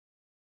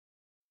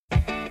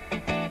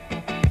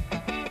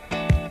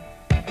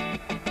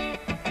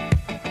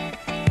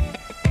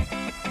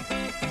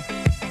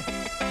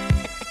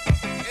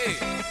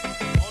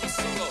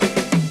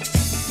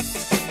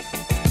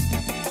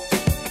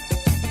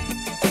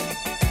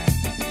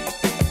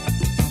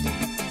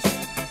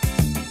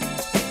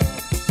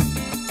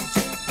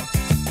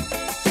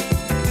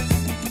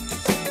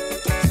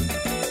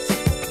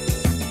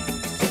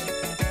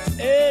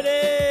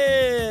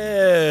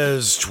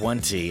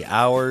20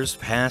 hours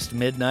past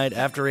midnight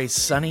after a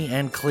sunny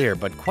and clear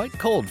but quite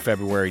cold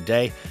February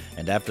day.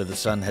 And after the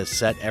sun has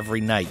set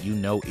every night, you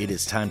know it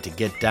is time to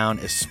get down,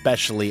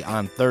 especially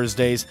on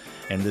Thursdays.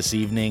 And this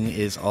evening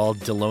is all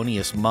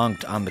Thelonious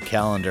Monk on the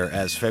calendar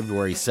as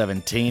February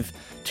 17th,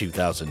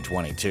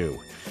 2022.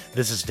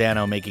 This is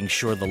Danno making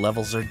sure the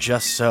levels are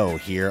just so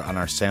here on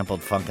our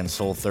Sampled Funk and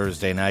Soul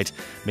Thursday night,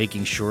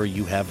 making sure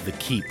you have the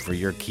keep for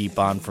your keep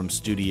on from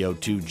Studio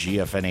 2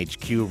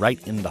 GFNHQ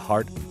right in the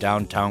heart of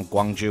downtown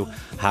Gwangju.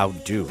 How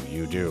do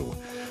you do?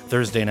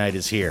 Thursday night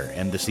is here,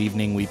 and this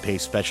evening we pay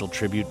special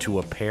tribute to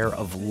a pair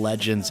of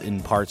legends in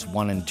parts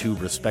 1 and 2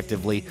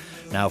 respectively.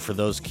 Now for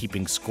those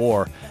keeping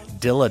score,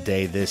 Dilla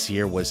Day this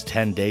year was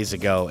 10 days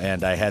ago,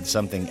 and I had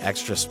something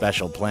extra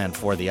special planned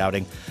for the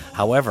outing.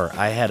 However,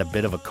 I had a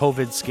bit of a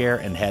COVID scare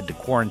and had to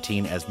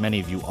quarantine, as many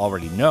of you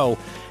already know,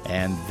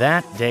 and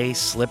that day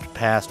slipped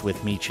past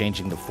with me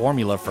changing the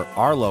formula for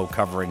Arlo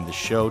covering the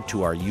show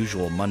to our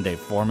usual Monday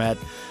format.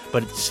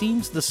 But it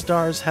seems the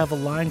stars have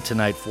aligned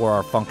tonight for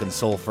our Funk and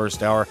Soul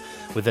first hour,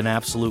 with an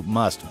absolute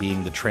must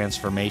being the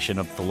transformation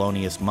of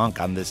Thelonious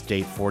Monk on this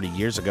date 40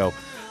 years ago.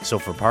 So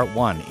for part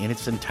 1, in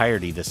its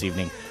entirety this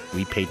evening,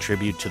 we pay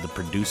tribute to the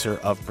producer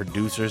of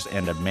producers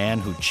and a man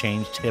who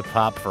changed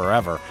hip-hop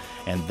forever.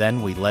 And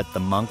then we let the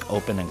Monk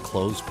open and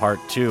close part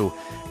 2.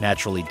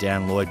 Naturally,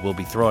 Dan Lloyd will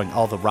be throwing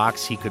all the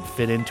rocks he could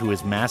fit into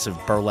his massive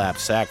burlap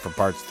sack for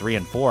parts 3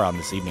 and 4 on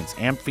this evening's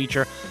AMP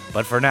feature.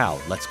 But for now,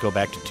 let's go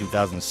back to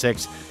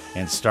 2006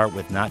 and start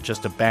with not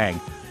just a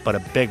bang, but a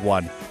big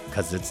one,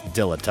 because it's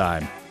Dilla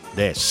time.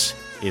 This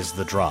is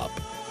The Drop.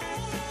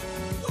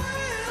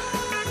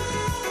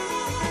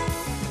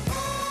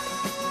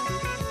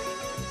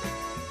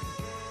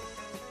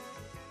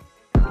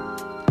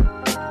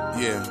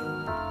 Yeah.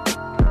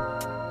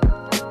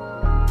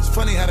 It's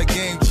funny how the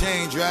game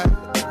changed, right?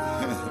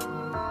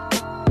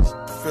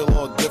 Feel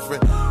all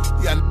different.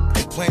 Yeah,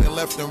 complaining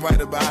left and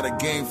right about how the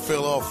game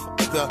feel all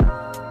fucked up.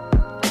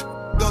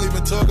 Don't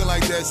even talking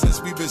like that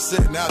since we've been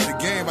sitting out the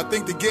game. I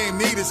think the game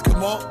need us,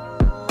 come on.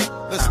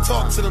 Let's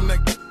talk to them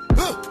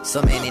niggas.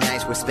 So many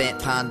nights were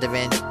spent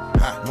pondering,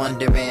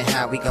 wondering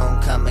how we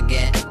gon' come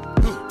again.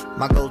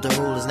 My golden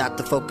rule is not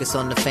to focus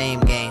on the fame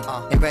game.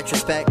 In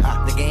retrospect,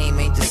 the game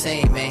ain't the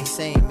same, man.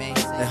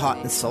 Their heart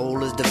and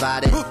soul is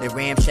divided. They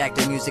ramshack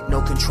the music,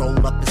 no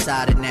control up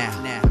inside it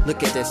now.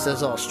 Look at this,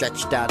 it's all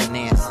stretched out and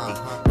nasty.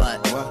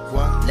 But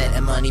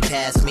letting money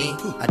pass me,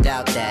 I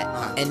doubt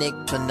that. And it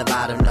from the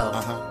bottom, no.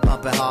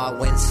 Pumping hard,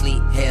 wind,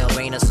 sleet, hail,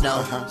 rain, or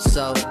snow.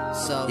 So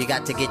you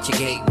got to get your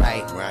gate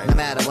right. No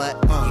matter what,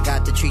 you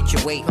got to treat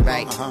your weight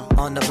right.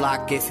 On the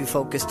block, if you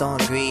focused on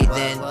greed,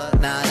 then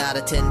 9 out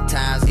of 10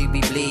 times you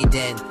be bleeding.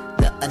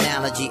 The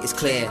analogy is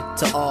clear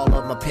to all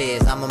of my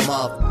peers. I'm a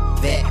mob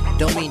vet,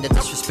 don't mean to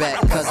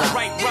disrespect, cause I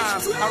write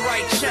rhymes, I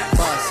write checks.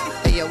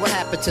 Bust, hey yo, what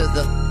happened to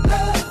the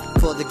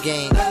for the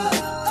game,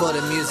 for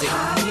the music?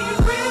 I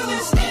need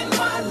realness in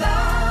my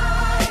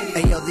life.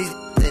 Hey yo, these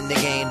in the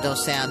game don't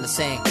sound the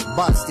same.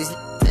 Bust, these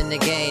in the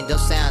game don't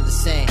sound the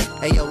same.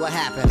 Hey yo, what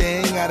happened? They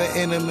ain't got an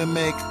end to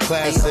make a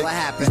classic. Hey yo, what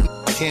happened?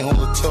 Can't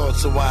hold a torch,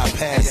 so I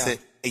pass it.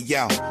 Hey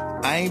yo,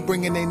 I ain't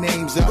bringing their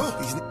names up.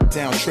 These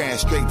down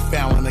trash, straight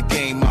fouling the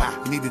game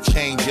up. You need to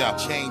change up.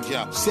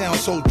 Sound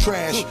so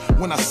trash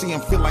when I see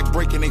them feel like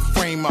breaking their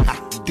frame up.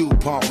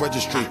 DuPont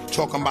registry,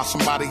 talking about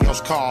somebody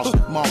else's cars.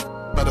 Mom,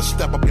 better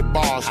step up your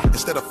bars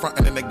instead of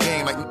fronting in the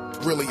game like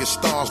really your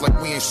stars, like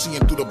we ain't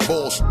seeing through the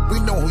balls. We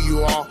know who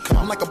you are.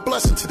 I'm like a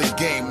blessing to the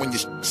game when you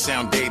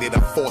sound dated.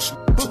 I'm forced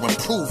to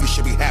improve. You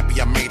should be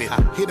happy I made it.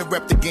 Here to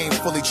rep the game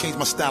fully, change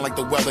my style like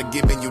the weather,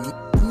 giving you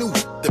new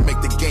to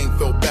make the game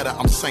feel better.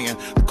 I'm saying,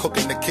 cook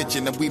in the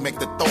kitchen and we make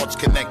the thoughts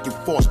connect. You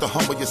forced to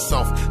humble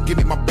yourself. Give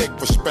me my big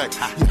respect.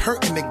 You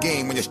hurting the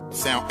game when you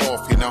sound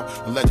off, you know.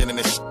 A legend in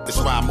this that's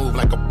why I move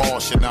like a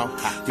boss, you know.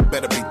 You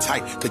better be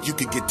tight, cause you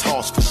could get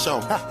tossed for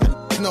sure.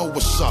 Know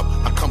what's up,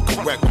 I come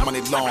correct with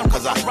money long,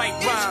 cause I write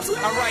rhymes,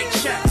 I write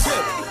checks.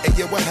 Hey,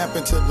 yeah, what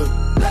happened to the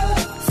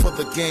for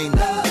the game,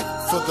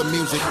 for the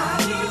music? I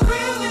need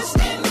realness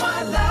in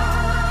my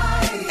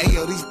life. Hey,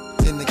 yo, these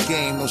in the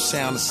game don't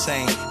sound the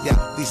same.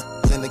 Yeah, these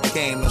in the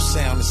game don't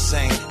sound the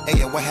same. Hey,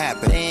 yo, what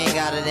happened? They ain't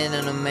got it in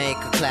them to make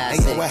a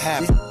classic. Hey, yo, what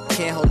happened?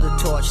 Can't hold the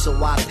torch,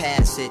 so I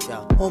pass it.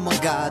 Oh my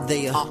God,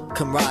 they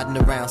come riding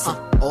around some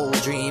old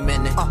dream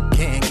and they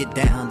can't get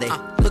down. They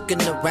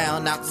looking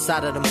around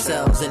outside of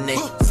themselves and they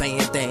saying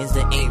things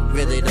that ain't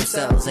really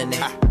themselves, and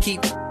they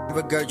keep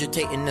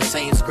regurgitating the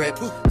same script,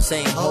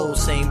 same hole,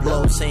 same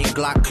blow, same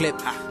Glock clip,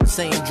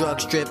 same drug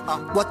strip.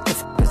 What the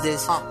f is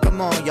this? Come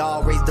on,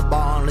 y'all, raise the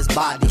bar on this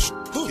body.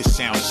 You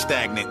sound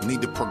stagnant,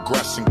 need to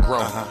progress and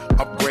grow.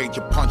 Upgrade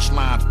your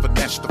punchlines,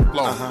 finesse the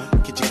flow.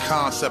 Get your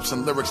concepts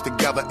and lyrics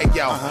together. Hey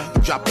yo,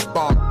 you drop the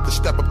bomb to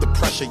step up the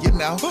pressure, you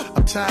know.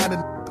 I'm tired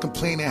of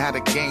complaining how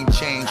the game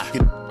changed.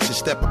 You should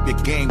step up your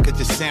game cause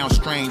you sound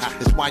strange.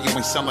 That's why you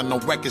ain't selling no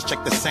records,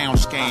 check the sound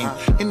scheme.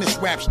 In this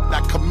rap I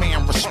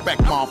command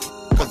respect, mom.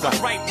 Cause I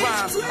write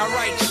rhymes, I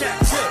write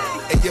checks.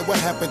 Hey yeah, what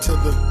happened to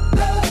the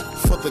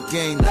for the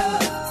game,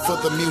 for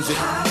the music?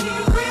 I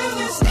need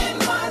realness in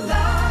my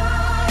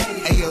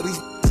life. Hey yo, these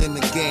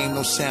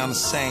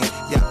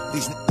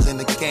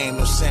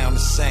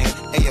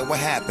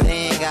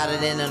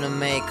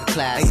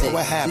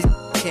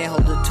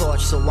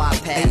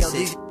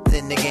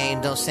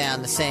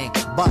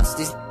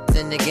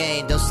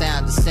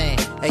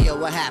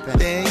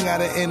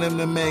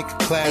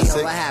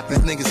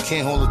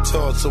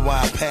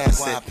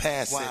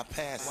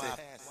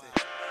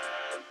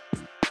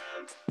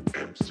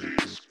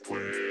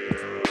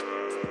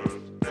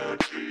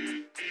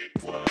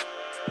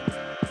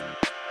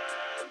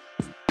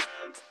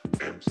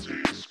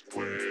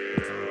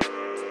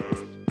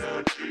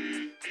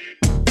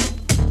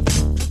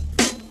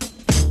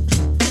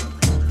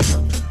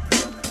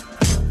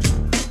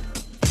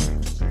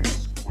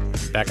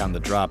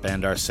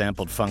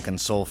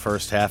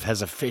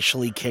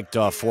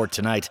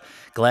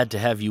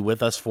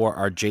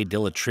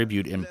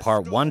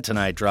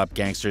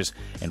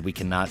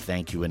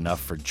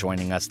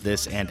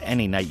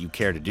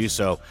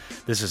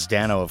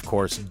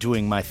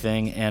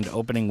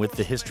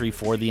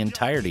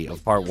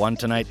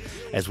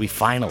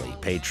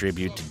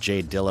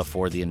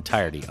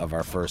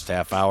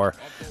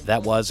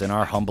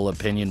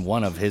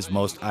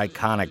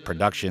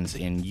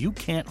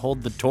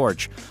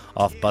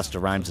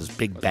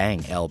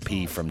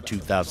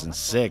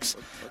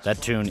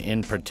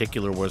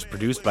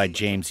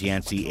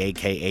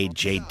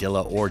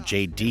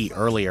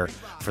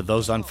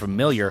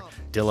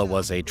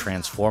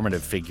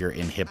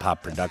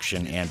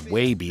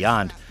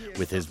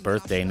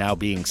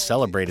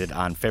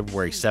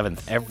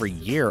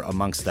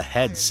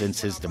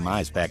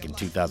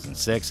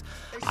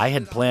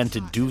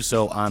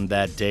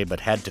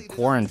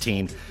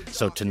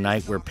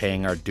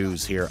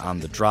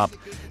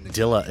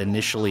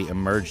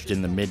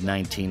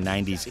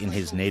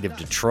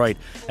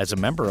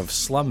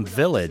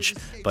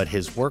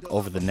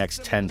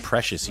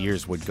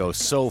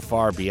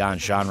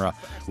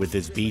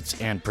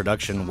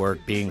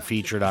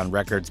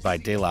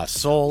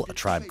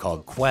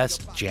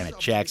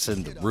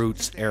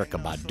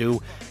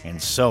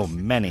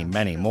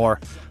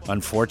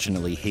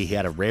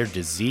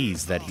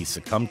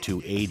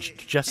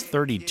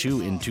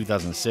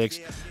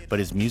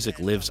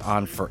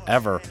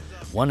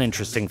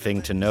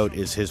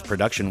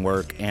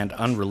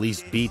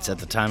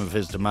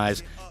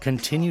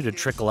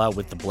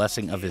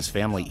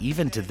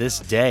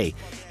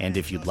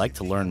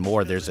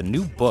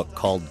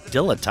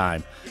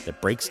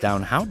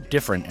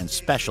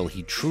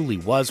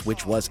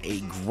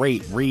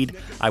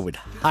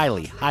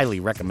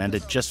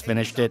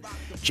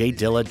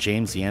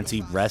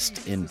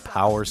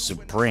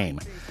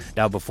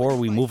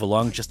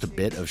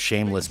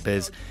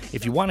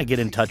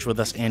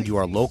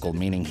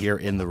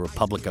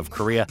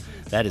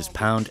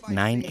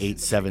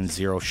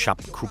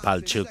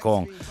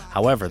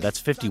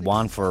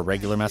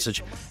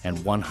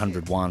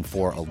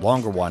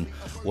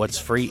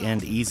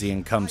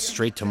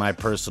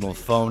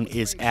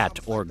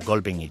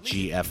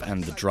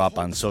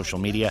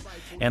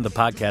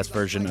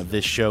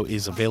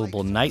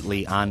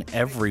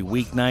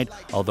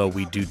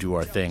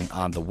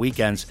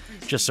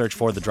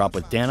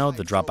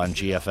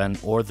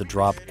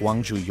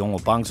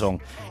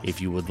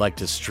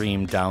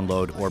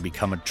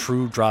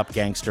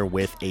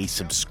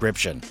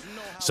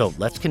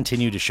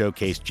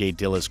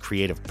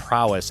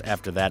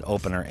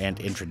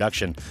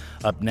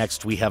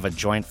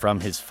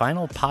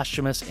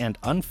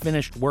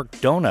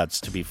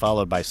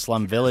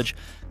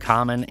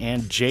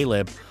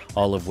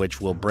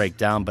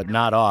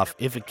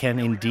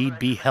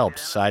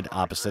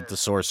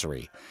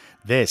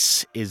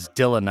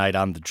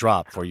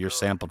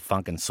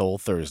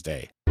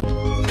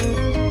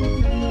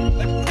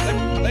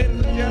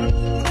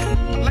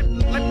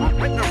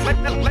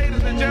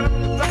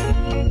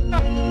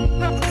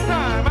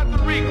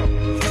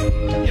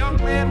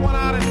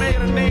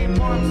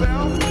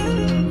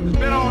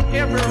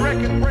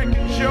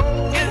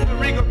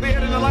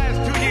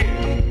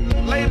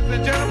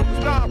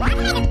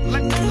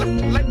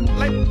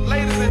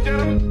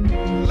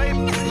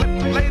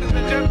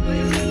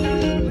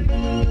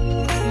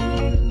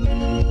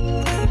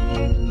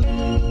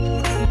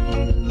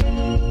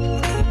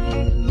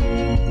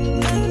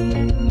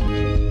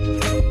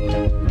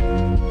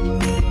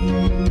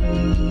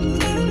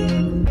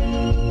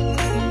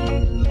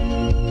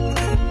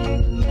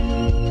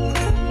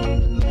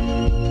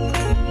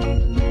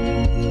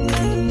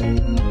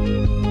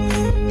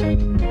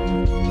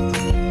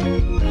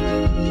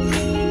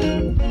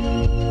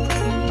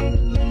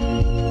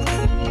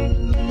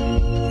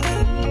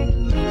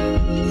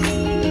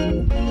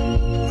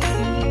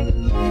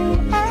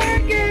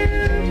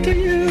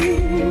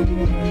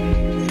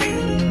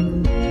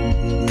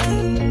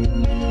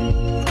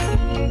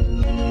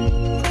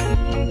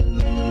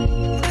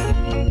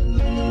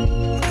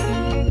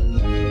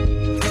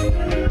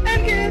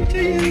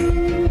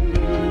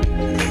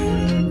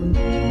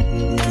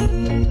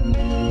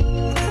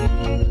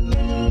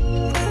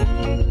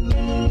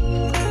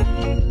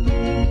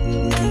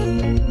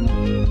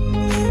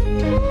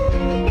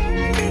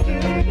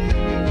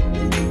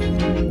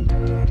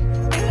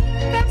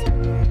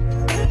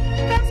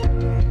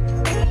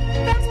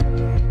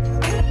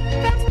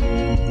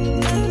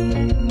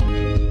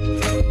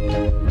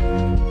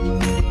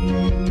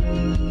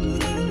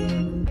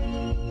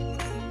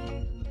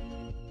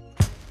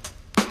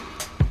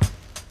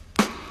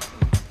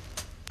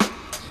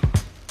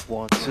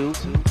 1, 2.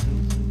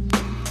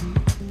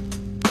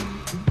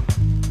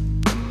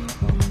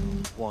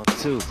 1,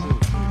 2.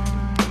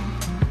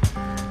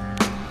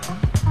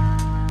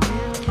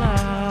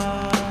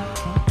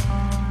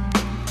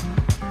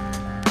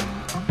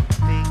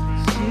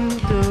 Things you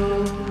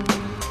do,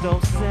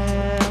 don't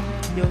sell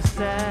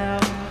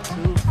yourself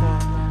to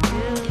fall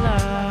in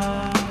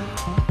love.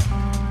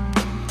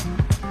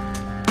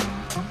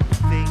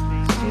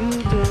 Things you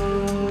do.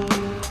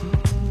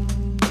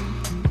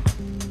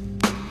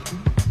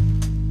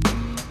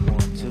 1,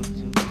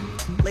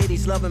 2.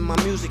 Ladies loving my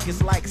music,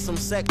 it's like some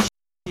sex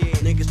shit.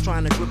 Niggas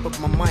trying to grip up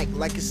my mic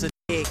like it's a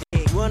dick.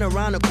 Run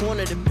around the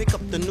corner to pick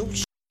up the new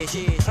shit.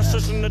 I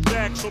sit in the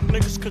deck so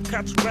niggas could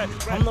catch a rat.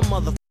 I'm the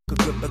motherfucker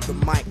grip up the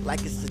mic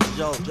like it's a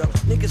joke.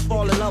 Niggas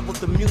fall in love with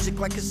the music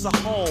like it's a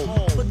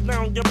hole. Put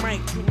down your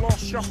mic, you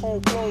lost your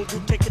whole flow.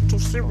 You take it too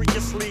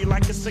seriously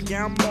like it's a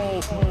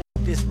gamble.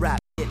 This rap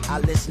shit, I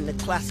listen to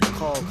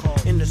classical.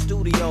 In the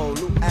studio,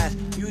 loop as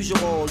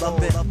usual.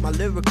 Love it, my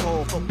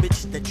lyrical for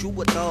bitches that you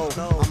would know.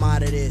 I'm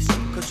out of this,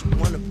 cause you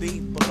wanna be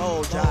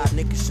below. Y'all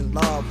niggas in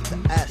love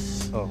with the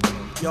S.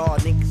 Y'all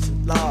niggas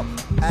in love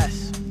with the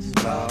S.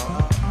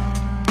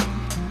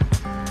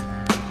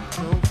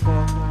 Don't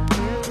fall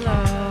in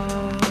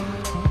love.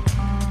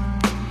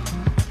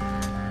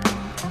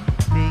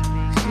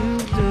 Things you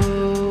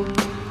do,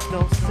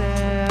 don't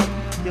sell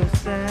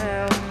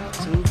yourself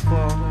to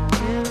fall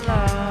in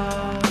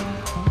love.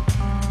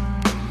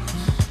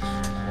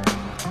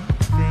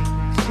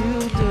 Things you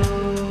do.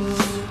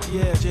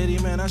 Yeah, JD,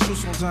 man, I shoot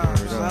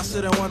sometimes. I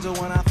sit and wonder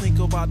when I think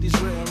about these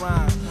written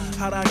rhymes.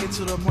 How'd I get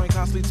to the point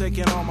constantly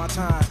taking all my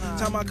time?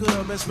 Time I could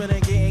have been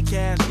spending getting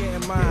cash,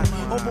 getting mine.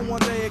 Hoping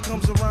one day it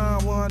comes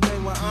around, one day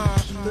when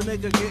I'm the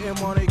nigga getting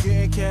money,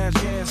 getting cash,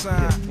 getting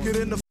signed. Get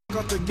in the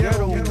fuck up the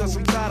ghetto because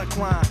I'm tired of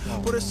crime.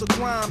 But it's a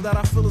crime that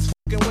I feel is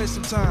fucking waste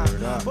of time.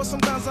 But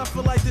sometimes I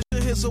feel like this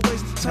shit here's a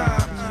waste of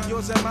time.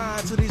 Yours and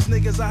mine to these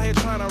niggas out here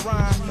trying to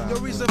rhyme. Your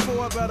reason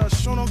for it better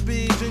show them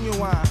be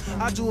genuine.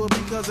 I do it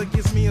because it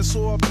gives me a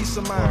sore peace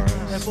of mind.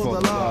 And for the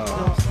love,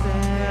 don't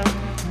sell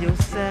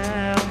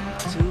yourself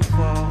to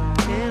fall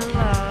in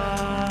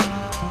love.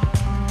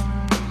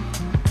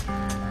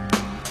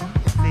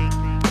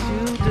 Things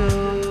you do.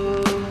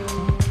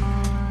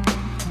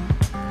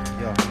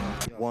 Yo,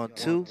 1,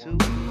 2.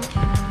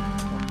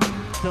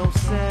 Don't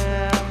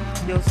sell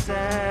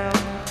yourself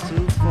to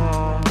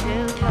fall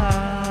in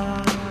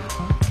love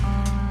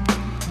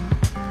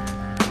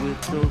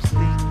with those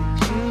things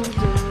you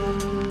do.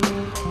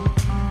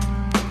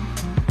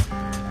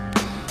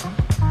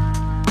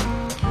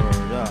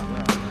 Word up.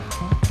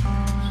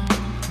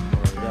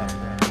 Word up.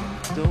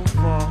 Don't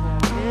fall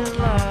in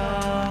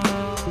love.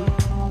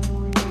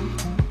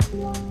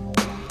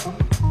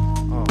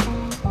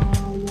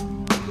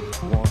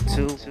 1,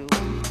 2.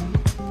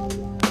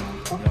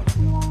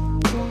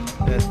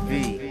 That's V.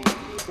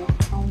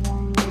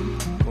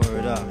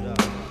 Word up.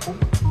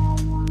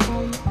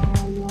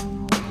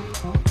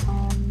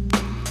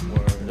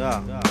 Word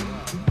up.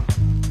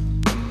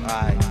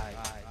 Alright.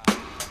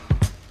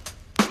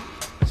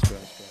 That's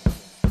right.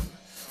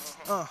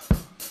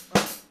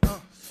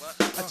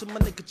 I took my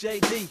nigga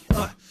JD,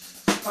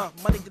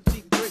 my nigga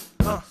T3,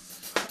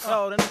 yo,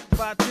 that nigga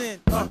 510,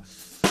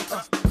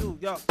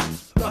 yo,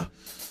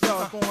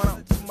 what's going on?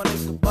 My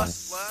nigga Bus,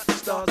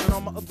 stars and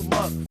all my other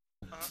mug.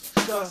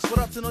 What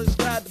up to know this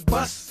ride the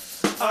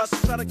bus? Us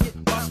try to get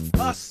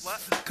us,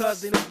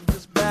 cause they niggas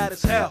just bad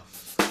as hell.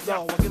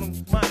 Yo, I get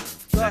on my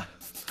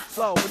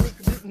flow, but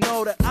niggas didn't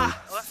know that I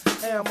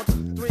am a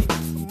 2, 3,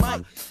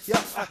 Mike. Yo,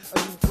 I do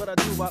what I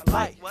do, I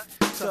like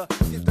to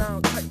get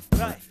down tight,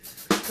 right?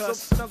 Cause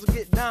sometimes we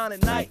get down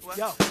at night.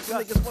 Yo,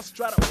 some niggas must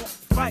try to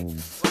fight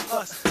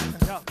us.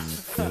 Yo,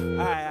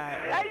 alright.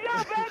 Hey, yo,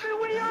 baby,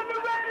 we on the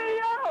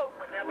radio.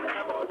 Hey,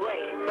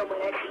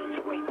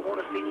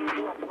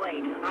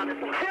 on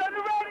the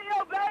radio,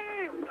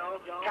 baby.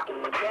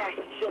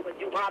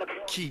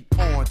 Keep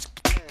on,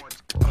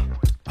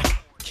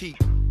 keep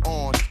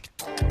on,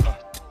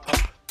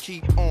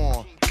 keep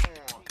on,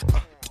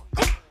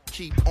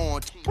 keep on, keep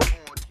on,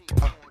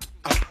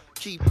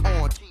 keep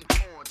on,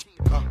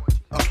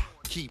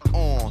 keep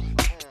on,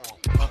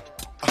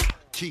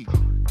 keep.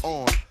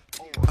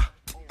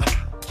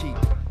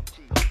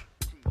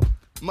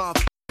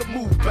 Motherfucker,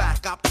 move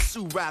back. I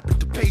pursue rap at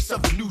the pace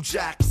of a new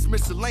jack. It's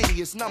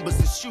miscellaneous numbers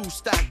and shoes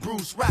stack.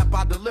 Bruce rap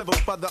I deliver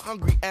for the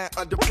hungry and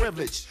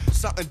underprivileged.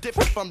 Something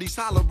different from these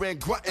hollering,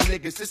 grunting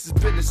niggas. This is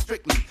business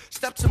strictly.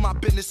 Step to my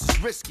business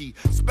is risky,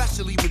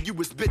 especially when you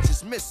was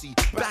bitches missy.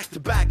 Back to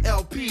back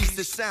LPs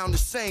that sound the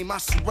same. I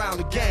surround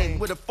the game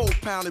with a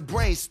 4-pounded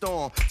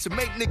brainstorm to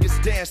make niggas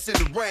dance in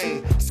the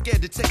rain.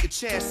 Scared to take a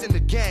chance in the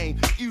game.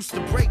 Used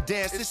to break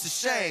dance, it's a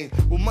shame.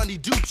 What money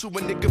do to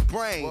a nigga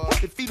brain?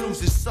 If he lose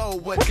his soul,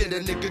 what did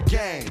a nigga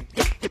gain?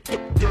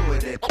 Do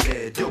it,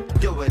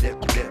 do it,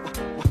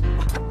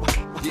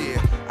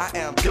 yeah, I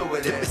am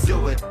doing it,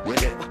 do it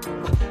with it.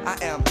 I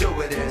am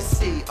doing it,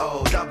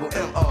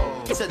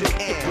 C-O-double-M-O to the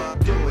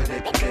end. Doing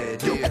it,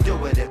 do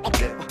it.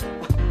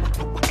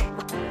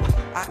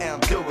 I am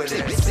doing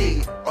it,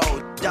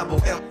 C-O-double-M-O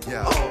double M,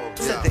 O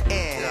to the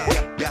end.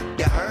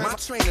 You heard? My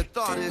train of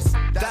thought is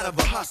that of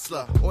a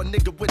hustler or a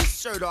nigga with his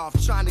shirt off,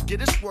 trying to get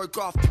his work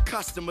off to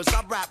customers.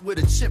 I rap with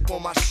a chip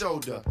on my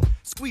shoulder,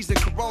 squeezing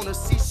Corona.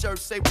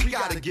 C-shirts say we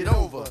gotta get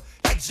over.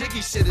 That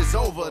jiggy shit is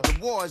over. The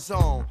war is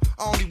on.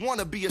 I only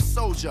wanna be a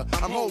soldier.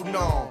 I'm holding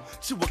on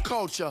to a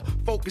culture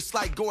focused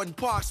like Gordon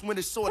Parks when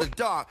it's sorta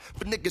dark.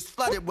 For niggas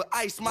flooded with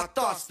ice, my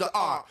thoughts the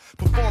art.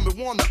 Performing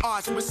warm the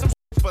arts with some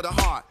for the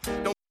heart.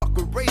 Don't fuck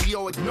with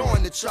radio,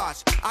 ignoring the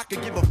charts. I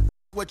could give a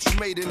what you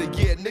made in a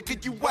year,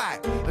 nigga, you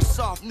whack. A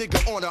soft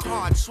nigga on a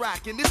hard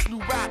track. In this new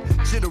rap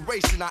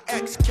generation, I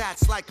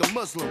ex-cats like a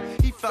Muslim.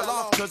 He fell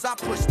off cause I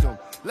pushed him.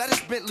 Let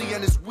his Bentley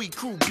and his weak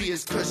crew be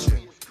his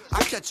cushion.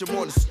 I catch him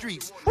on the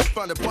streets in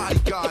front of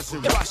bodyguards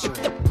and rush him.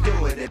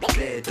 Doing it,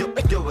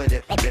 doing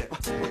it.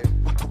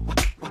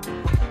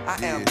 I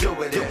am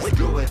doing it,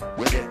 do it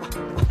with it.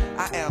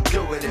 I am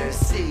doing it,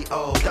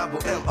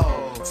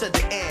 C-O-double-M-O to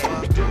the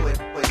end. Do it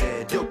with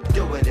it,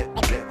 doing it.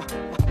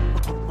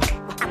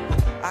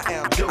 I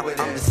am doing it,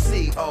 I'm the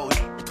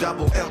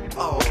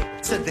C-O-double-M-O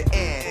to the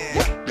end.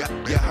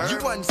 You heard? You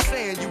wasn't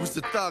saying you was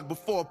the thug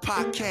before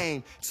Pac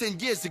came. 10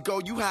 years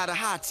ago, you had a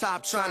high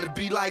top trying to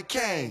be like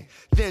Kane.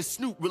 Then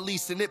Snoop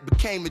released and it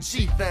became a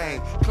G thing.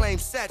 Claim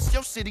sets,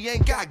 your city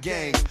ain't got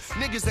gangs.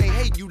 Niggas ain't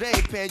hate you, they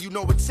ain't paying you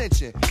no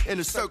attention. In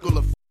a circle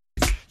of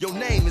your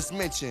name is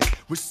mentioned.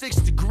 With 6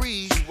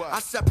 degrees,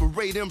 I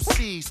separate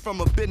MCs from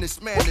a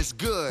businessman that's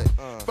good.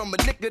 From a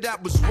nigga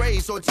that was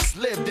raised or just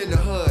lived in the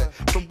hood.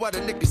 From what a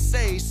nigga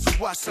says to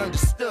what's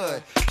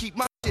understood. Keep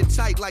my shit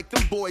tight like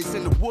them boys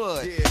in the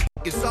wood.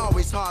 It's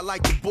always hard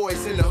like the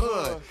boys in the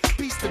hood.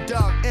 Peace to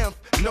Doug Imp,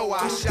 know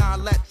I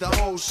shine, let the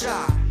whole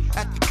shine.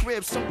 At the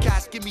crib, some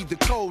cats give me the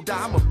cold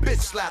eye. I'm a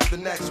bitch slap the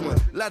next one.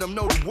 Let them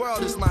know the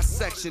world is my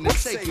section. And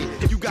take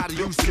it, you gotta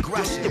use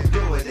aggression.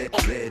 Doing it,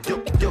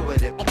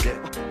 doing it.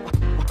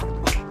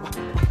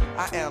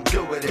 I am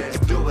doing it,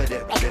 doing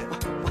it.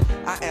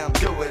 I am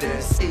doing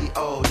it,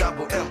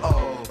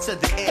 C-O-double-M-O to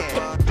the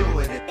end.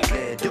 Doing it,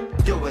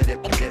 doing it.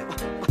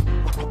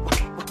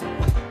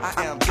 I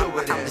am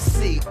doing it, I'm the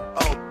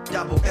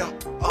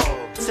C-O-double-M-O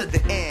to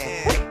the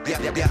end.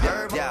 You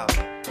heard? Yo.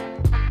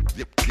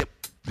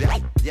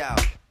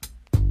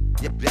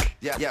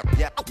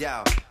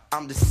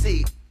 I'm the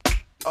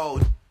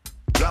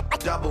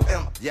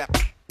C-O-double-M.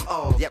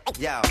 Oh, yo.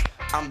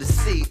 I'm the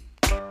C-O-double-M.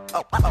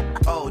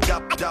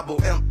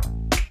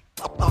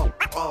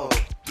 Oh,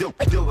 doing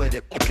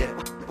it.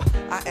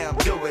 I am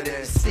doing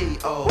it,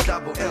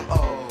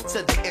 C-O-double-M-O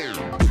to the end.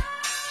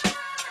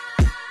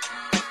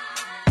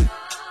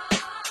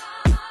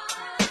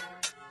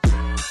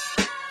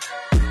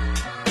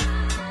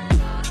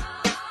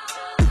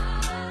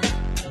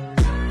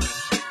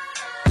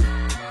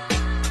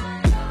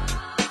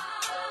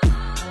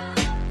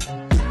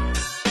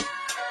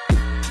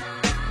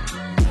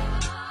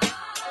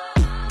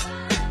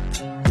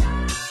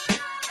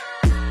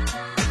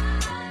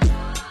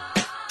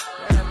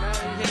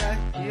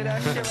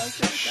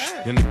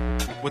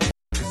 What the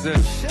is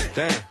this? Shit.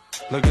 Damn,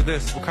 look at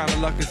this. What kind of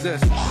luck is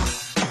this?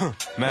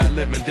 Mad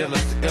Lib and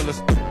Dilla's the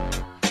illest.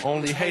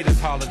 Only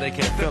haters holler, they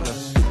can't feel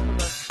us.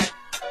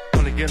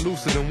 Gonna get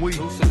looser than we.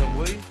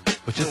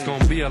 But just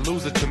gonna be a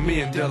loser to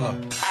me and Dilla.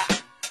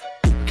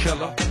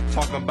 Killer,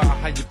 talking about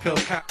how you pill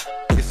cap.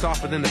 You're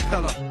softer than the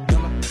pillar.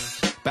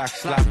 Back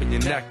slapping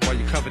your neck while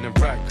you're covered in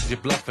wreck. Cause you're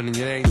bluffing and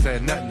you ain't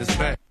said nothing this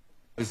bad.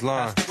 His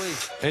line.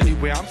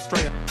 Anyway, I'm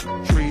straight up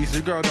trees.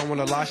 Your girl don't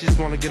wanna lie, she just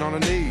wanna get on her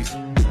knees.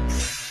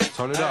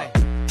 Turn it up.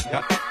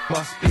 That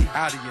must be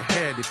out of your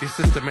head if your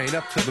system ain't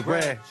up to the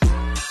red.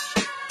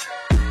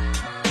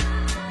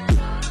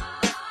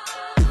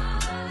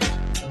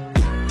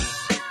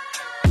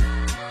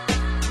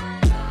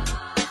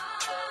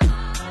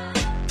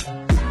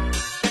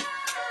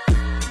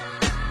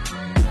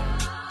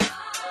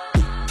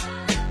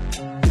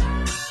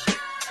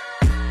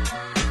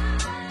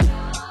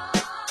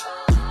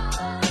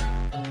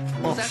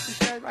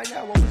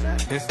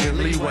 Instant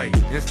leeway,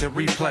 instant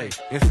replay,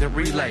 instant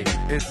relay,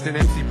 instant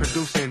MC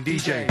producing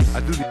DJs. I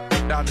do the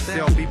out to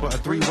sell people a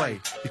 3-way.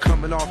 You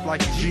coming off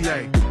like a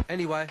GA.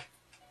 Anyway,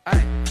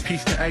 hey,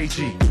 peace to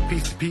AG,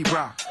 peace to Pete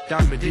Rock,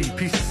 Diamond D,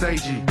 peace to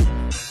Seiji.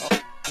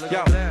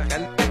 Yo,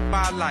 and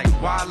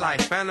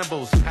wildlife,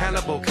 animals,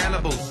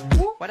 cannibals.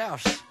 What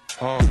else?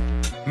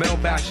 Male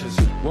bashers,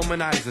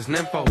 womanizers,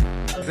 nymphos,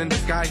 in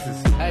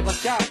disguises. Hey,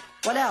 what's up?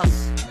 What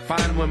else?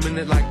 Fine women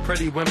that like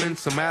pretty women,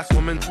 some ass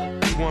women,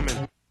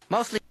 woman.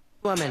 Mostly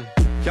women.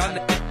 Y'all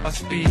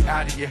must be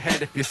out of your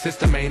head if your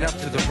system ain't up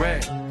to the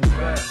red.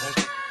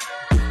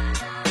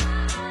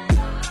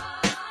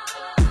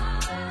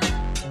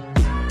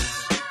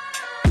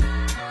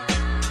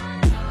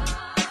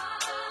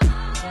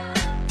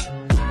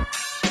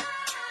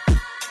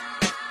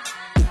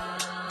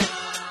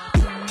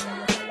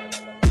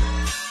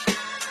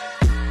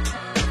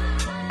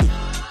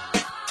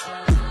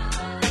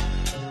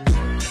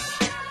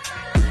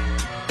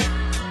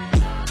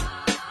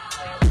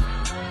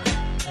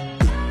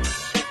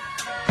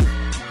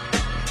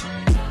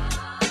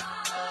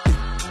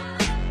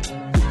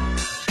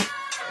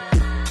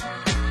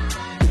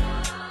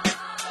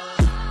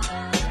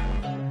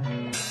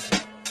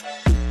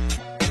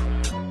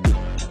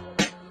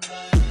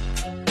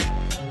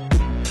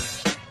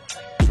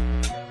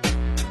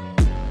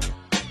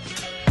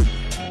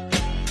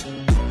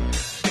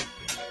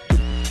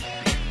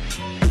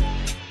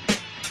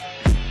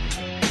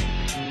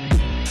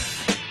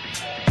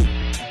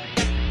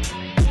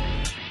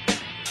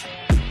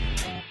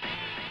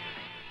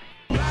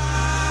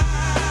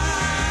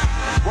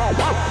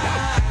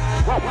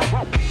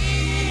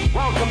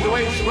 Welcome to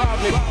Ace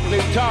Rodney, the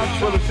talks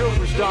for the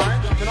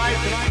superstars. Tonight,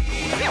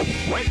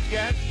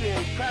 guest, the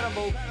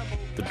incredible.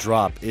 The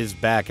Drop is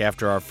back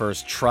after our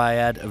first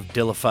triad of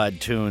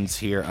Dillified tunes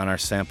here on our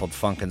sampled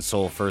funk and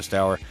soul first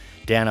hour.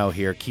 Danno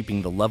here,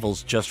 keeping the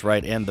levels just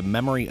right and the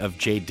memory of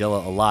J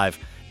Dilla alive.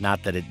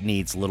 Not that it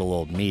needs little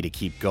old me to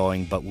keep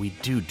going, but we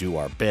do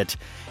our bit.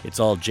 It's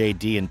all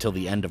JD until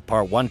the end of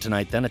part 1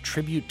 tonight, then a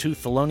tribute to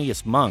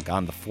Thelonious Monk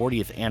on the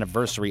 40th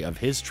anniversary of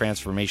his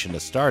transformation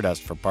to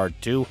Stardust for part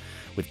 2,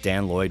 with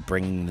Dan Lloyd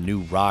bringing the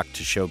new rock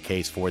to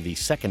showcase for the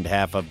second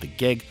half of the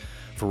gig.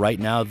 For right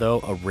now, though,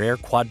 a rare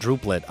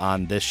quadruplet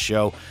on this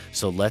show,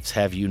 so let's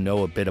have you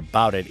know a bit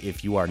about it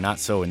if you are not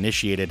so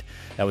initiated.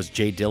 That was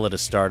J Dilla to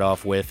start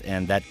off with,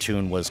 and that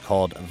tune was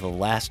called The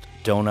Last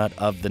Donut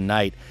of the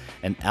Night,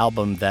 an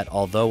album that,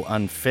 although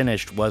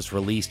unfinished, was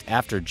released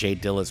after J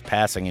Dilla's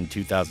passing in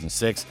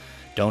 2006.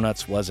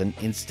 Donuts was an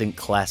instant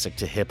classic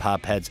to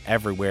hip-hop heads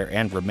everywhere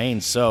and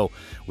remains so,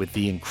 with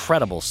the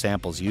incredible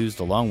samples used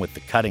along with the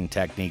cutting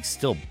techniques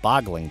still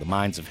boggling the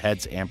minds of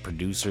heads and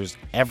producers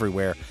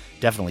everywhere.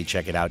 Definitely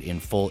check it out in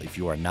full if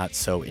you are not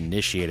so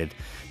initiated.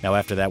 Now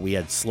after that we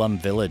had Slum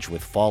Village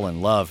with Fall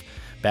in Love.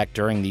 Back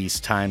during these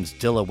times,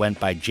 Dilla went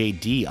by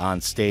JD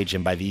on stage,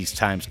 and by these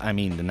times, I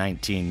mean the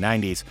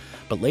 1990s,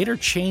 but later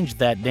changed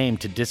that name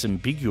to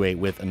disambiguate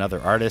with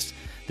another artist.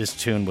 This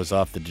tune was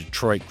off the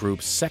Detroit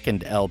group's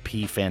second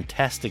LP,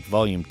 Fantastic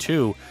Volume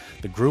 2.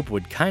 The group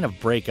would kind of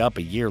break up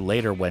a year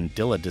later when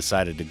Dilla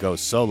decided to go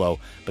solo,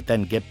 but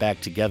then get back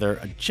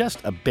together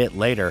just a bit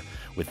later,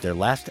 with their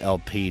last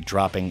LP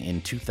dropping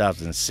in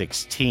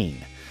 2016.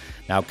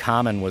 Now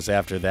Common was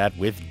after that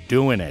with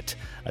Dooinit,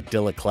 a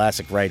Dilla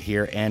classic right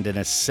here and an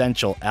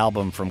essential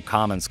album from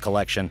Common's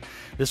collection.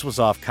 This was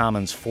off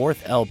Common's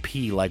 4th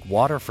LP, Like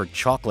Water for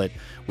Chocolate,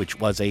 which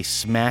was a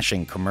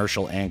smashing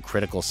commercial and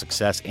critical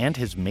success and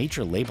his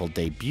major label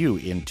debut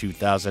in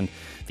 2000.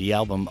 The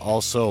album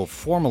also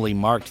formally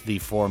marked the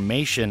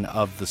formation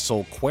of the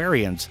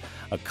Soulquarians,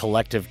 a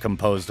collective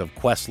composed of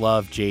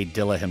Questlove, J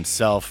Dilla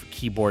himself,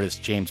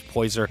 keyboardist James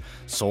Poyser,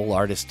 soul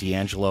artist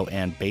D'Angelo,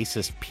 and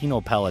bassist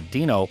Pino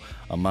Palladino,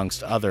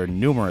 amongst other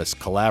numerous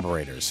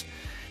collaborators.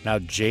 Now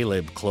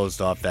Jaylib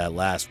closed off that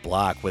last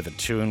block with a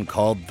tune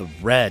called The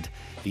Red,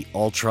 the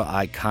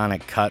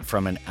ultra-iconic cut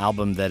from an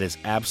album that is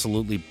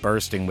absolutely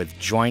bursting with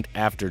joint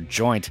after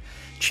joint.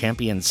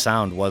 Champion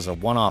Sound was a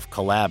one-off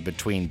collab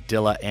between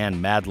Dilla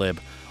and Madlib,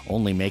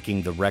 only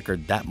making the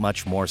record that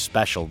much more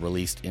special,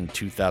 released in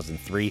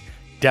 2003.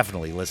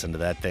 Definitely listen to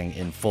that thing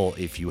in full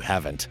if you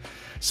haven't.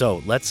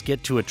 So let's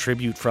get to a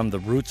tribute from the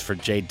roots for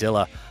J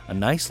Dilla, a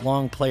nice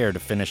long player to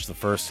finish the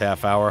first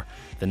half hour.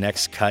 The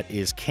next cut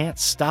is Can't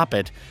Stop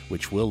It,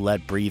 which we'll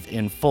let breathe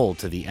in full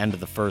to the end of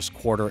the first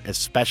quarter,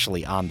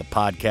 especially on the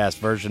podcast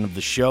version of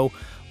the show.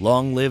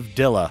 Long live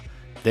Dilla.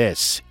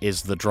 This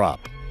is The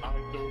Drop.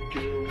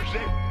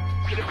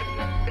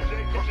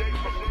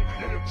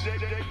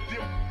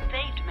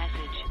 Saved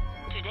message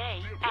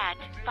today at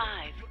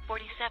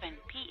 5:47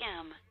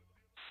 p.m.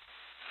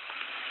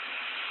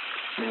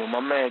 My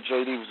man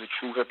JD was a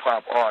true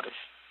hip-hop artist.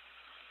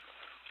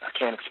 I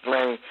can't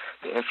explain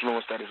the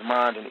influence that his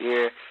mind and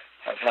ear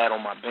have had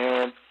on my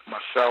band,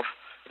 myself,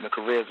 and the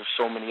careers of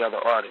so many other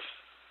artists.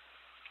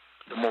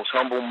 The most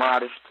humble,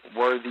 modest,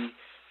 worthy,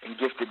 and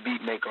gifted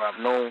beat maker I've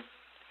known,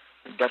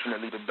 and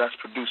definitely the best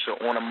producer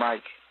on a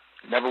mic,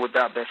 never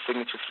without that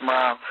signature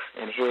smile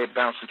and head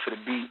bouncing to the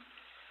beat.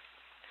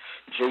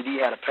 JD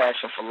had a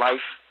passion for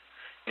life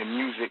and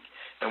music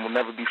and will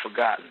never be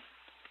forgotten.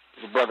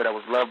 He's a brother that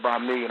was loved by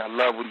me, and I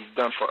love what he's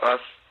done for us.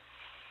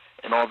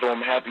 And although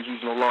I'm happy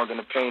he's no longer in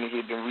the pain that he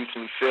had been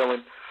recently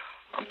feeling,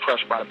 I'm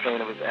crushed by the pain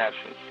of his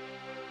absence.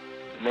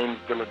 His name is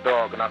Dilla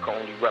Dog, and I can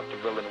only rep the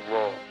real and the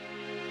raw.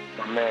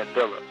 My man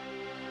Dilla,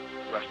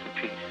 rest in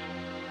peace.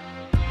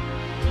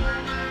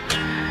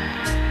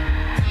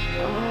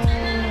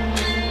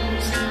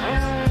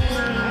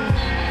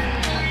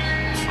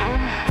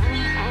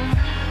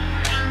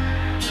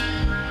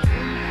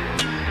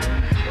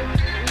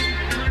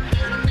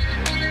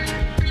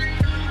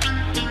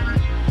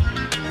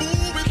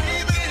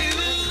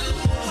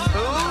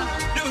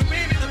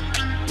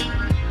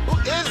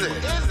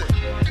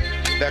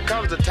 There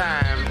comes a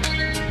time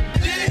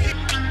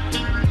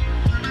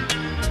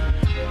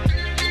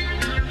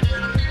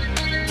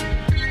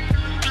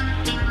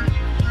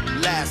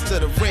last to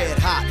the red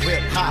hot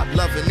hip hop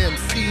loving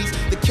MCs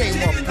that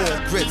came up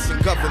on grits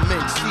and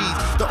government cheese.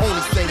 The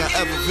only thing I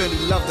ever really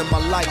loved in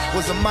my life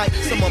was a mic.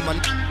 Some of my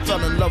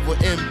fell in love with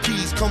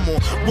MPs. Come on,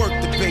 work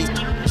the bass,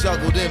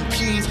 juggle them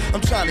keys.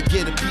 I'm trying to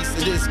get a piece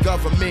of this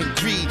government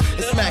greed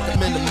and smack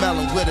them in the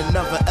melon with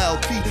another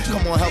LP.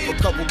 Come on, help a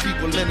couple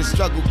people in the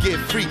struggle get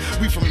free.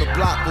 We from the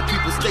block where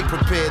people stay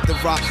prepared to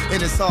rock,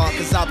 and it's hard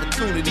cause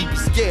opportunity be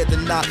scared to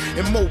knock.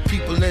 And more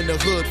people in the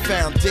hood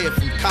found dead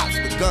from cops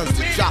with guns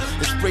to drop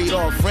and sprayed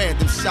off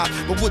random shots.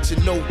 But what you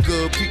know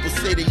good, people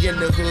say they in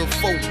the hood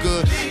folk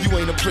good. You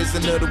ain't a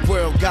prisoner, the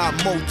world got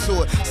more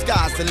to it.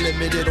 Sky's the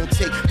limit, it don't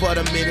take but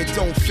a minute.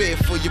 Don't fear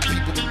for your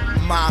people,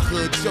 my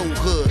hood, your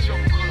hood.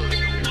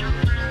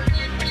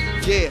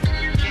 Yeah,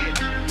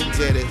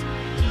 there it is.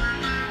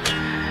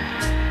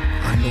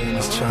 I know in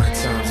these trying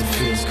times it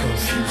feels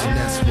confusing.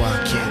 That's why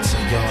I can't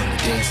tell y'all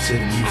to dance to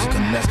the music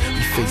unless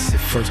we face it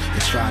first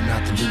and try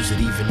not to lose it,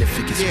 even if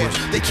it gets worse.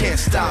 They can't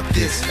stop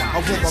this.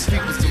 I want my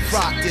people to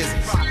rock this.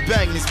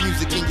 Bang this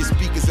music in your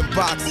speakers and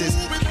boxes.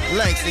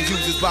 Langston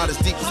uses about as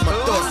deep as my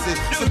thoughts is.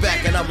 Sit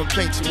back and I'ma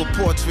paint you a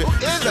portrait.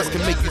 Stress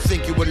can make you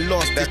think you were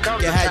lost it.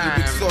 Can have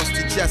you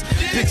exhausted. Just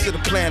picture the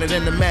planet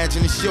and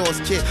imagine it's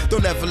yours, kid.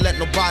 Don't ever let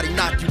nobody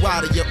knock you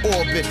out of your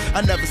orbit.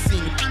 I never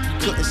seen it.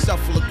 Couldn't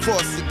shuffle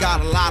across it.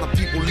 Got a lot of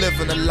people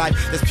living a life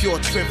that's pure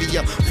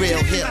trivia.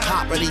 Real hip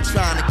hop and they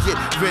trying to get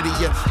rid of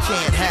you.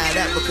 Can't have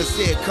that because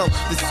here come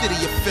the city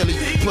of Philly.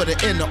 Put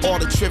it into all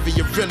the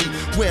trivia really.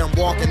 Where I'm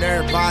walking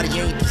everybody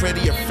ain't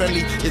pretty or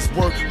friendly. It's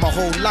work my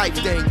whole life,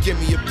 they ain't give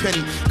me a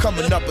penny.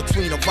 Coming up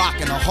between a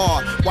rock and a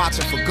hard.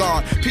 Watching for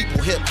God.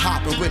 People hip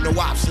hopping with no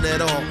option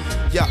at all.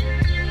 Yeah.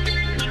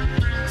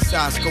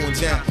 Sides going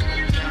down.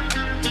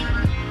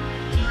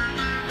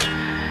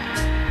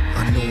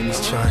 I know in these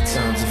trying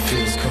times it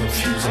feels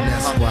confusing.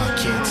 That's why I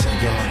can't tell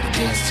y'all to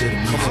dance to the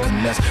music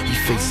unless we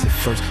face it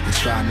first and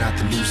try not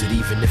to lose it,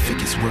 even if it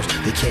gets worse.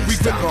 They can't we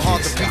stop. We rip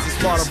hard to pieces,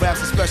 smarter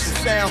raps, a special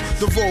sound.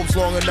 The robe's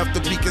long enough to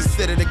be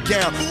considered a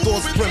gown.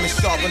 Thoughts brimming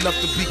sharp enough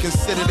to be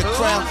considered a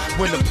crown.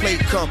 When the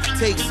plate come,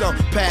 take some,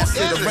 pass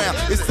it around.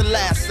 It's the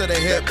last of the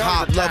hip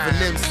hop loving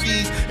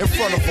MCs in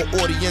front of an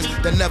audience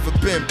that never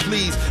been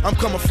pleased. I'm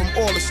coming from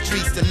all the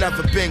streets that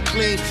never been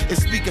clean and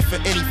speaking for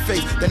any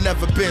face that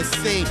never been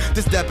seen.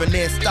 This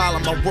debonair style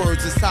of my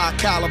words is high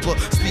caliber.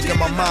 Speaking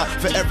my mind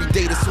for every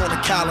day that's on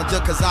the calendar.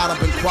 Cause I done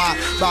been quiet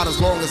about as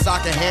long as I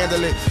can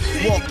handle it.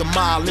 Walk the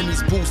mile in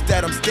these boots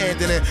that I'm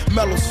standing in.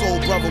 Mellow soul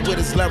brother with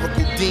his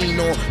lyrical dean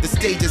on. The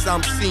stages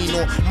I'm seen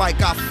on,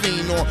 mic I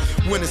fiend on.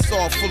 When it's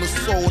all full of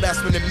soul,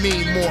 that's when it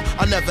mean more.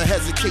 I never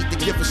hesitate to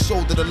give a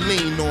shoulder to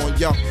lean on,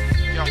 yo.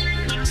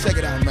 Check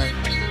it out, man.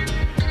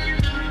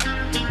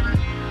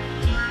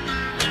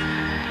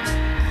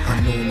 I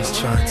know in these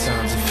trying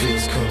times it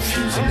feels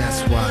confusing.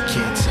 That's why I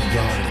can't tell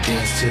y'all to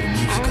dance to the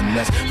music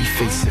unless we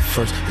face it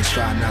first and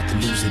try not to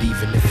lose it,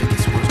 even if it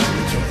gets worse.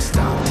 We can't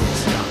stop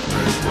this.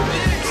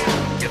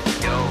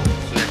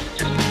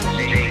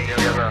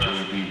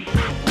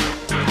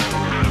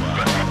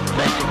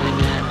 Basically,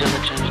 man, Dilla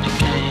changed the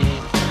game.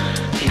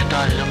 He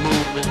started a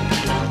movement, you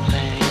know what I'm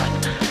saying? Like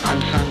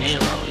unsung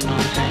hero, you know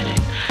what I'm saying?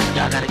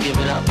 Y'all gotta give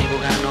it up. People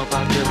gotta know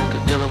about Dilla,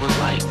 cause Dilla was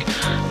like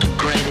the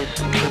greatest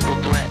triple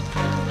threat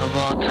of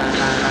all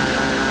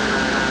time.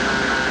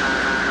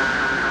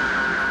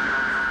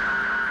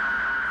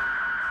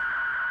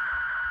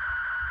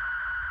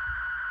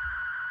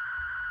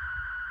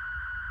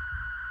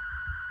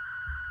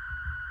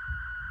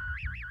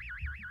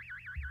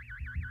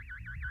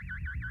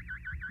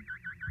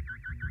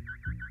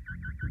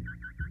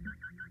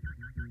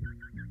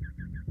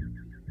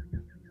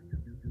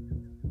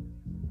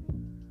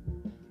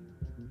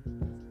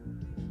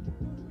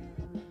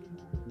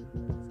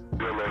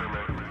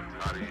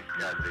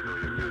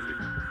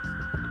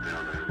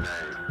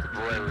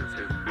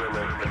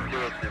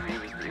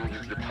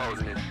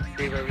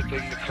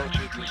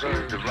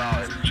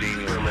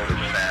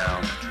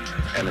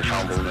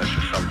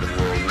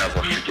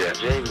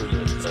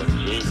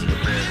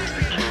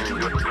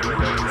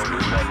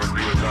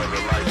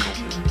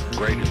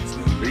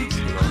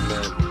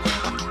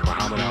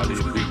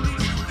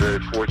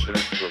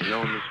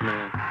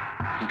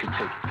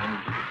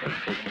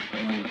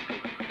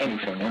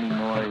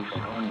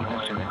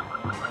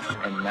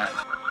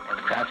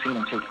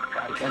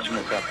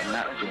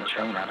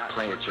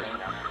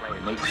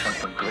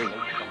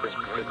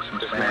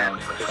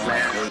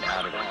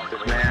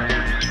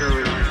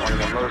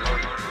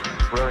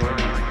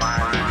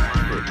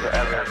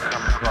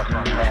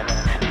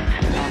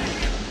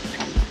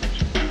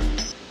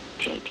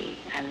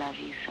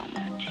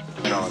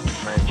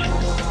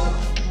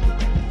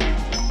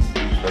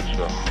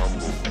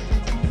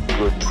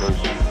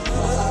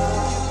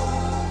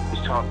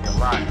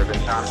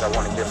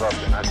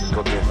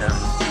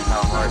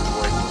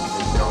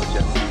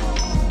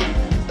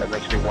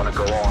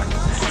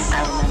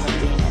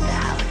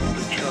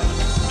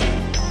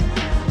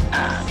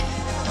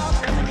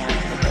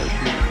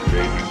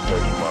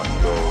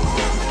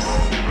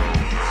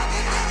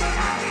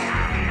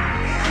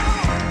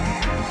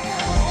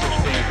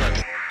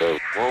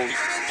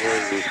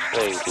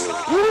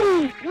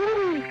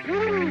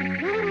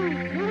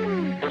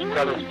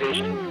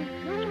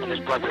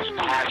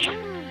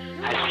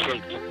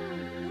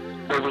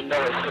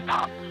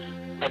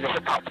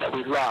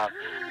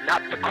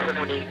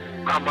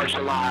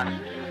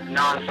 Commercialized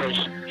nonsense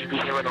you be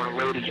hearing on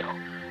the radio,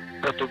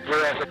 but the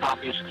real hip hop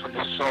music from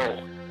the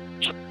soul.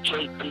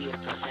 JD is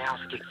the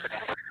soundscape for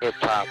that. Hip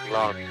hop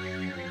lost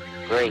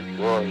great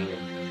warrior.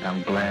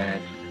 I'm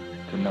glad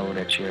to know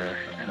that you're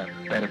in a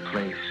better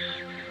place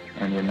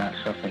and you're not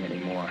suffering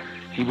anymore.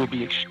 He will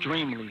be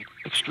extremely,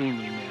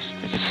 extremely missed.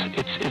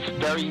 It's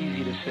very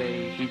easy to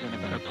say he's in a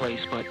better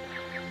place, but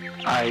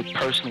I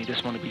personally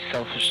just want to be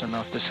selfish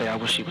enough to say I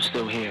wish he was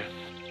still here.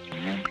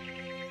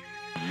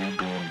 you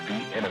being the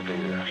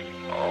innovator,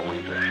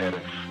 always ahead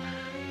of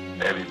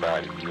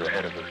everybody. You're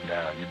ahead of us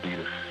now. You beat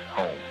us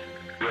home.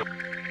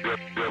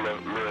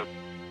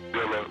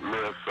 Dilla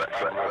live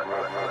forever.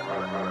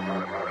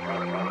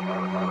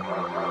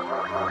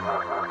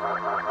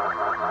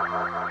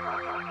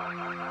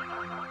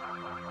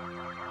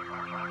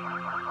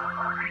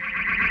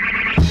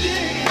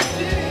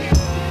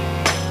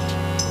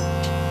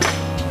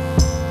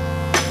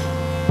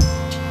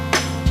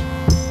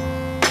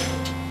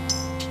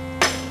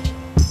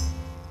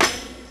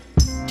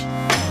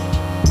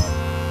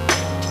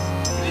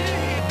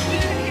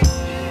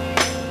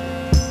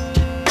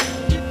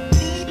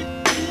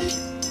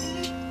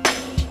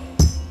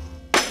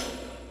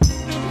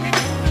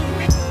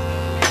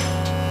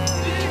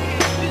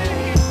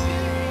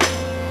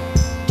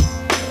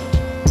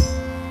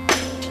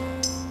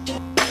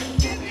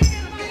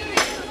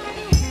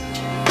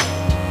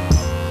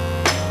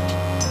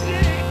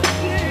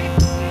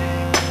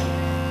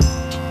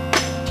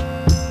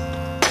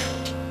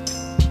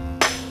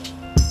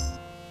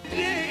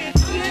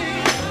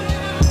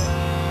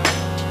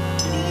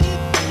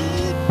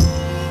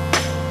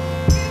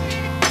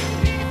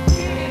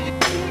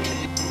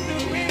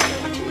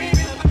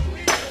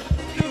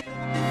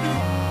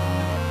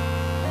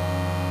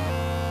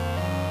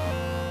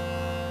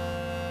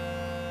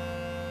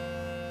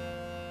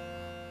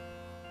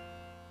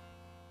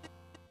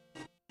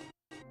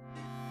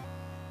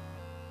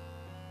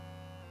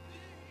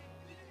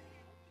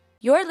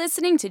 You're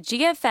listening to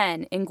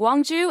GFN in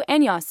Gwangju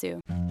and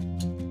Yeosu.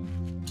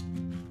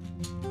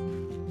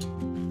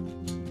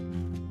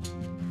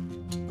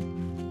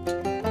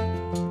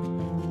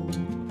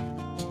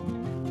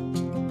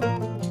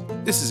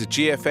 This is a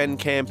GFN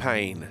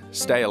campaign.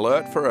 Stay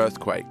alert for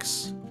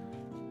earthquakes.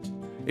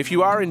 If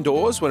you are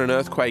indoors when an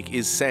earthquake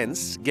is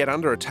sensed, get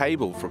under a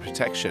table for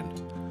protection.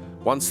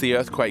 Once the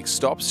earthquake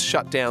stops,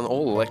 shut down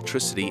all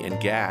electricity and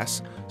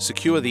gas,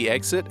 secure the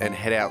exit and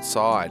head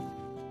outside.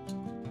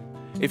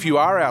 If you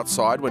are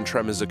outside when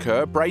tremors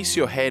occur, brace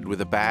your head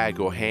with a bag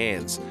or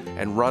hands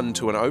and run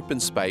to an open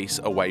space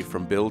away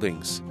from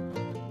buildings.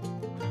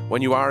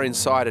 When you are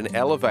inside an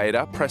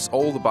elevator, press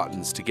all the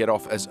buttons to get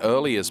off as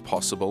early as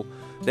possible,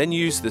 then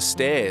use the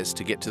stairs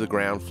to get to the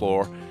ground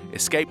floor,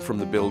 escape from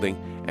the building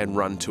and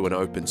run to an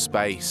open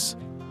space.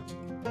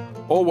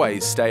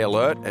 Always stay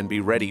alert and be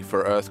ready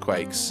for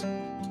earthquakes.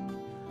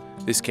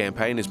 This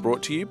campaign is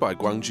brought to you by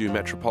Gwangju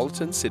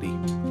Metropolitan City.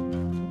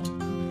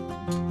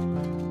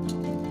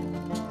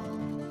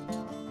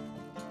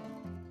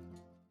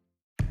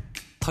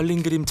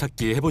 털린 그림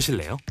찾기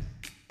해보실래요?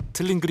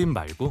 틀린 그림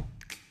말고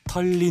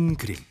털린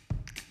그림.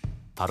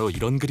 바로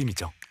이런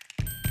그림이죠.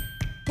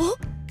 어?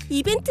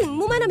 이벤트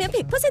응모만 하면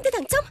 100%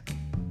 당첨?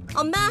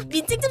 엄마,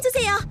 민증 좀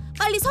주세요.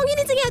 빨리 성인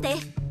인증해야 돼.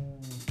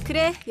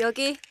 그래,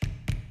 여기.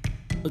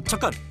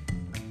 잠깐!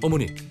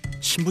 어머니,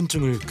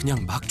 신분증을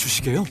그냥 막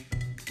주시게요?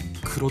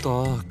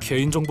 그러다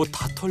개인정보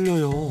다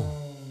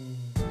털려요.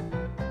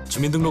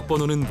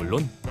 주민등록번호는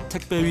물론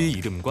택배위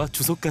이름과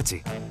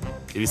주소까지.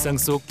 일상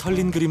속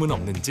털린 그림은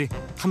없는지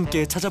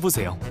함께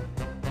찾아보세요.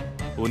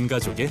 온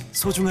가족의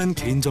소중한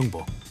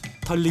개인정보,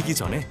 털리기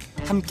전에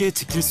함께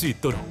지킬 수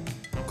있도록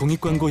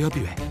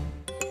공익광고협의회.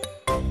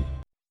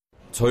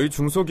 저희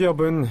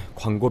중소기업은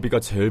광고비가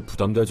제일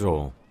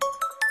부담되죠.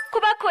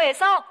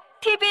 코바코에서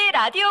TV,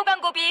 라디오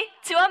광고비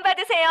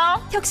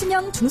지원받으세요.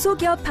 혁신형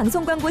중소기업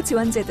방송광고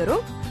지원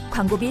제도로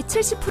광고비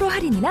 70%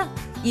 할인이나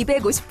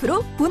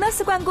 250%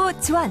 보너스 광고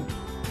지원.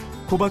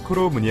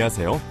 코바코로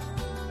문의하세요.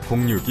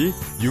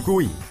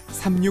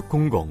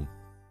 062-652-3600.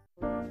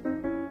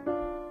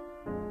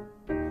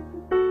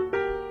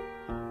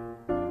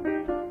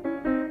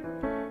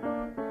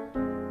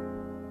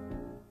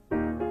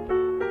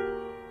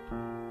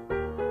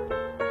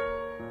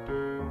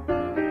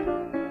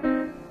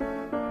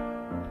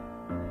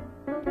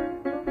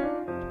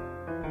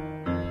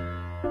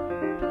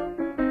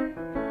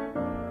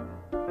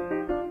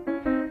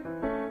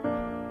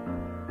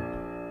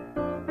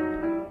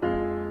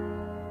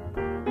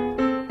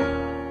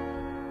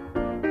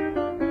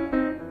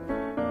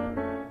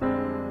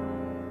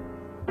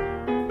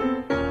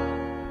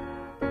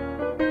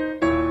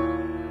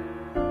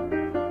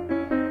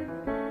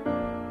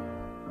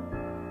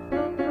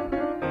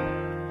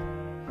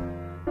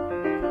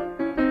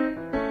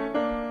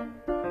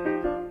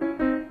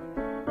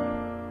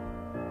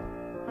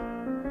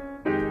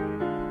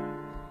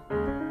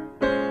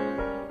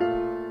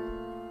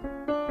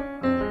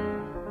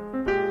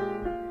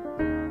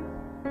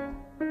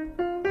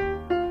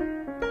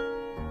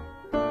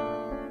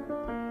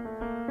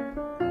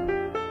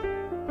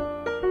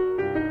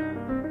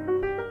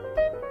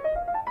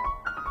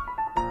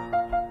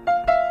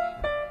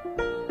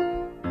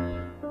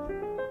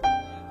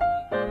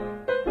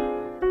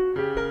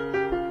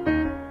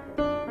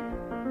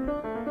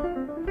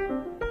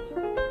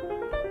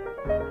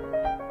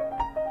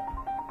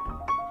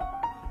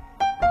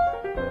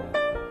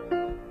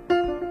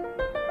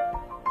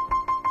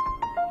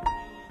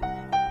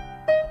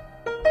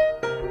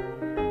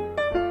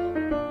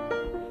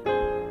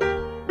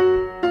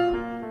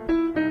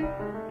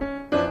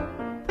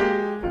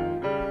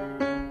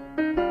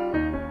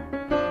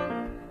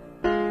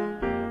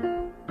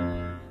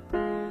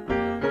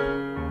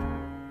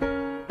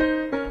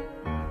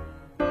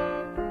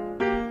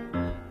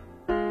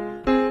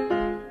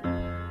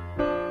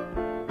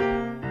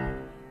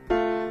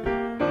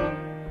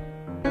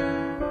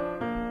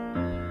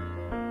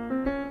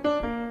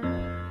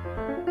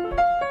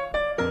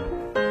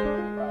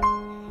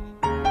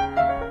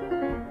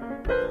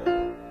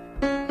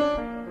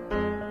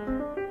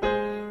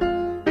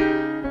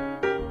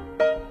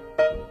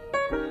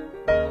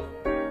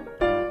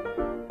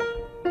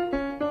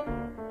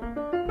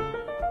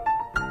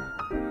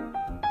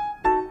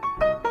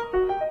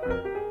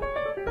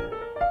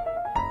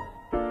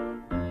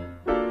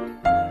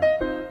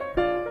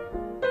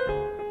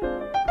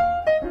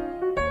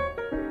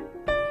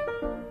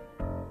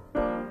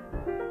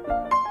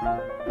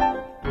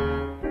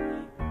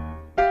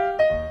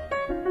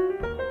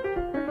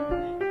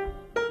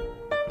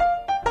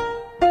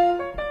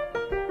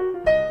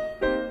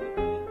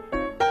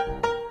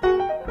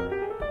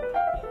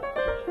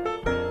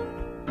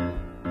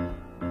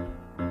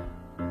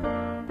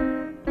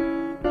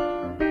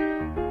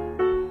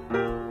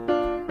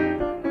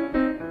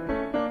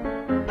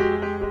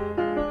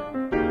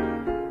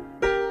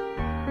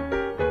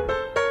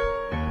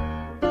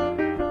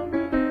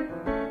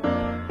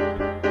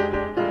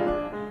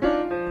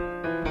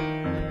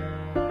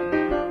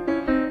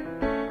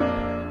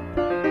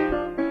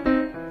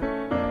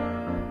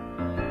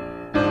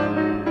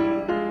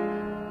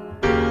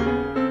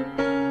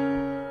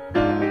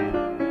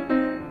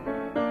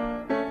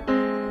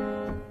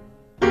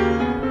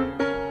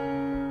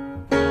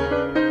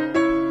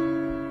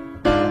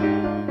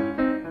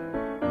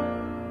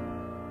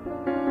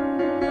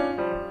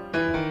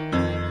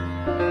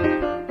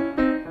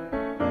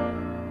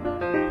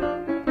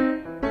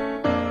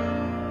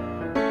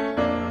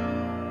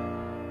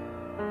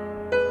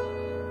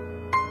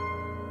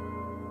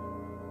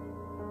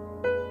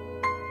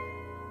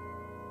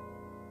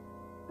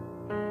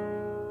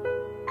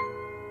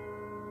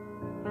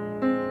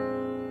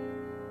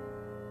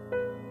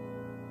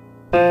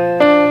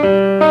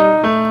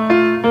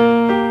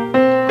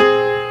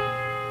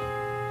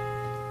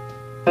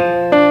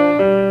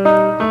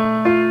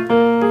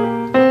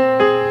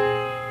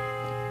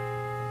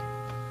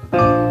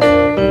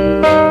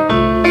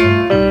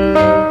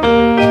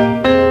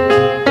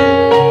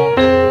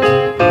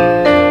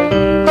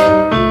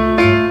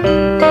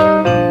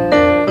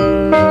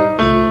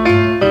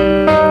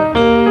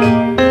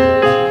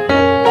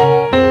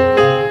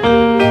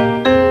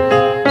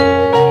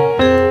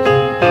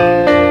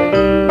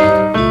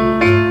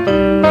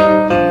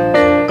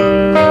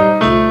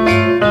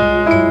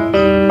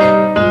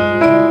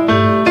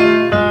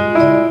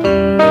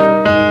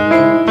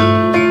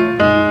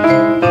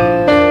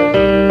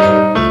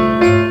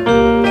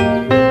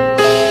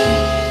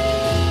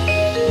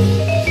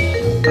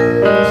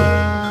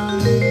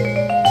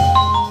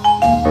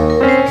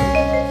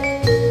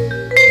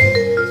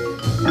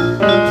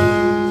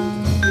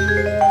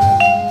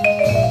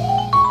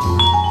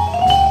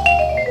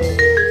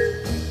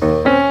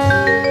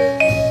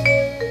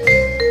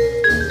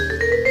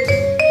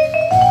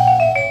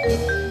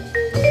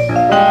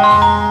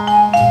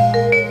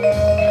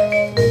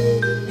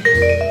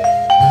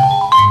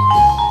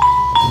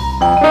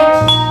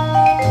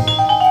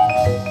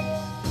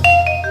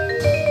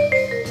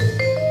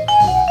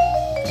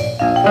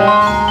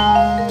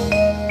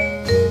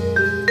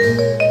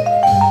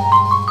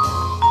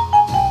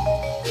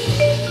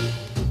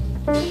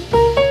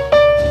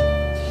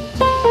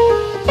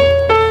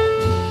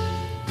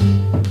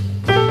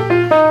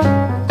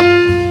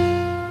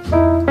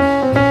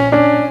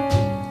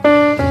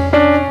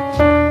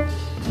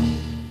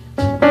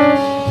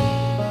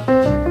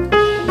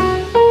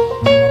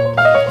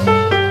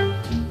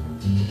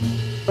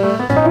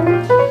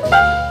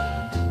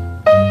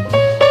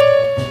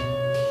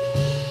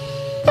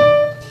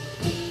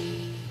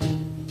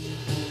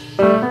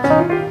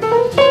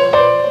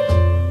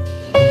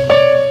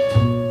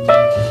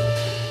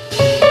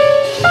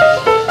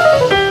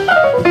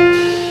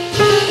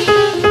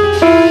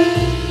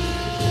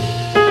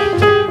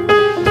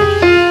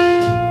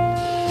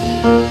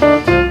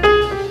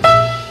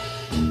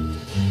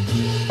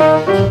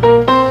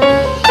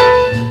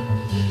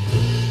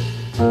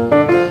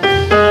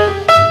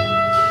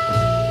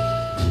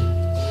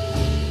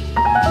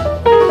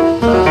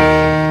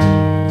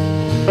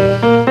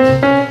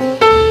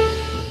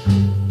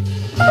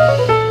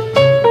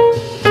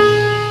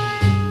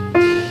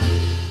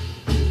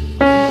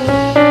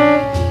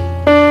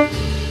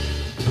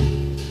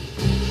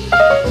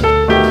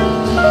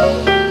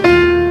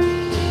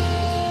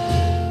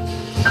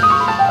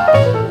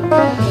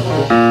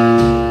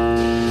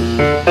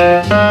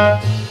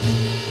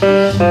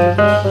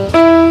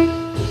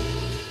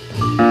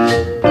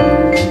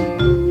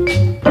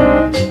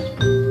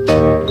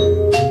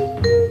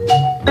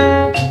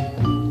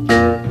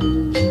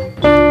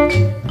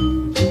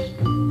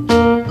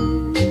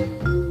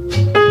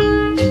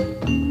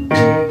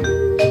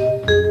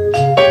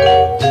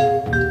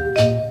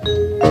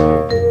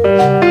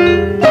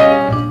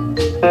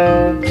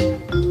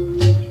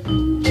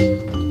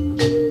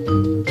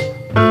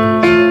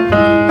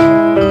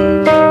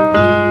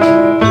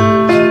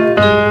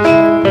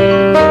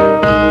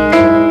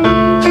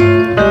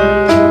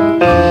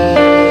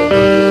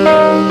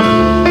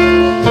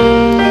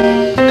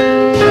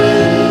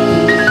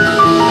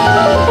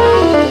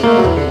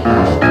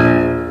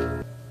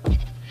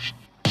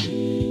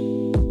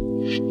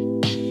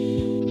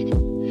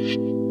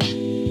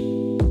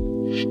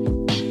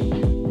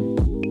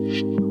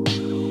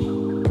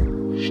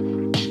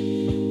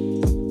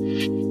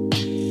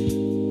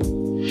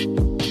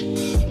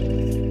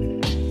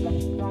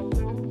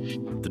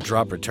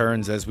 Drop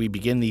returns as we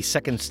begin the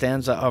second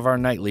stanza of our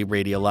nightly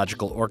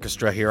radiological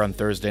orchestra here on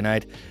Thursday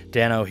night.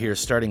 Danno here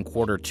starting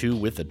quarter two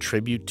with a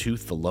tribute to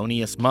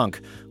Thelonious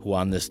Monk, who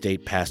on this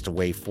date passed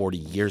away 40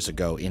 years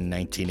ago in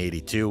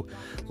 1982.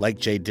 Like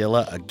J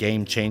Dilla, a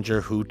game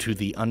changer who to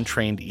the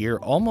untrained ear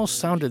almost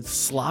sounded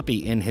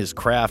sloppy in his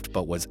craft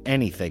but was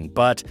anything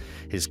but.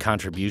 His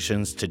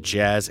contributions to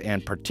jazz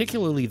and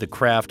particularly the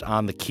craft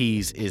on the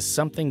keys is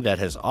something that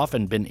has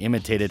often been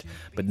imitated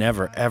but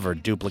never ever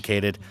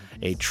duplicated.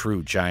 A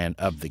true giant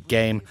of the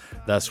game.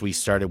 Thus, we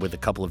started with a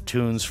couple of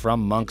tunes from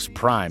Monk's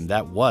prime.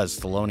 That was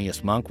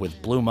Thelonious Monk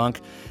with Blue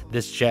Monk,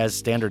 this jazz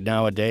standard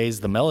nowadays,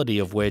 the melody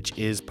of which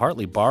is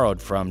partly borrowed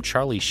from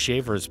Charlie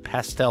Shaver's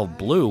Pastel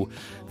Blue.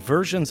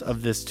 Versions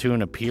of this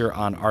tune appear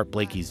on Art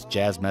Blakey's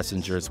Jazz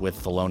Messengers with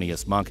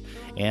Thelonious Monk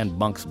and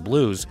Monk's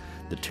Blues.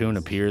 The tune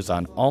appears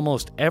on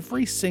almost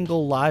every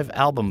single live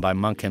album by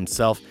Monk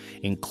himself,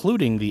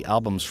 including the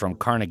albums from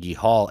Carnegie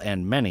Hall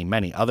and many,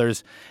 many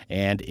others,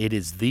 and it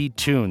is the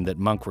tune that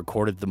Monk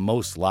recorded the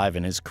most live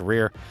in his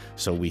career,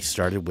 so we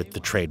started with the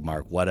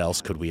trademark. What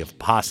else could we have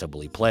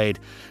possibly played?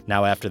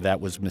 Now after that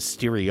was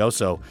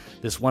Misterioso.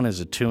 This one is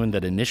a tune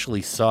that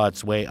initially saw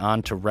its way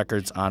onto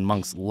records on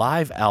Monk's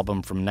live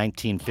album from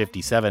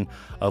 1957,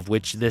 of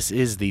which this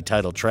is the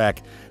title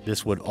track.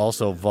 This would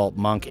also vault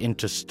Monk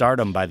into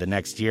stardom by the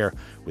next year,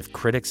 with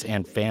critics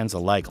and fans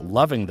alike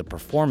loving the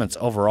performance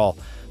overall,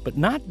 but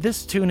not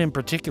this tune in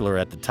particular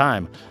at the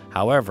time.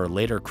 However,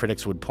 later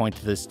critics would point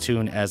to this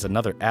tune as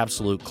another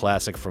absolute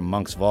classic from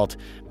Monk's vault.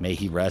 May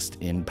he rest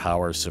in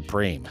power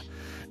supreme.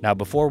 Now,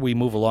 before we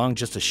move along,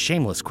 just a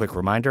shameless quick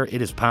reminder,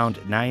 it is pound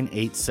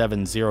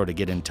 9870 to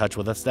get in touch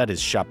with us. That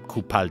is Shop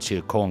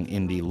Kupal Kong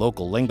in the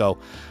local lingo.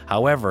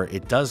 However,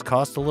 it does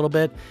cost a little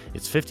bit.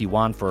 It's 50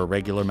 won for a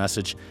regular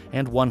message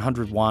and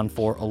 100 won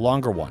for a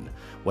longer one.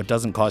 What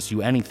doesn't cost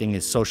you anything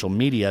is social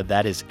media.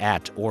 That is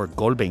at or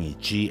Golbengi,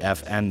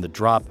 GFN The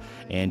Drop.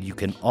 And you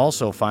can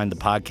also find the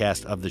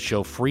podcast of the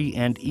show free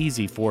and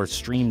easy for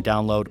stream,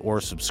 download,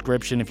 or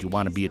subscription. If you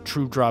want to be a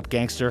true Drop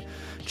gangster,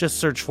 just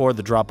search for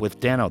The Drop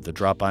with Danno, The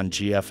Drop on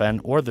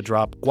GFN, or The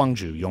Drop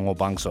Gwangju Yongo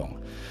Bangsong.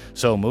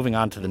 So moving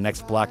on to the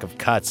next block of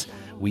cuts,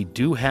 we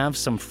do have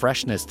some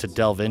freshness to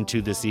delve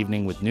into this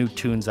evening with new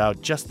tunes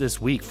out just this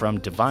week from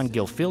Devon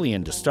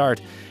Gilfillian to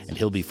start, and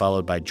he'll be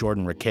followed by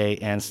Jordan Rakei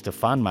and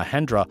Stefan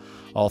Mahendra,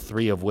 all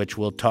three of which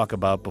we'll talk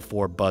about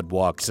before Bud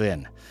walks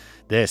in.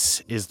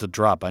 This is The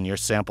Drop on your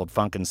sampled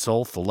funk and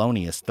soul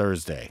Thelonious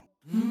Thursday.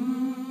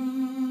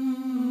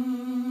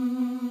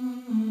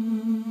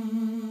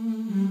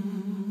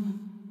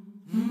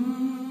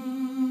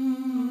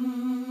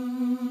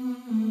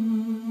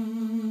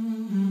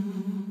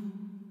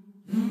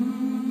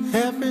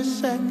 Every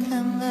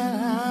second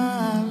that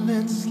I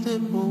let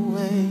slip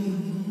away,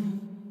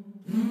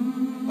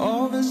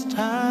 all this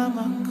time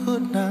I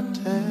could not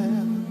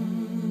tell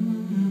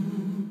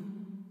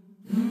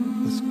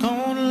what's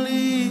gonna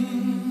leave,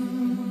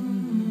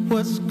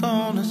 what's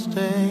gonna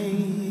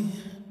stay.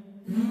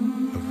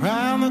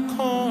 Around the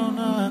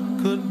corner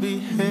could be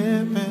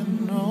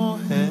heaven or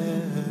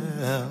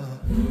hell.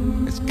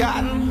 It's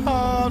gotten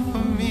hard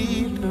for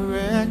me to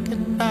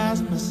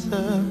recognize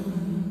myself.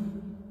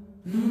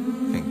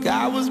 Think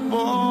I was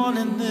born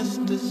in this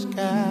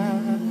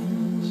disguise,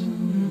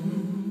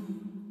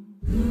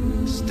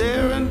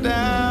 staring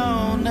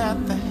down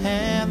at the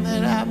hand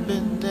that I've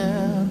been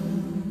dealt,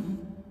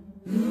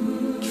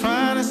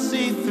 trying to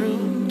see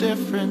through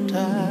different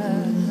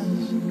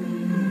eyes.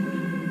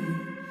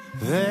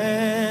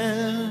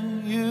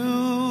 Then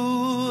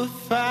you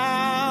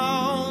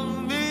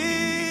found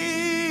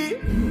me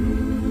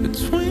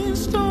between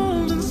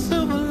stones and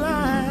silver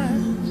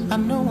lines. I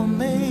know I'll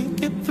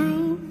make it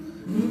through,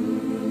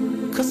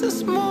 'cause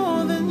it's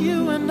more than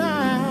you and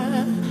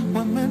I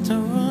were meant to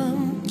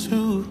run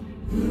to.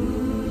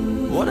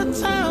 What a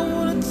time,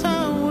 what a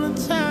time, what a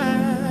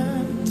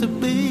time to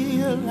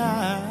be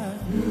alive.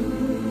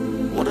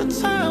 What a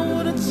time,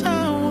 what a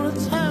time, what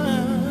a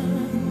time.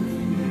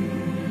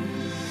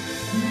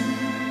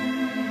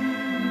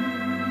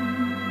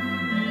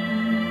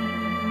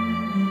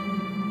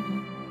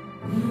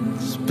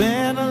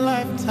 Spent a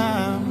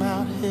lifetime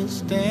out here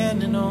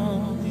standing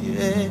on the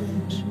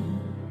edge,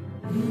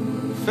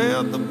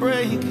 felt the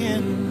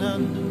breaking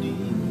underneath.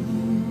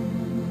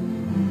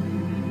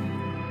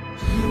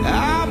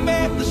 I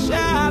met the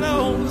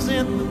shadows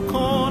in the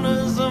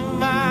corners of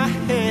my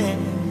head.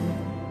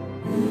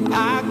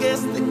 I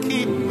guess they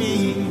keep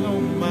me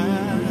on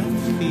my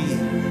feet.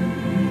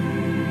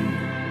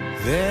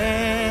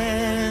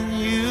 Then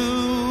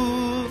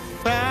you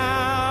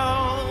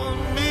found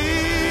me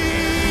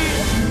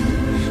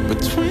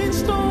between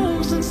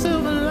storms and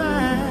silver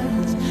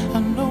lines. I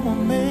know I'll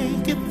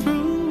make it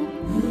through,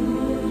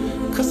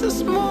 'cause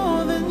it's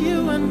more than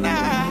you and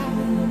I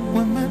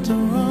were meant to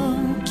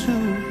run to.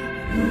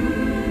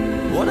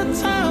 What a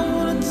time,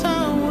 what a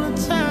time, what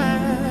a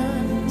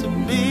time to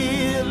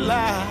be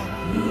alive.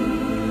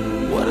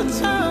 What a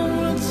time,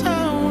 what a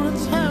time, what a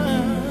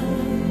time.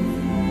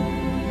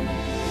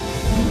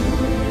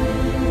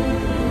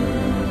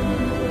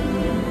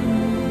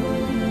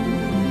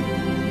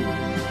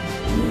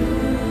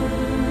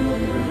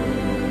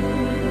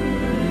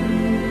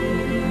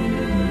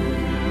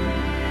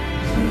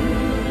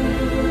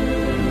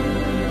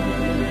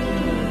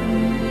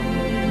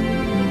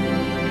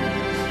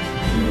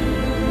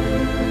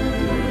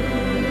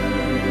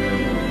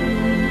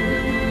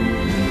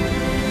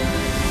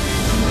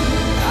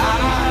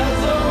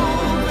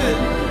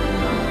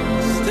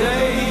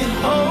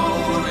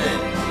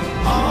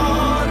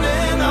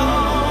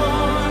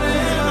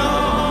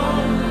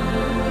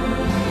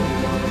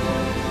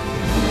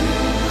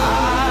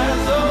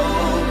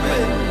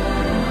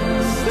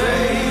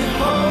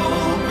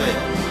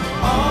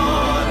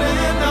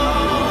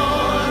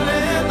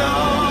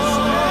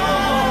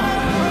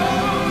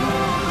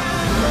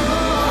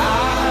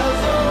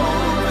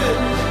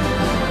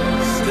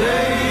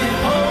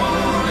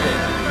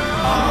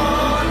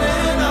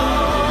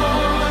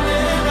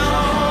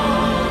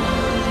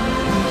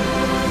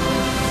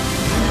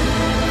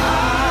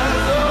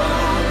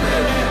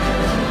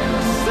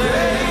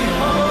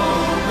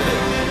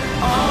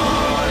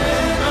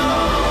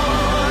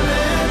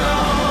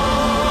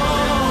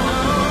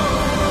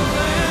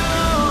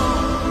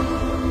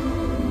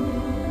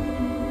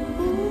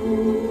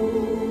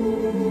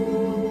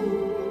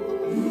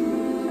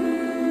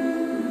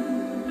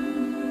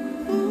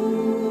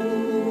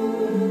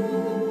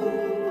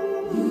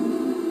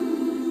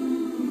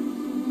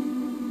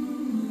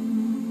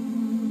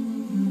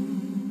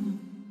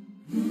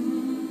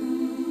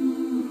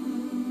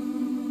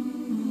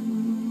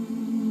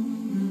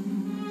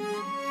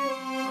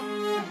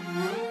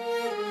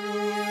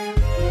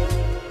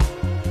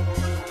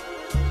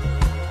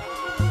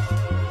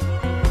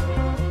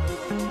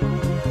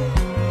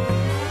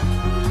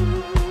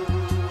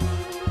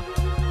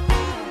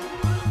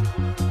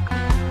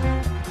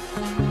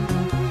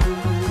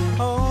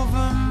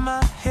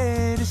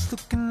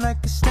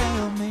 like a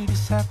stalemate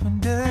has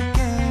happened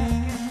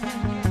again.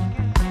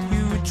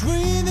 You were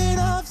dreaming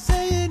of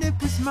saying it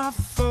was my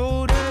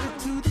fault, added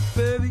to the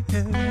very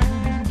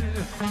end.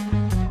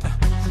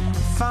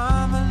 If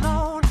I'm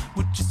alone,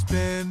 would you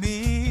spare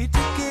me to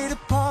get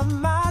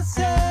upon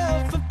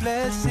myself for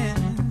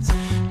blessings?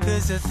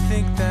 Cause I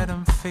think that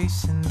I'm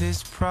facing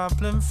this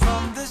problem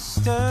from the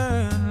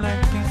stern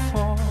like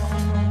before.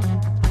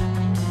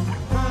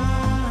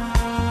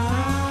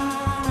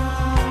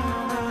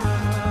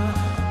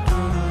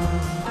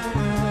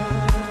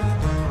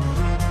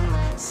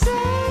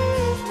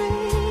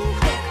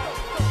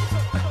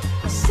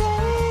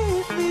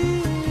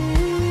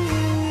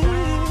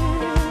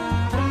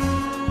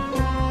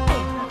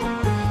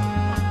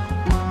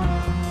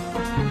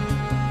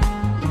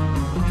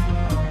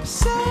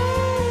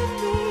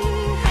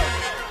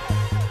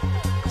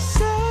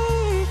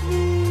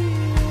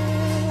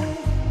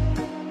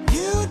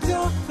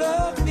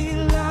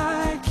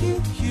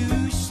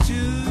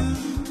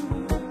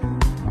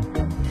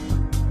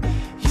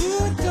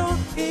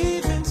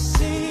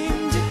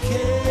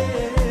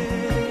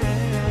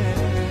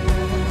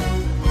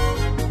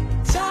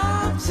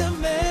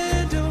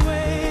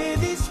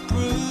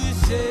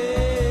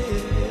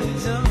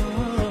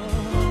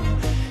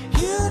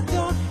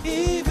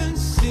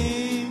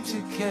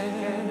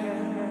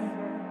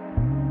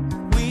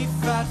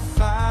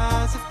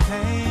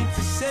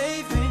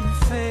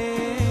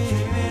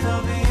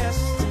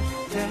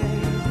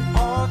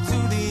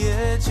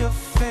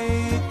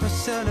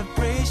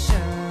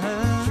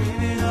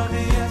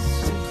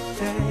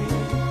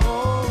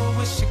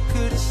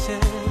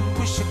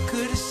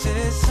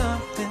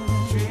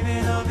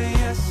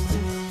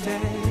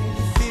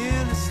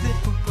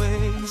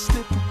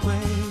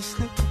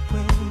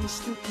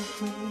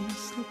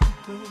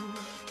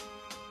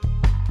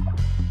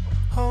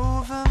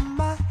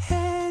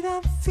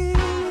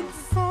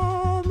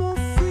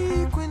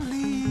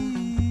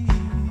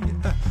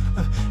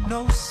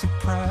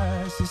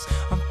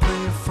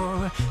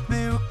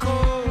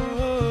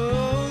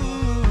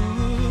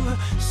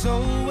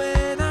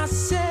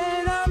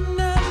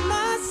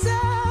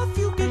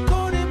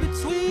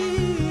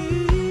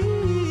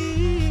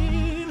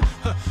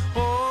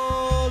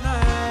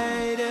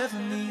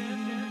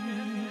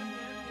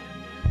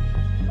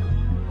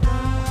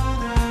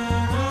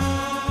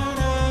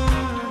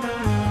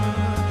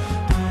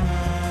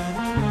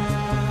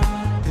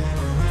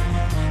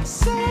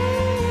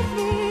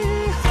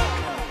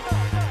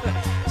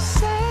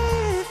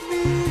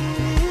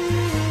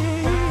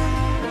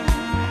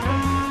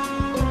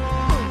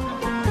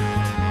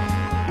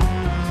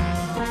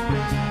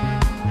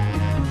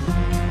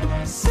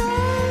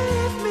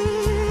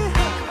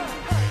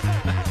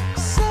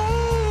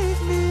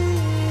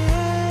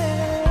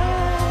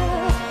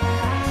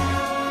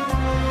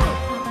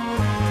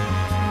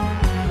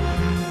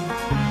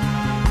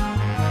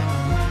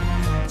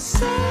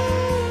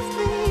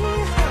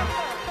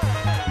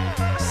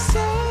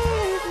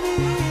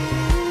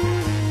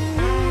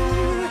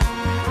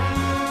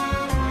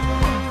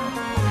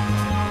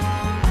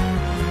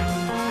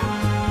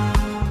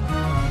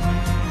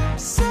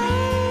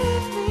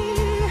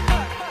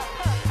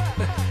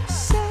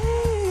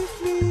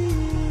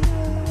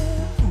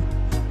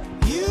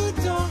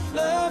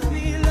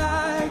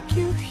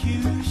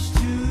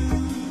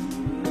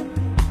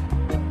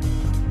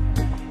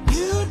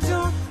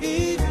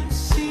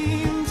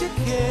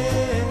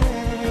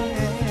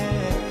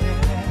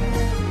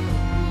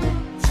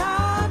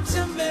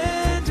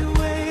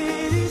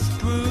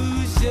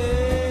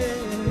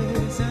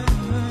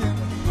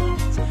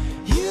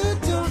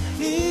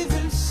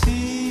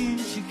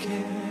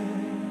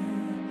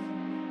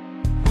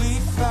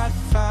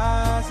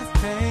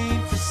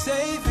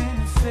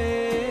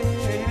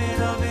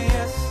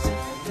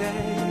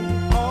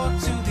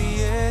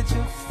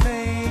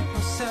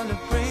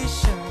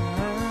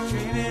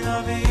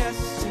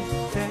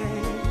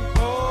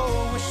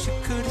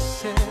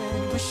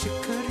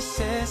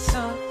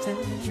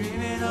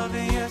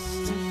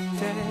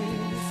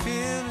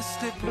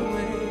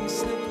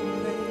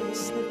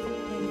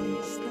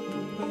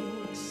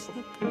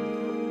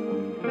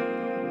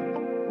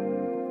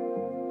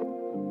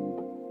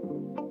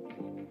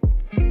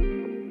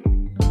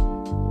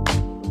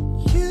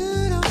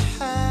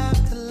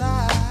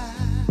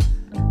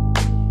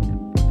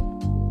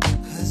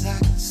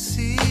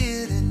 See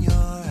it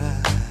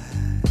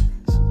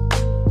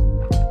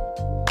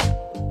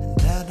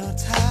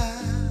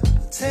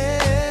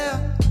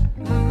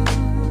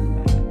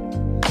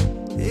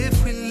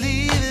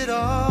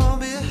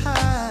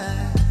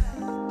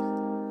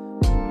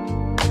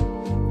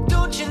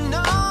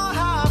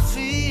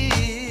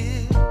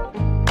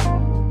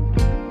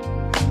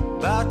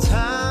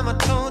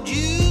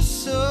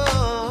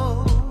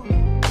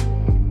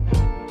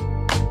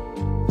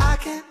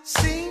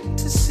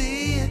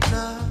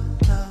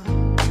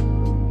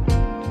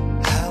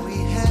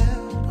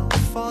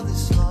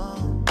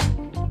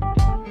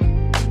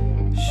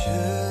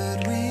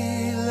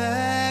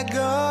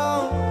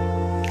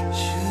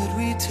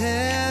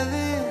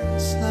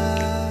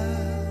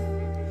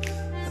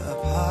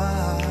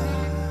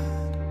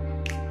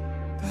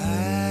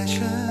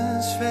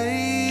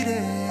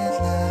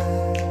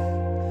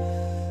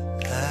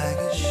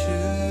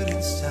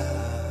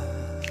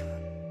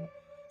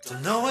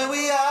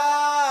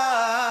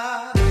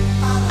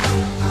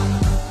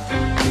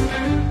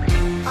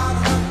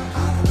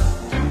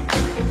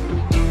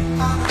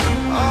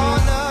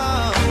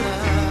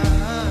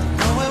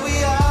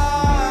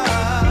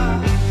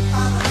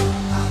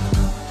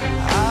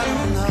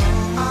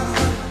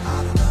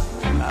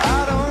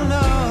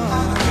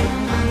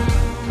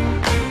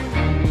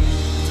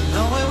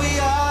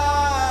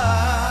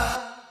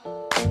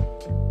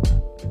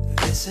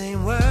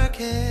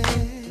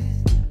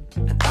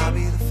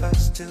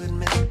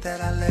that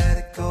I let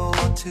it go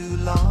on too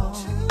long?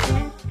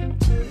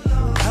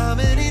 How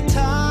many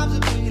times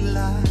have we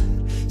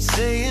lied,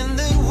 saying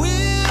that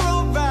we're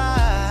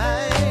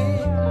alright?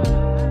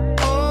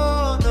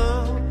 Oh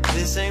no,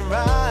 this ain't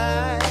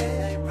right.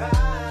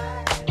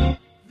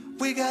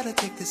 We gotta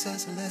take this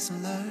as a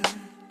lesson learned.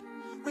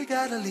 We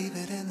gotta leave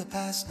it in the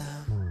past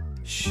now.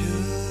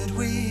 Should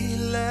we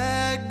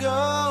let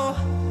go?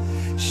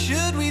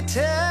 Should we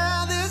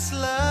tear this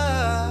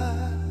love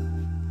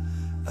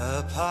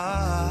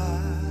apart?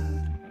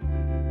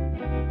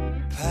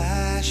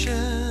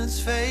 Passion's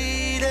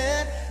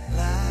faded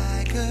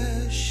like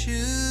a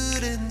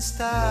shooting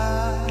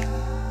star.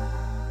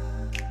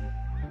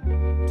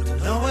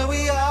 Don't know where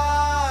we are.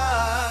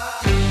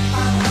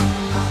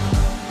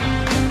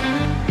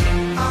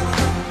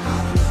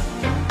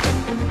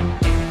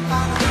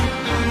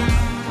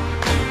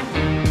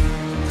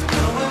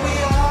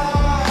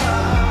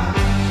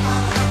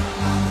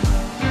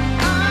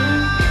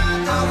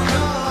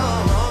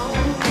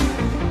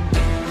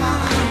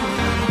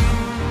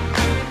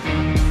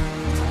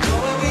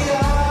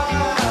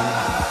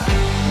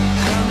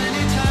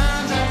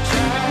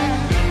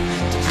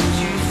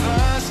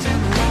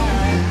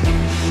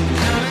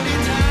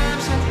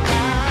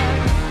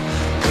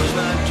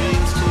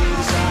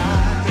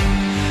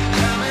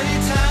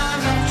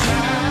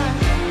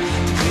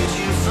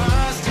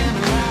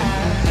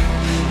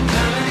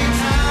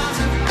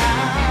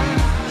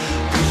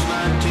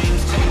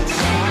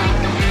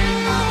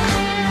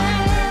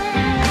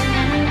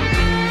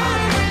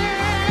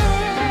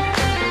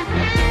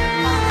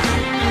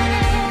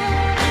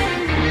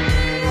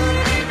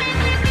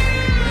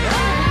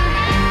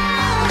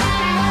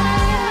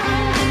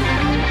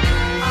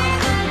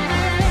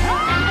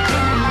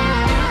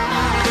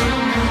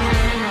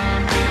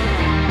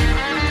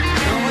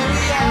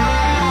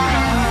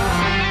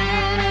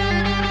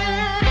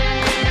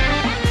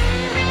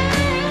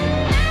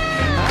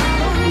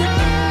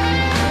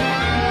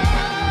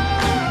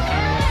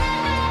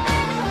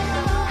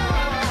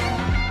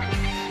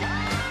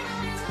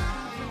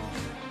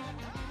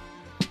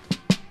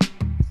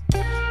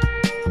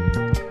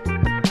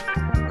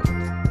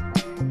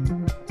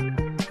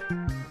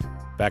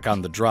 Back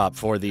on the drop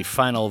for the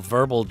final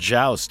verbal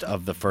joust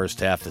of the first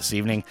half this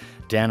evening.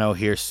 Danno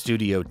here,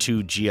 Studio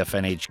 2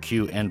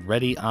 GFNHQ, and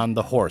ready on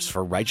the horse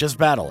for righteous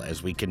battle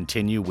as we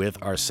continue with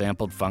our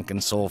sampled funk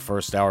and soul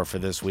first hour for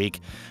this week.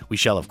 We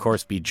shall, of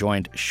course, be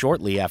joined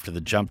shortly after the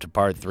jump to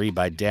part 3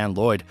 by Dan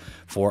Lloyd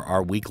for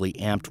our weekly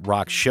Amped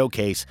Rock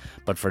Showcase.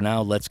 But for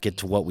now, let's get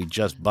to what we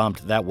just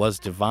bumped. That was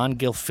Devon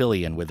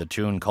Gilfillian with a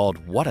tune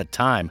called What a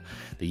Time.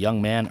 The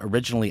young man,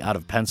 originally out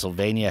of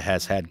Pennsylvania,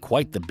 has had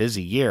quite the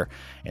busy year,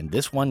 and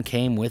this one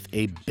came with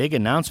a big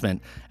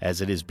announcement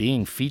as it is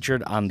being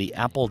featured on the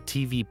Apple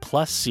TV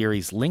Plus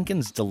series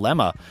Lincoln's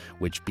Dilemma,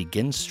 which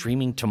begins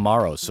streaming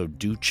tomorrow, so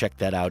do check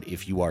that out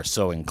if you are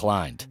so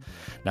inclined.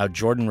 Now,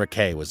 Jordan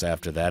Rakei was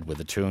after that with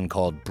a tune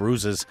called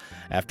Bruises.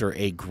 After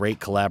a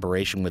great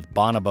collaboration with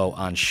Bonobo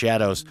on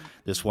Shadows,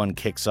 this one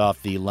kicks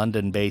off the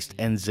London-based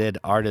NZ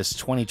Artists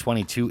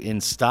 2022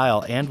 in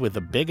style, and with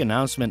a big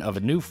announcement of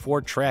a new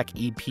 4-track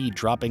EP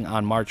dropping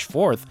on March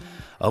 4th,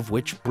 of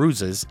which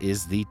Bruises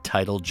is the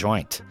title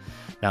joint.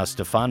 Now,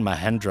 Stefan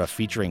Mahendra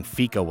featuring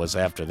Fika was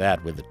after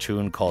that with a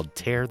tune called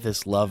Tear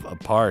This Love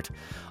Apart.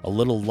 A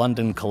little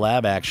London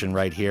collab action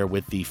right here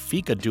with the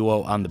Fika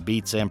duo on the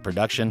beats and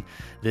production.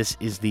 This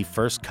is the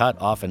first cut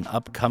off an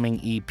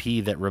upcoming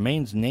EP that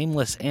remains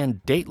nameless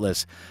and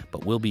dateless,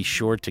 but we'll be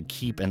sure to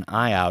keep an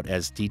eye out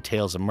as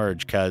details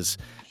emerge because,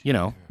 you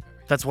know,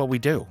 that's what we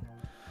do.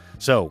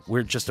 So,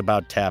 we're just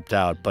about tapped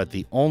out, but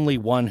the only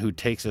one who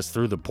takes us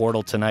through the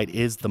portal tonight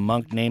is the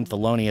monk named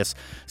Thelonious,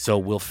 so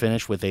we'll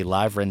finish with a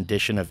live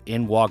rendition of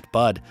In Walked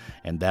Bud,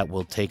 and that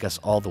will take us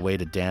all the way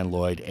to Dan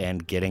Lloyd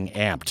and Getting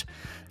Amped.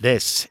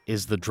 This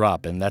is The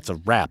Drop, and that's a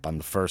wrap on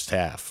the first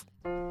half.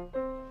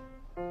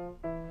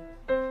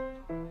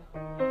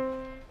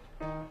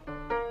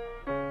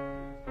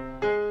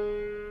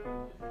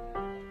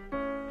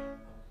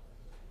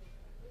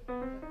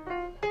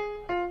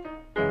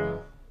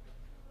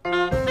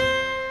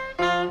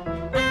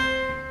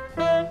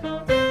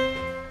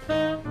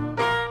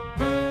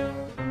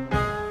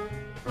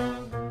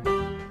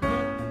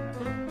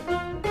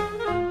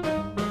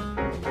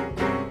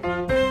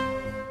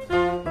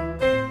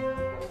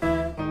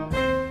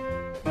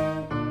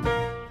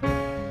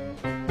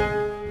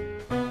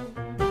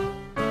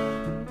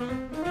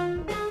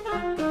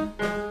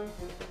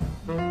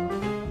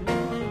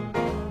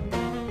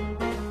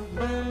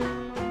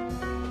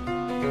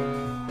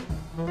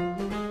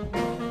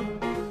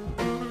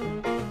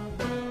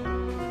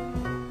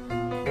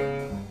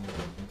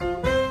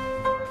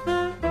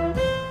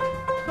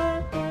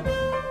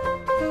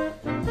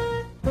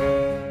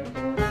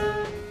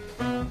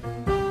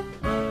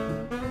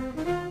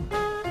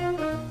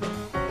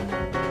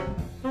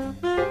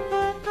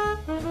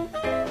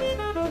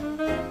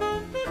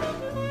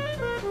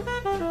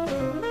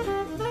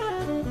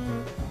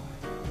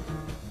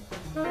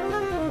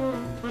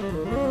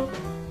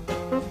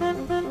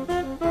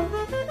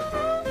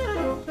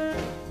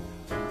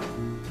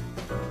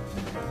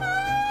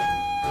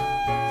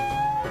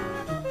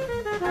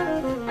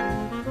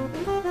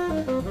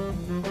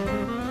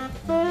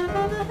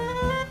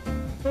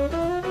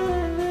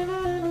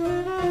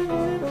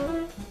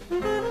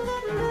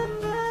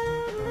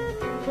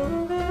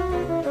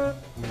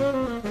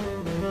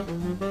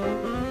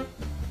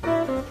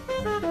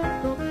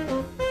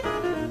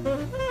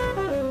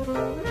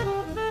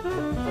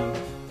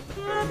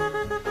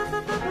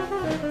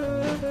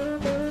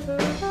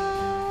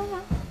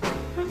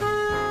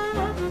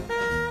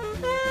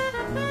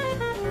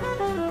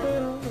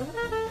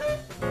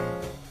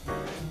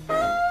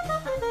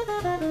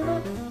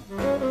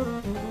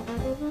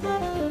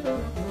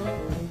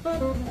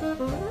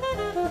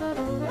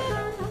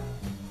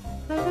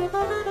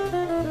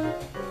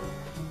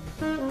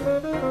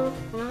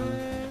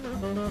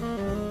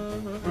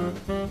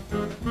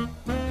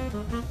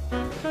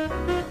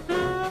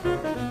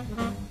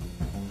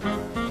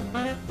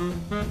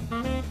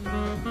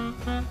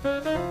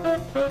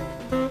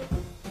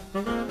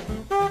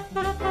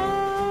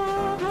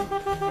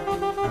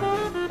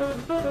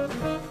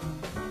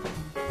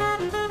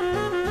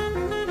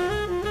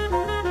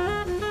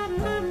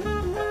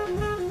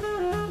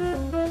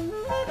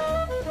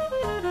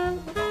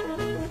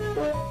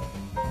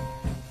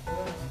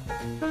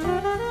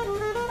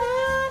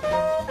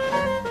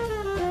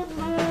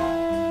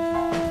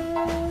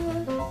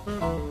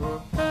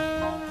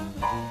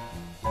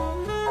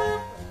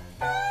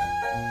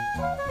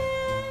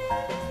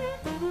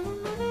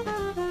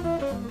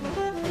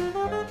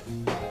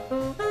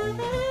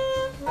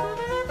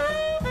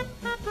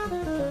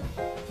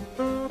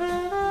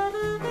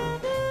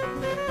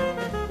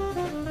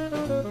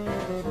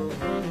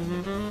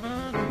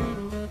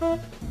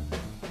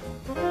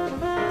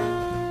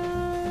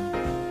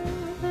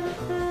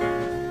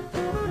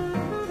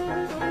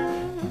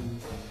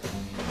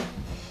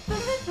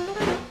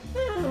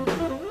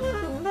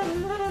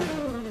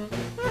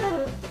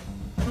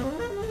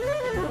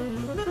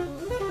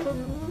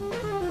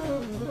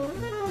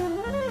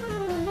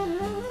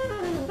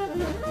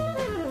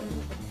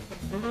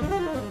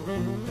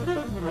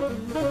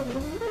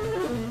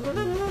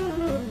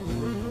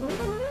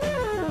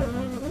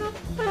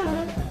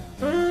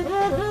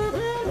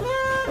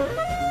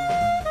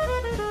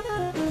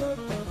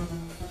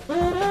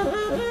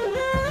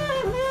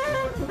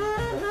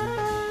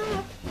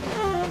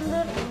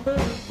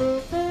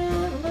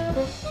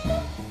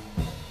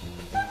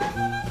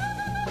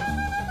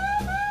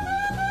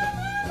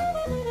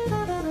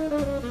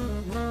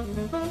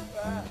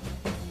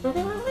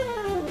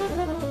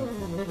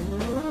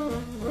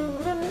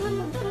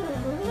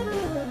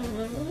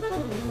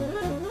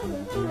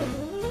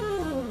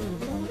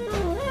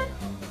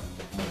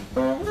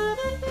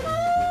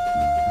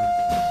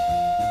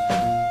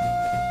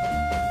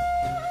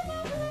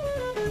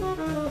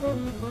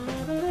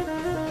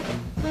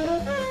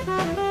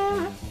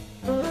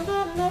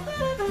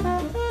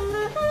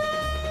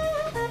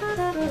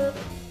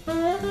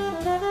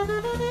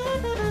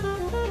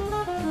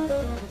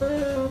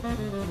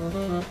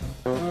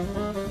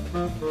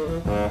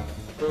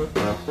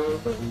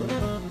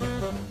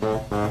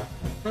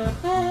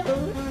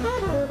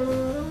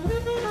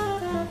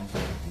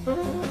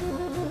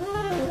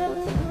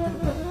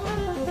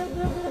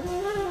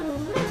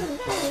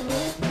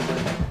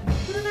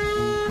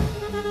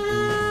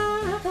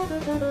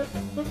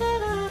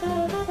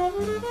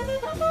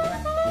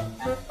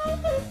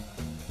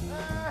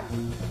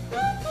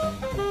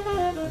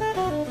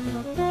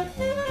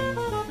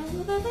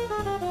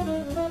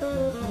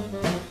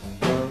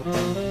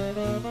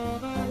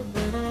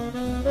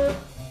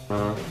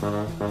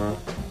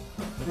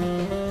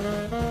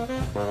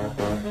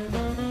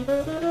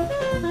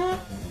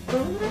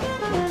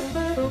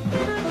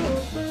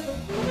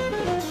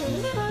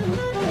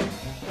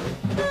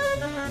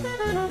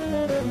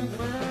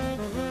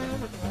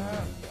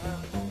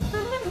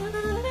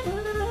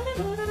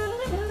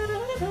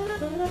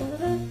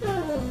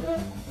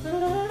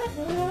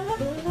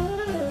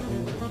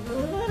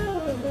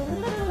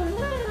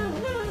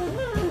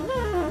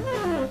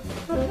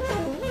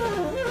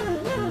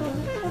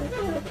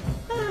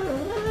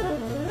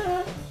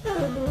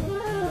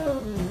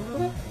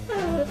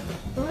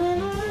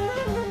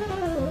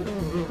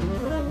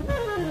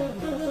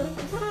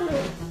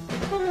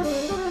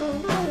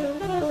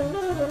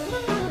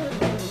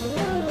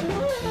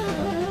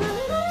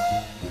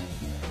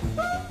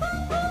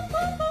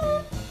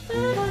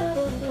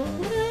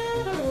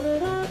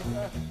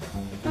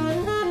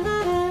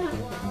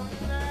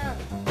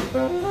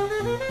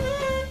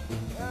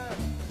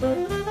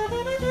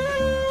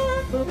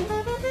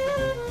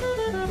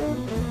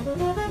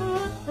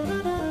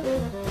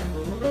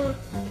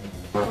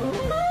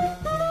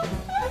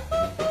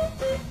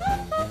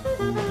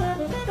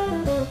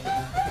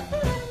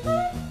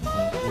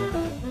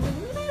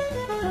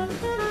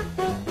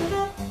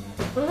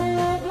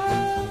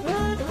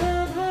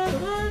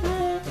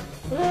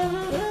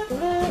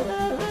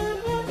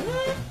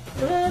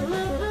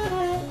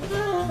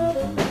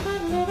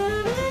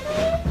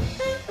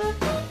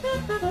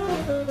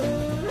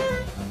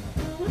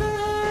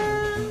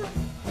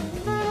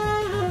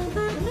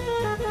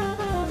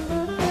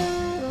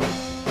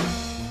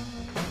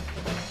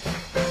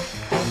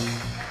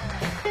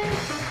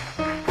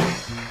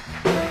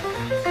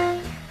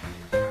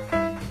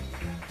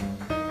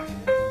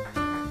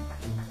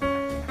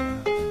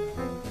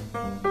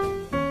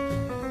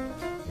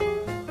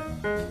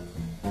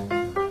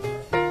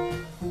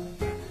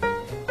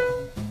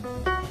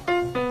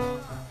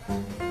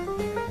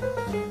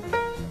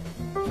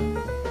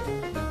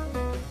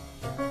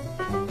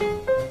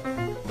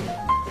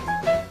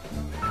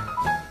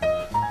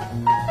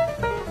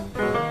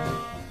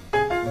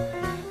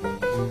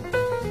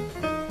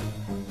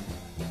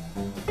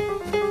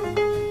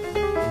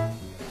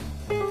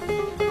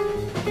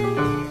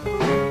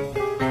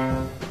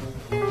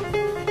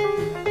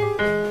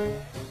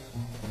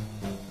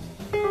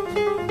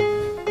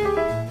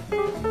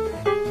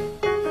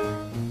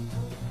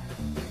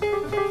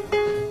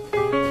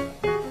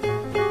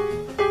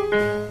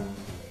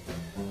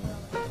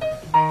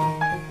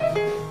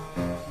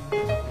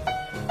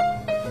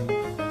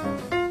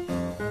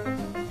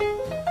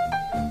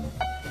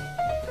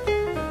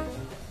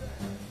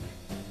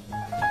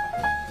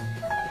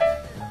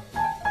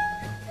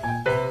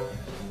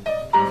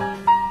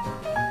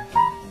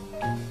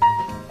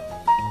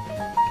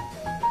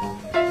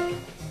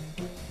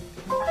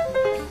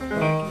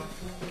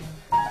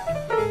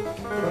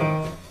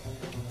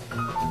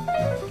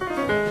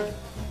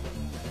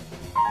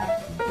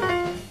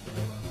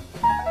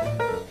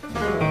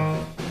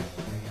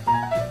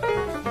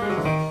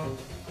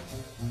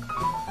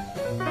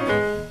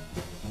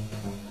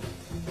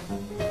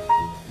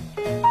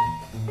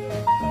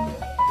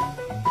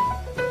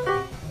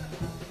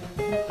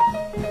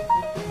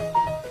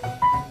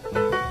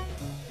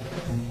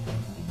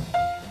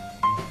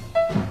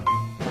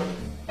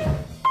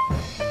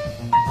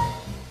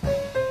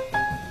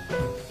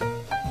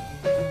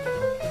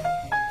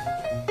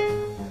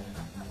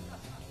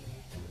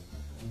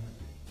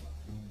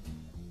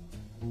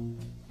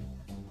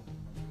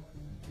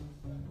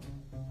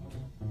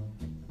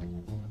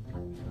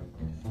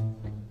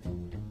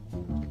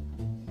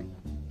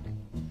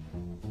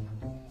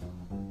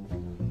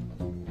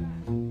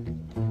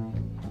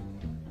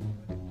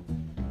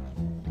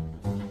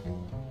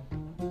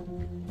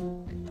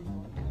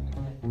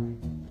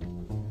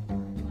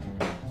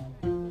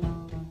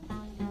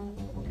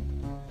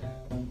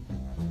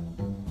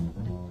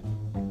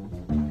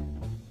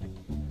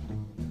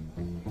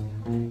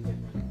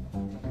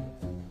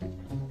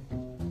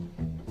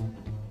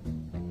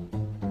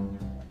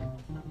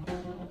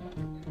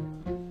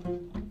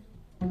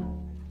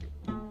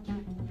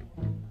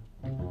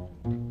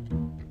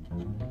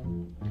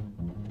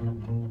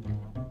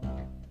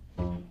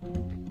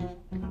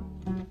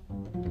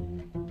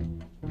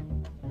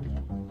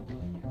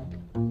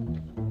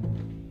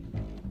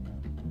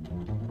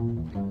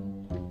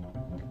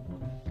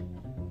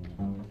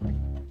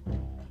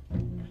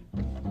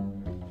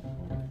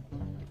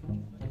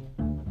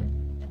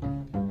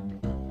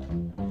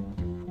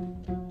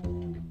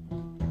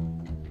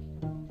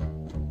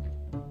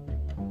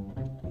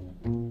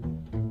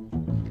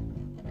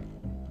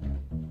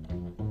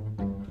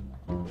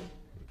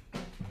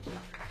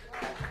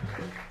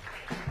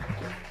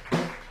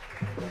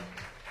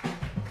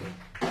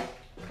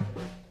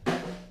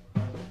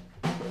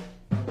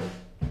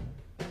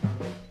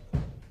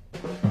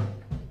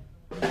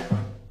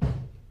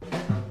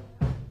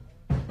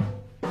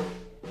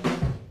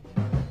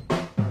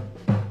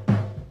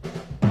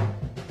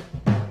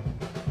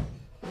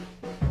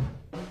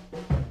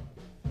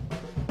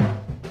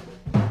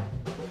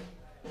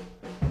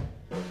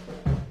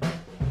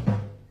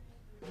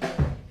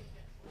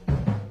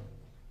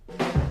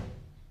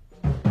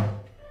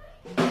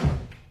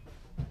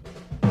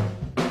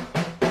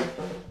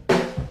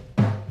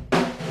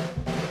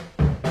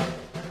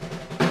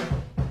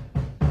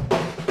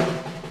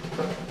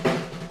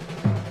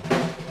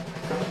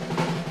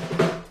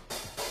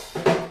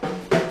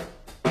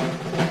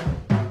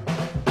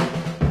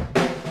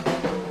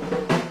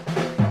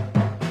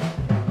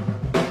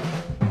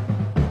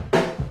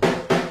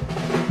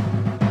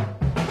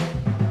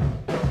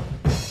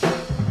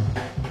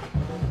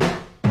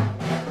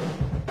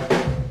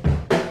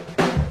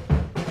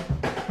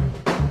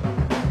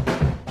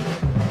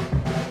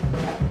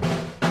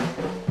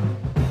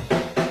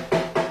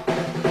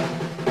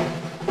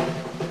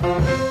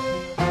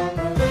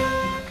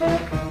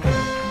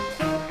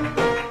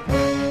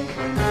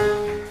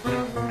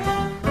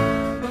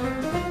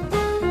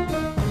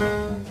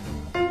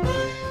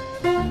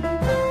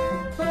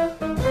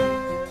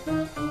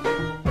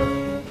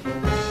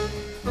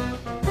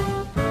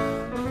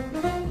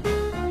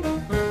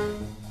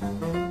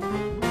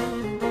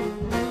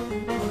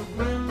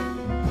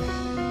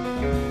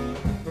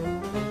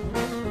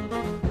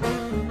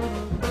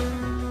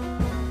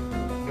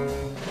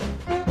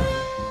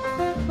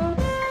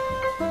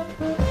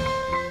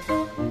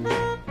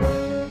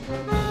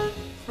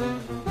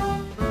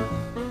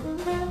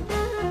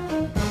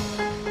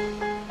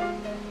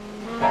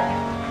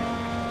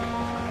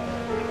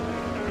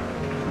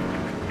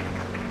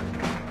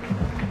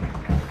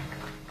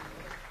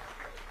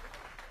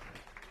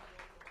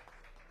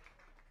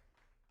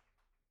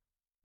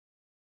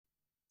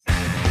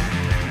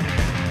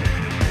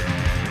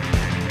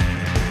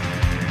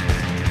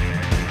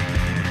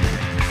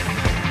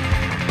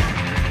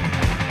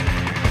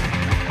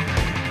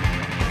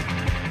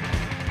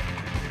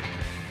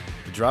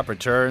 Drop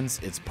returns.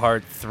 It's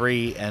part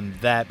 3, and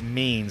that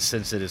means,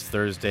 since it is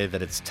Thursday,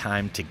 that it's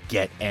time to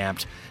get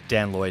amped.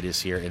 Dan Lloyd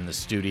is here in the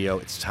studio.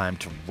 It's time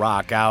to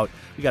rock out.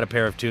 We got a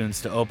pair of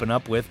tunes to open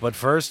up with, but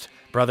first,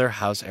 brother,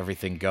 how's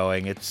everything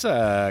going? It's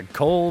a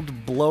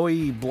cold,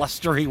 blowy,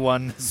 blustery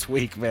one this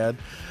week, man.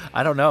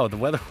 I don't know. The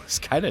weather was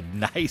kind of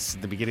nice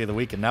at the beginning of the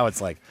week, and now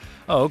it's like,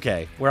 oh,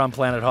 okay, we're on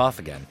Planet Hoth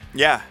again.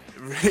 Yeah,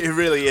 it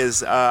really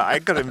is. I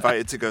got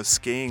invited to go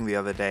skiing the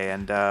other day,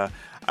 and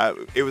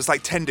it was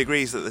like 10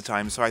 degrees at the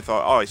time, so I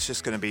thought, oh, it's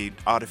just going to be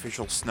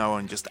artificial snow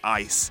and just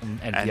ice.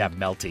 And yeah,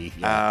 melty.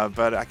 Yeah.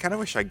 But I kind of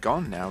wish I'd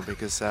gone now,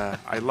 because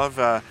I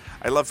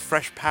love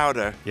fresh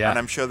powder, and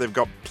I'm sure they've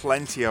got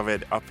plenty of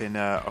it up in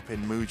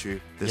Muju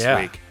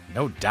this week.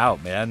 No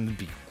doubt, man. It'd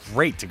be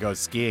great to go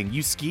skiing.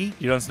 You ski?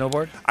 You don't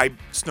snowboard? I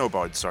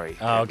snowboard, sorry.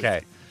 Oh,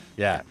 okay.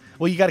 Yeah.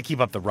 Well, you got to keep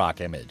up the rock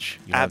image.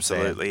 You know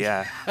Absolutely,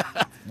 yeah.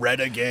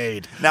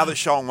 Renegade. Now that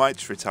Shaun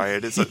White's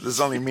retired, there's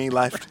only me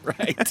left.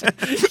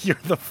 Right. You're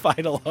the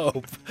final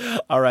hope.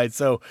 All right,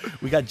 so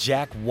we got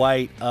Jack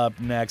White up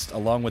next,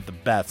 along with the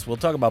Beths. We'll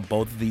talk about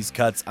both of these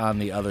cuts on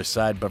the other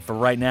side, but for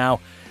right now,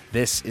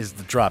 this is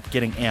the drop.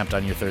 Getting amped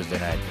on your Thursday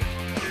night.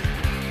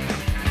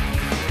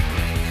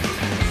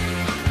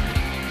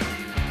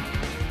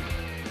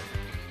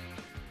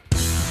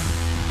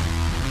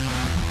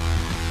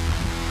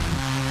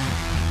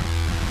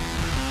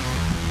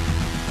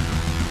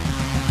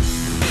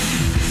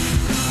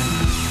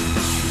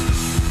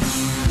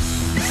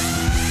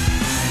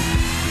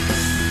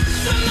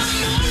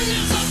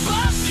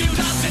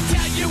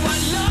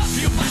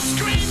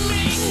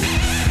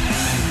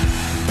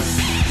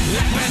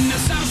 When the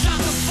sound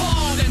starts to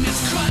fall and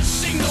it's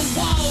crushing the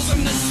walls.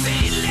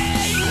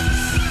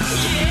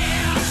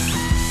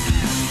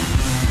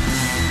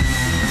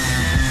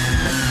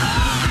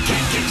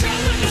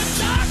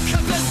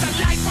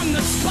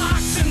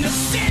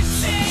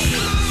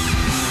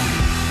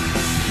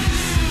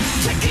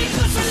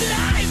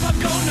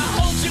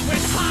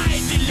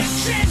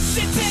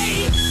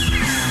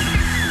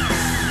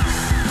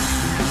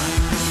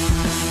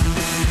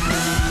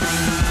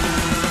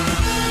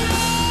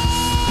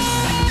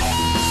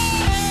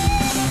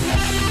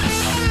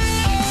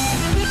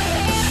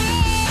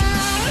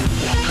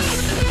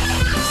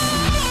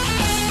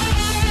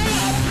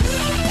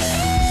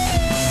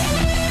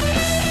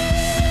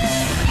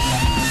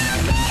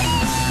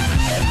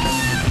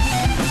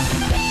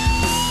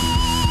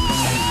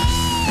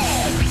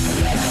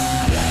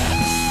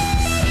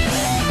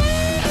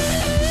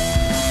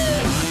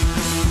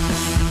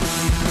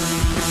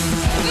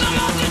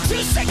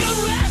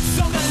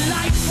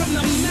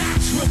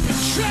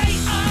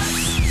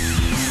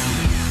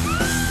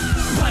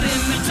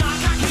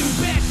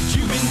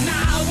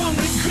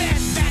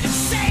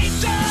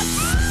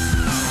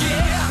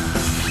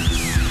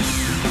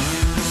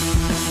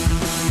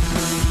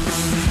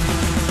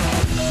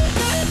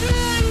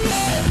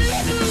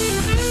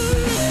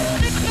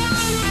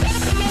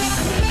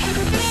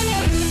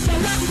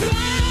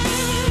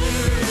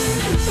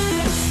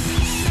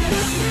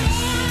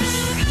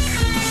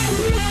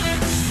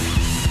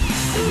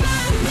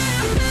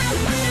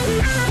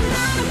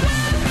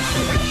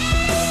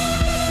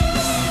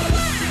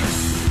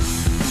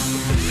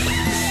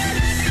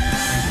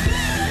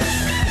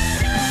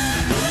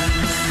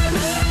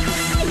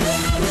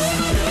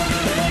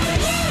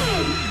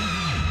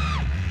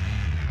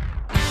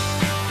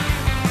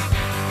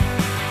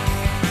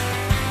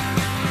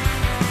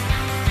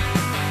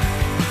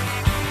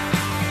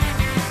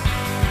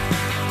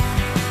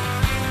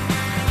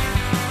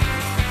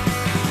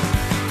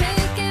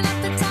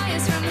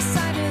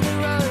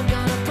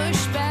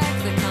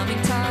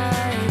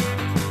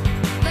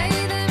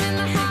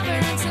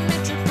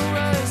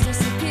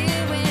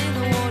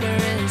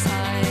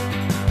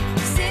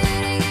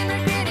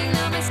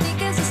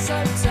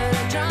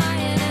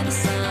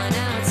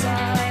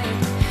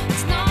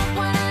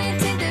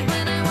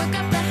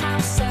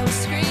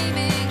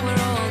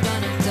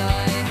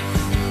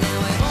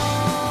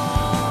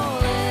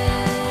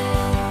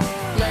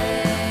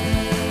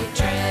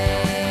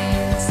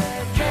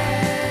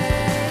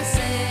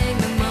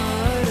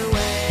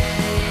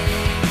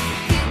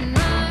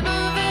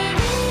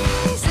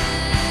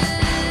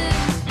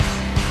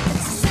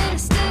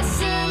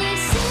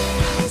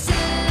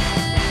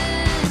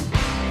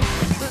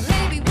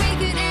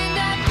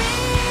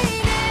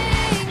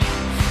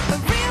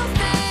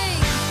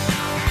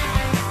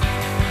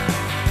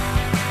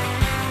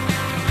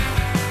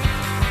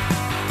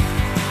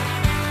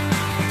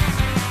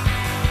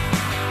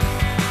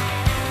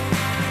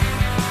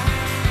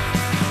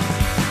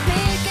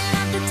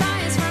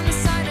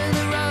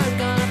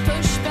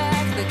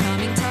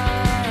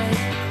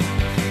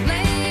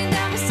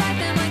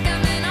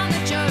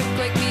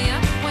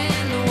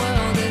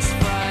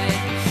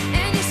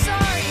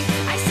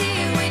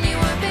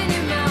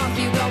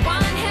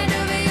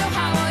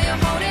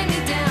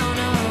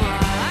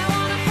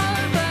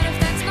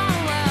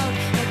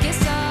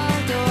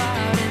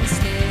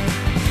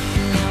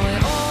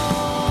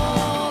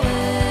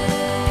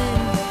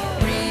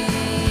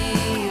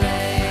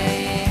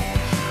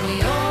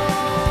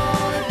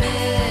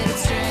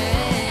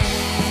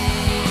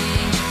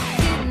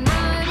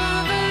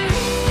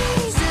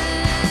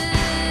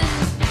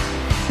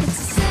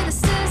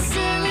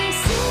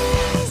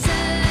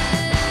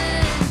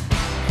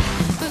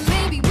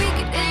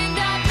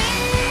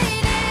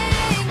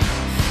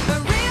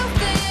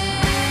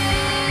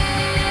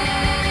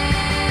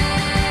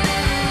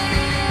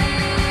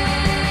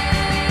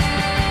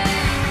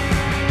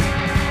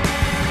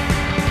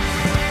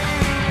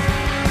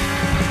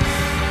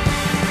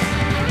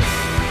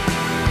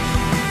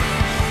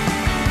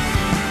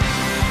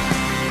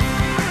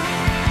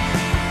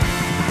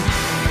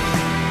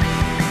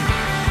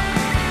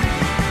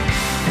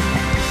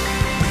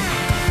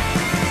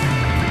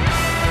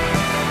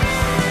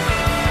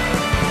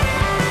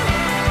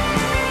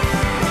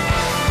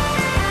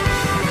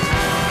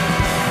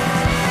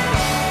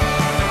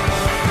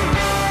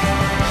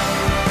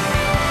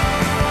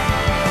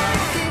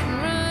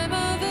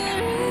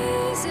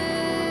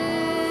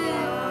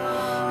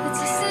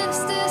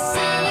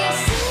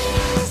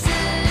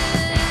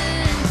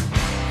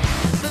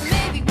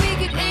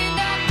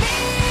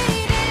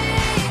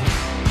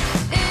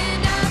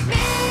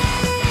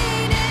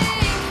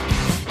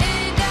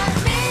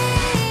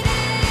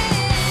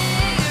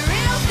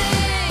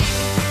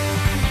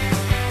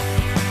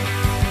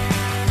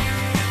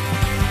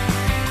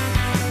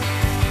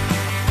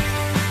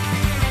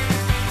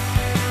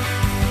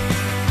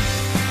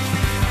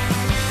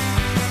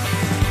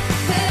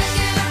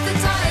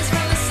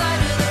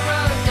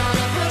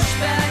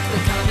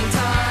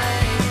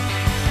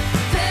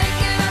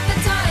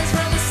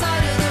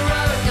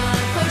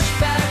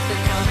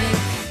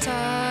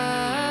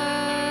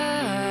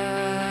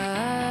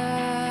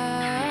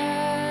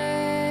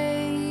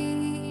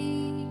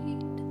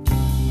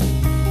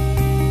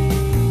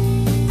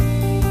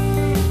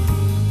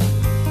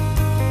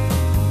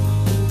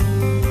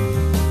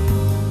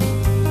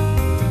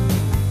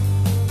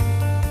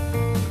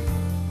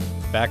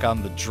 back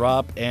on the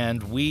drop,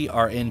 and we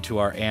are into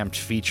our Amped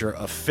feature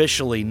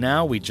officially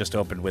now. We just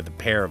opened with a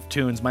pair of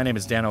tunes. My name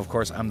is Danno, of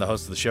course. I'm the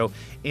host of the show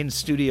in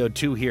Studio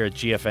 2 here at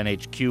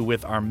GFN HQ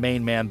with our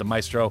main man, the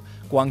maestro,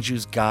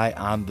 Gwangju's guy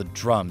on the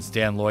drums,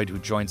 Dan Lloyd, who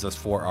joins us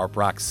for our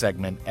rock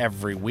segment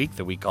every week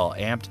that we call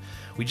Amped.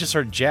 We just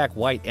heard Jack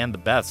White and the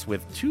Beths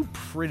with two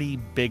pretty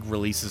big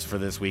releases for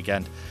this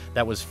weekend.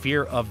 That was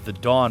Fear of the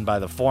Dawn by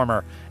the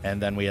former, and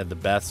then we had the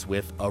Beths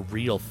with A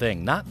Real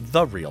Thing. Not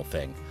The Real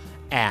Thing,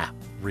 A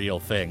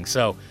Real Thing.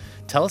 So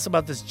tell us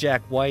about this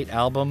Jack White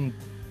album.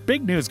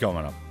 Big news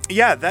going on.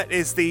 Yeah, that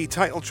is the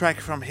title track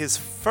from his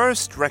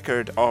first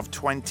record of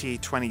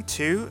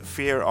 2022.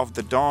 Fear of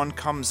the Dawn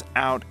comes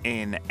out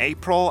in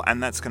April,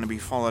 and that's going to be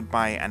followed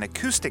by an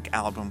acoustic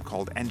album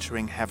called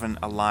Entering Heaven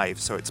Alive.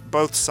 So it's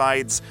both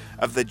sides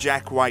of the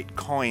Jack White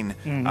coin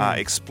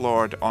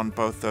explored on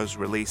both those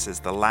releases,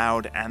 the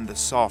loud and the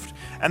soft.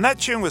 And that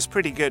tune was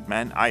pretty good,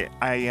 man.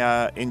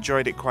 I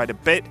enjoyed it quite a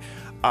bit.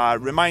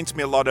 Reminds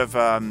me a lot of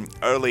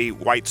early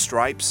White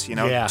Stripes,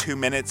 2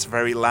 minutes,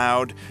 very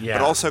loud,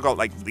 but also got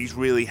like these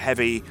really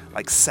heavy,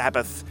 like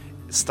Sabbath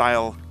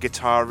style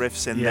guitar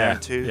riffs in there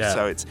too.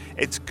 So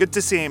it's good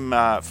to see him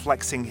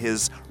flexing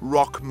his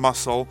rock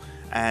muscle,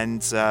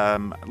 and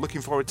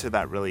looking forward to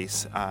that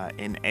release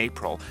in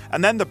April.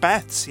 And then the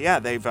Beths,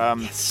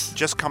 they've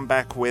just come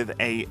back with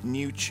a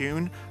new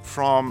tune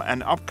from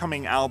an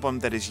upcoming album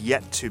that is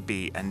yet to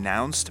be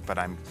announced, but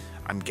I'm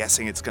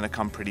guessing it's going to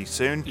come pretty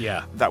soon.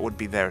 Yeah. That would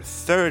be their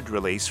third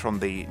release from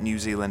the New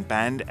Zealand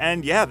band.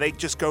 And yeah, they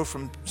just go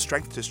from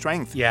strength to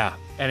strength. Yeah.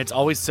 And it's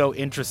always so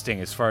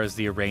interesting as far as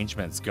the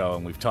arrangements go.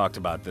 And we've talked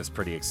about this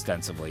pretty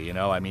extensively.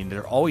 I mean,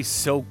 they're always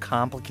so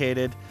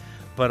complicated,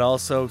 but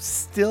also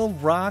still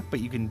rock,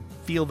 but you can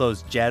feel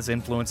those jazz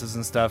influences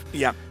and stuff.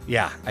 Yeah.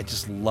 Yeah, I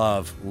just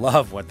love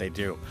what they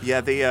do. Yeah,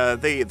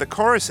 the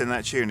chorus in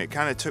that tune, it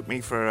kind of took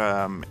me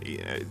for,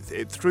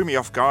 it threw me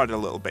off guard a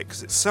little bit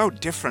because it's so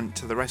different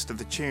to the rest of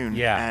the tune.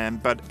 Yeah.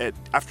 But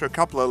after a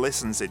couple of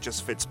listens, it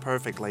just fits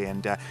perfectly.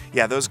 And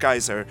those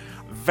guys are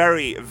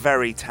very,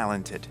 very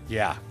talented.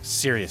 Yeah,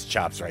 serious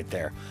chops right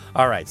there.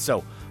 All right,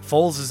 so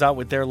Foals is out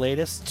with their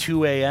latest,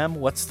 2 a.m.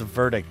 What's the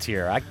verdict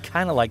here? I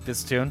kind of like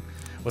this tune.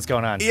 What's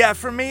going on? Yeah,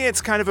 for me, it's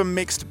kind of a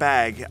mixed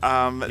bag.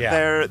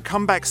 Their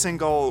comeback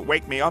single,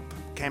 Wake Me Up,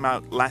 came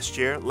out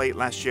late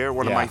last year.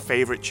 One of my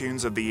favorite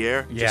tunes of the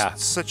year. Yeah.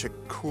 Just such a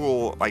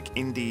cool, like,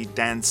 indie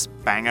dance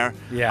banger.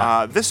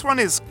 Yeah. This one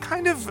is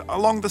kind of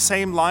along the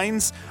same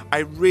lines. I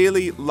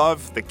really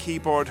love the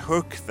keyboard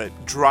hook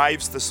that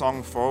drives the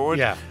song forward.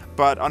 Yeah.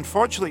 But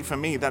unfortunately for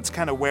me, that's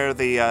kind of where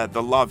the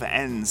love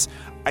ends.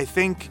 I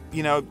think,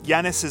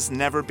 Yannis has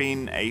never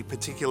been a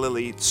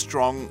particularly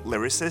strong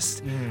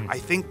lyricist. I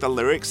think the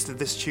lyrics to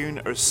this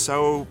tune are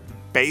so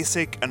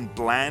basic and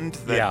bland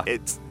that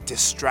it's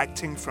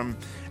distracting from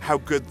how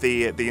good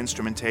the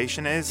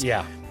instrumentation is.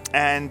 Yeah.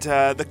 And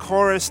the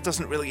chorus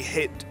doesn't really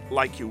hit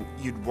like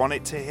you'd want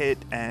it to hit.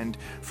 And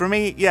for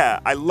me,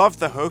 I love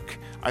the hook,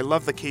 I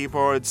love the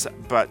keyboards,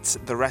 but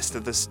the rest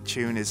of this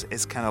tune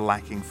is kind of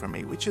lacking for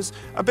me, which is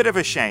a bit of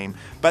a shame.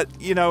 But,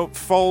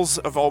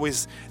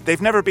 Foals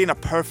they've never been a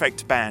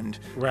perfect band.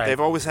 Right.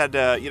 They've always had,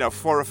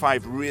 4 or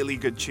 5 really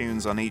good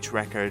tunes on each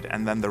record,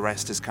 and then the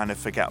rest is kind of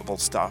forgettable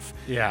stuff.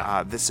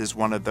 Yeah. This is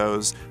one of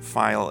those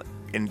file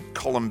in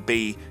column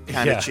B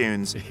kind of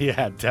tunes.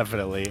 Yeah,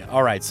 definitely.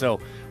 All right,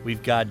 so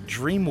we've got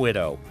Dream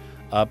Widow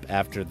up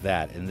after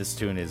that, and this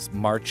tune is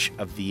March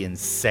of the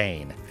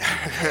Insane.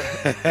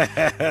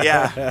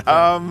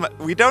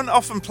 We don't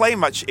often play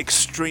much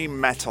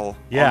extreme metal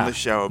on the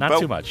show, not but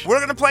too much. We're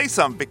going to play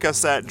some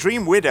because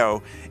Dream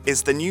Widow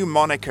is the new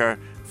moniker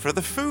for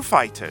the Foo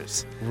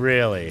Fighters.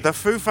 Really? The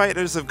Foo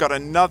Fighters have got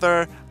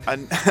another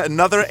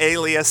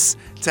alias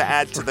to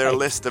add to their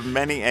list of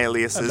many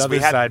aliases. Another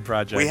side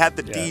project. We had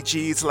the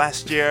DGs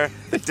last year,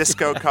 the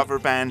disco cover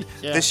band.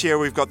 Yeah. This year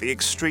we've got the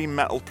Extreme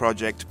Metal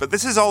Project. But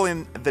this is all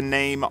in the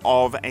name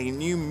of a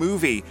new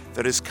movie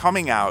that is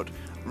coming out,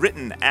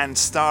 written and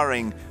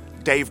starring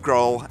Dave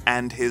Grohl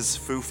and his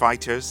Foo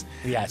Fighters.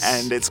 Yes.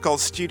 And it's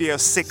called Studio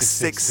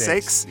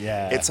 666.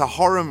 Yeah. It's a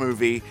horror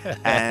movie,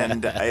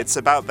 and it's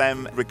about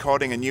them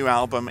recording a new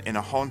album in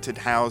a haunted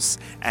house,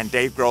 and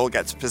Dave Grohl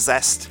gets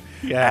possessed.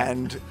 Yeah.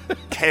 And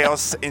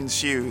chaos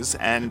ensues.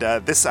 And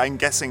this, I'm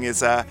guessing,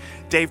 is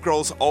Dave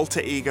Grohl's alter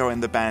ego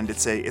in the band.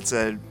 It's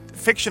a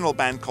fictional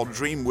band called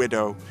Dream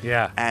Widow.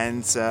 Yeah.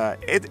 And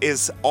it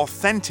is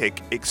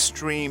authentic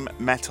extreme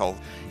metal.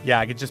 Yeah,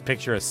 I could just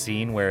picture a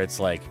scene where it's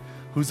like,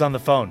 who's on the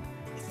phone?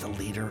 It's the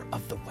leader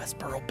of the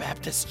Westboro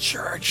Baptist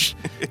Church.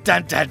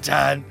 Dun, dun,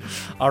 dun.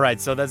 All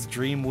right, so that's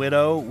Dream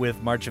Widow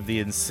with March of the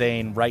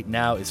Insane. Right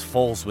now is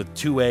Foals with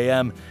 2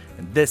 a.m.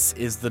 And this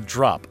is The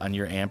Drop on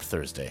your Amped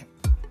Thursday.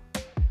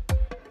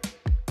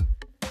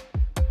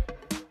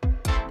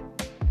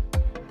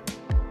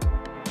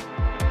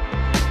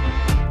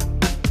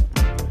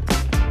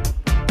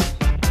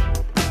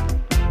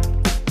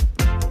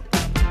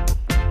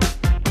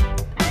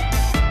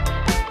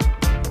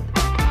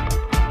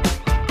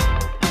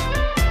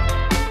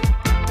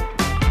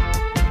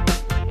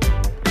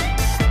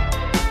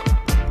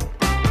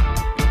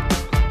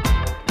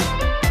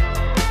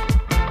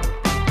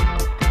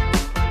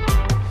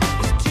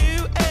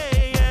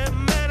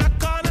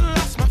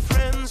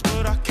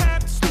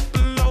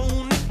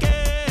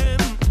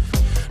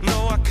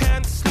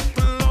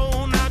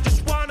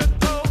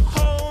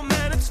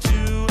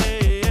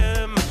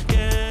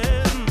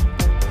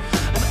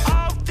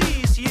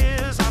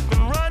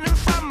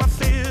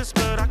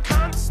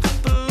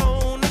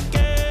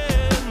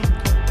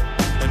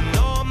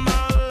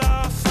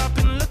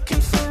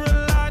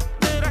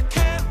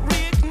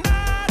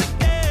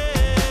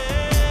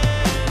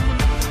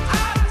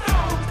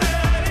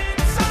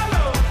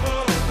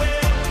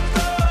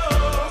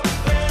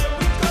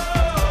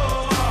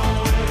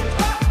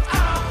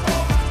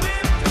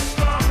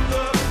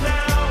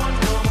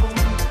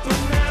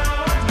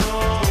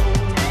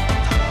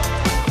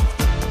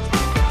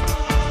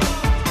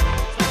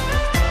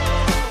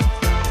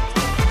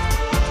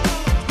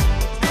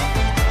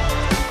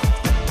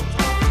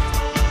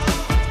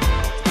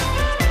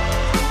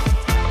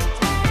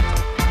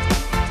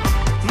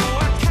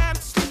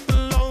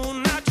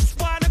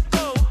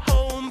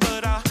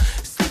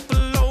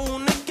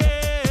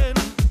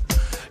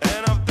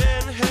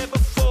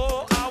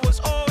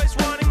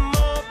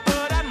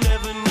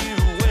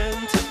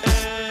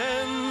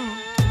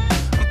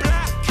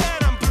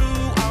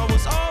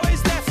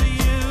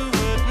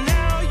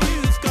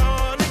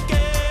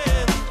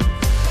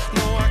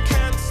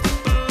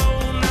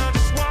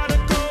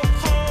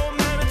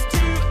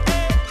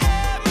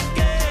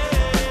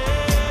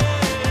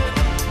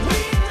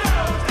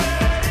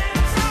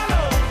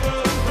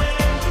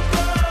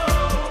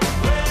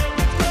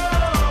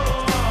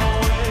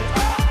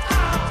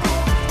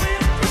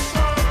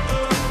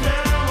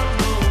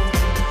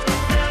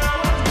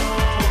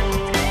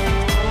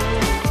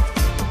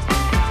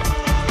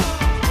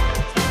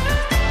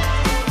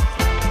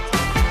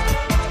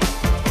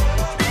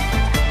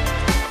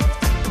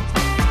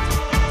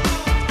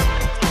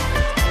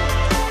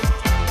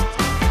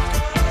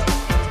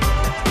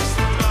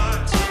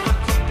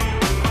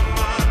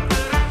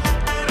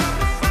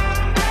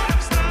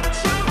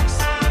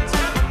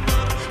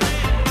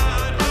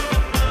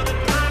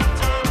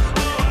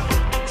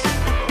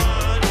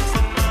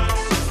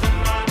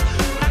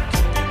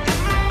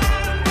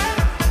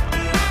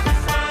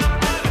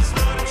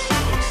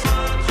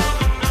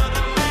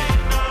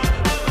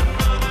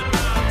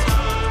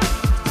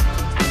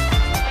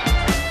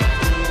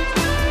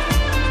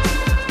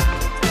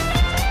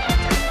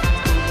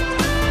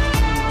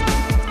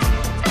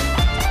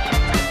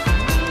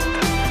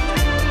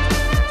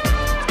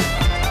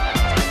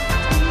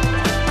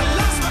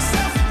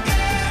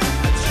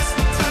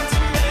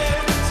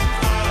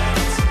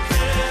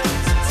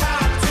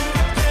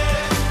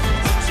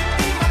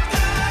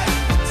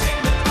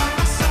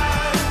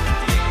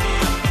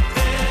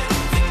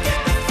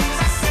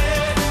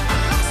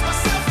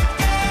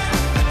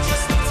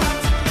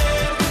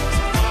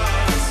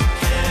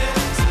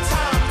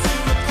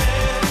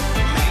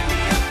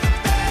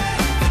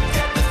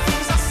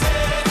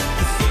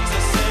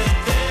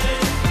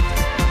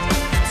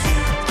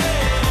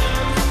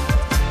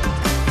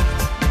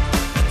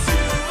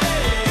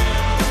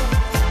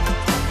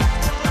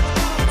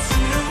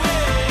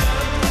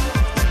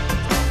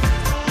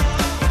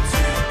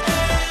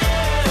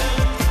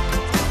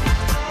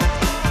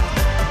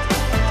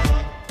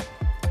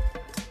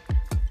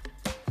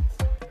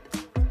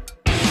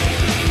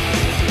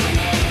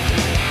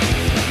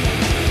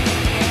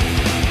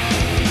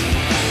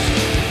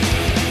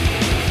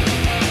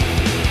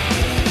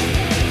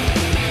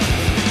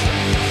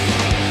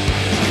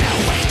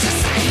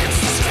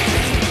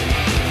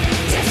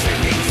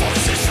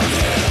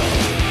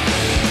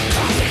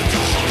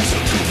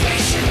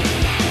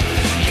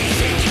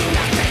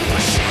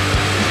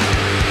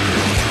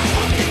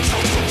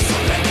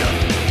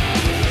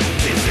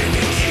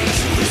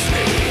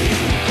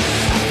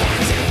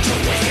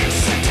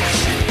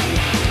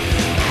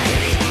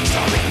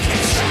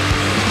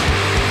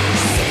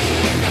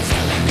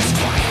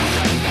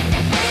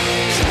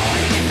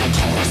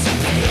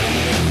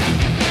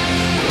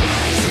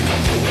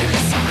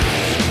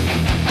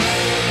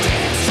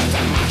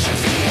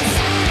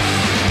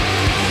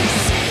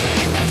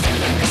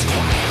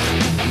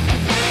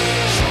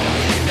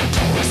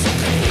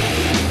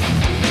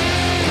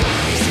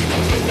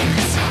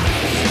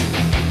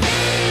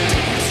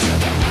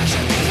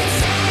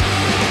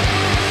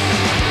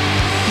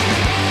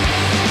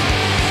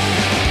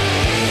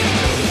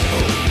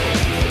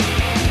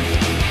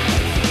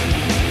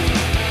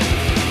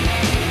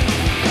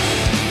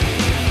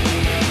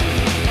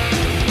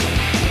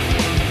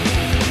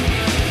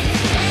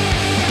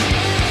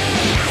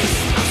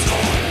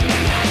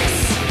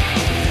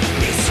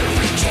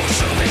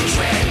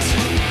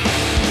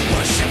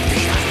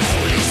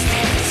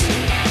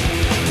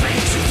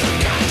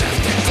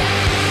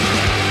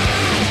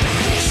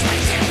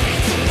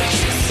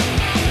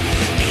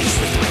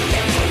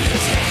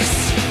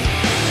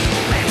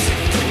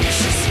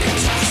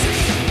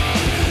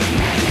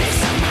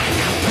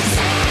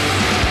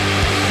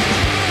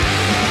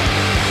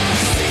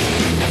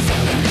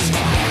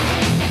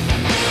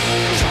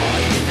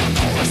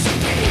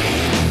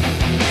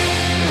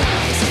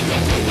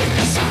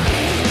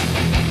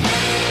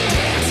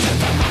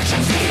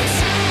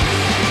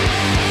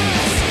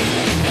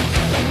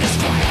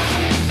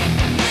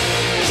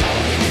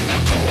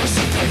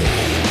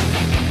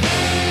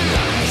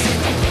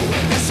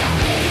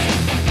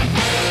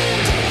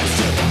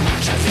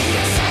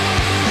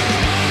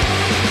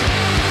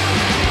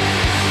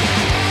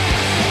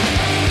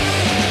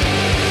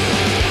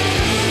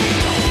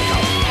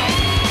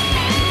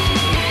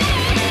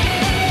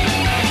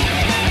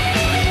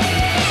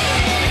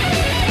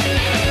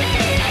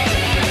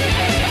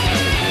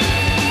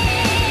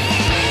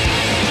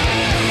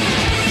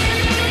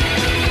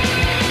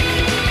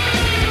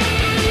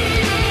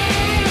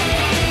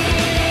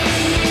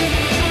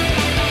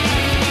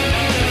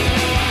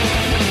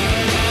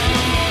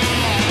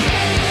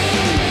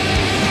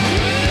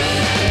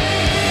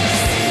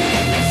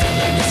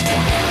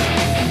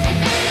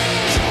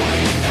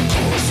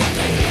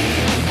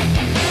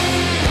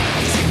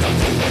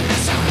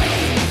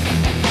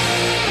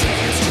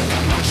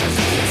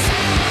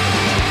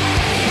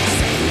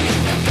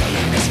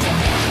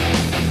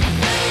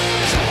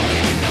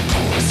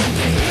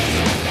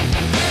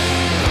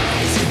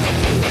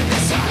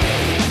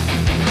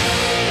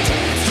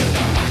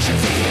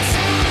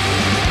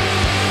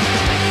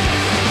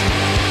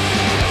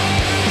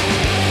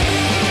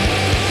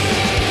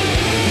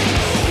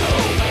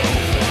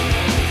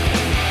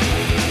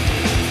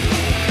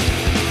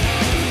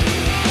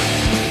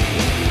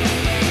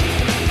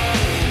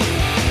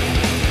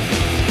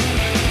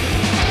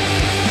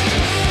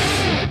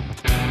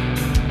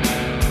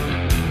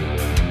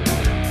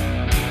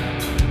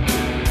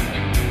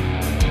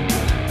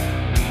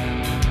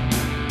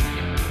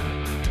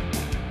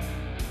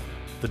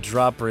 The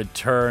drop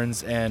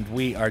returns, and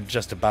we are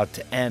just about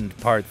to end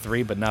part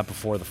 3, but not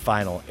before the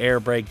final air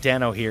break.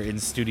 Danno here in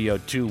Studio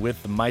 2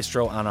 with the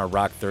maestro on our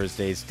Rock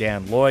Thursdays,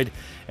 Dan Lloyd,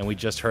 and we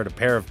just heard a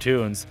pair of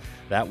tunes.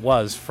 That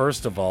was,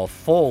 first of all,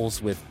 Foals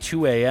with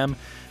 2 a.m.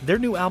 Their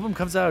new album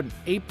comes out in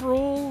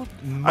April,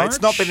 March?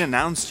 It's not been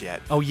announced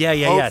yet. Oh, yeah.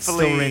 It still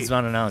remains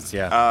unannounced,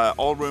 yeah.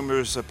 All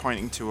rumors are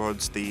pointing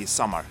towards the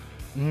summer.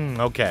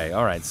 Okay,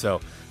 all right. So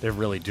they're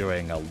really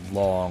doing a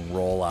long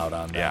rollout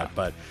on that. Yeah.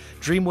 But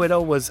Dream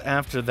Widow was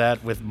after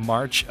that with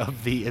March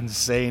of the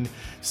Insane,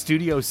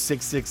 Studio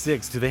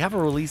 666. Do they have a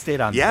release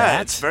date on that? Yeah,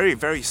 it's very,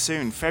 very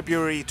soon,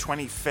 February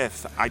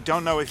 25th. I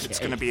don't know if it's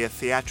going to be a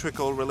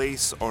theatrical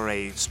release or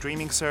a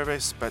streaming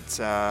service, but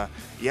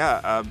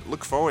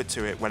look forward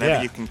to it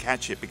whenever you can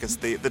catch it, because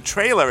the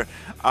trailer,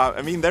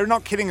 they're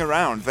not kidding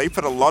around. They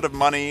put a lot of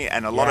money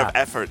and a lot of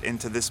effort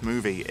into this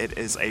movie. It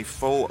is a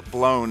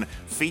full-blown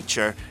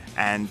feature,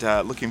 and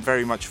looking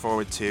very much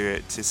forward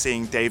to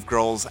seeing Dave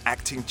Grohl's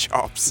acting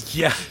chops.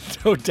 Yeah,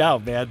 no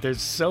doubt, man.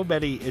 There's so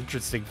many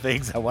interesting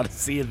things I want to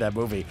see in that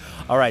movie.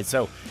 All right,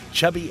 so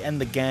Chubby and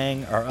the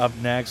Gang are up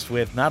next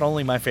with not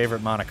only my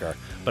favorite moniker,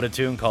 but a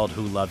tune called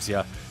Who Loves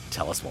Ya?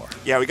 Tell us more.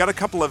 Yeah, we got a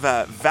couple of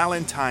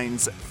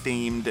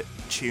Valentine's-themed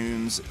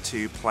tunes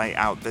to play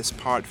out this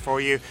part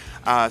for you.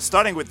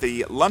 Starting with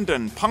the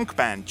London punk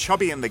band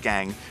Chubby and the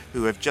Gang,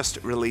 who have just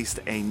released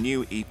a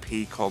new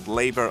EP called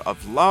Labor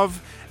of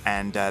Love,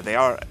 and they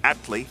are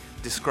aptly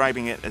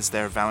describing it as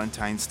their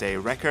Valentine's Day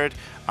record.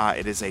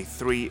 It is a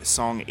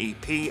 3-song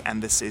EP,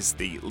 and this is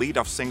the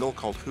lead-off single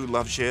called Who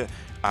Loves Ya,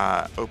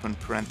 open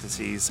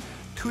parentheses,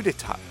 Coup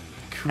d'etat.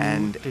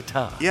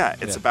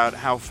 It's about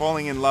how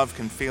falling in love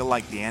can feel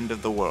like the end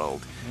of the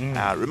world.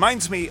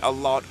 Reminds me a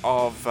lot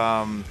of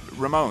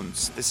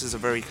Ramones. This is a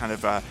very kind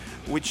of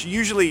which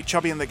usually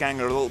Chubby and the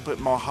Gang are a little bit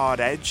more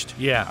hard-edged.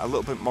 Yeah. A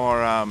little bit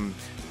more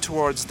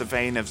towards the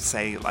vein of,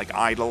 say, like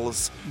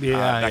Idols.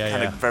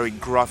 Kind of very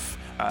gruff,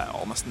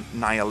 almost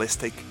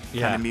nihilistic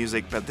kind of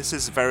music. But this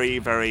is very,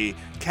 very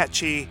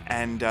catchy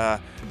and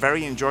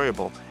very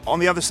enjoyable. On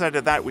the other side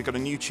of that, we got a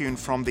new tune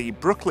from the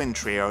Brooklyn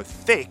trio,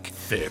 Thick,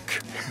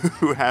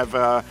 who have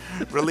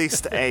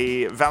released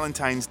a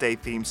Valentine's Day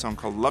theme song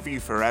called Love You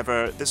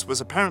Forever. This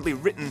was apparently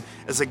written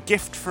as a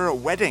gift for a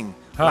wedding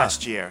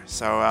last year.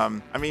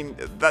 So,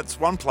 that's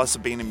one plus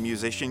of being a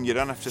musician. You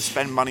don't have to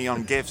spend money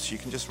on gifts. You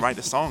can just write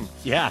a song.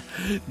 Yeah,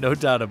 no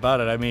doubt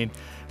about it.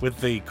 With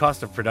the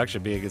cost of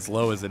production being as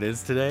low as it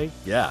is today,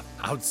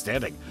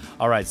 outstanding.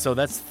 All right, so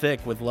that's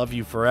Thick with Love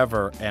You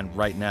Forever, and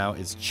right now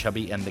is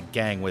Chubby and the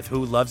Gang with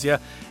Who Loves Ya,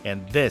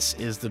 and this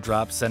is the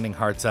drop sending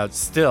hearts out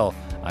still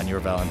on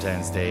your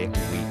Valentine's Day week.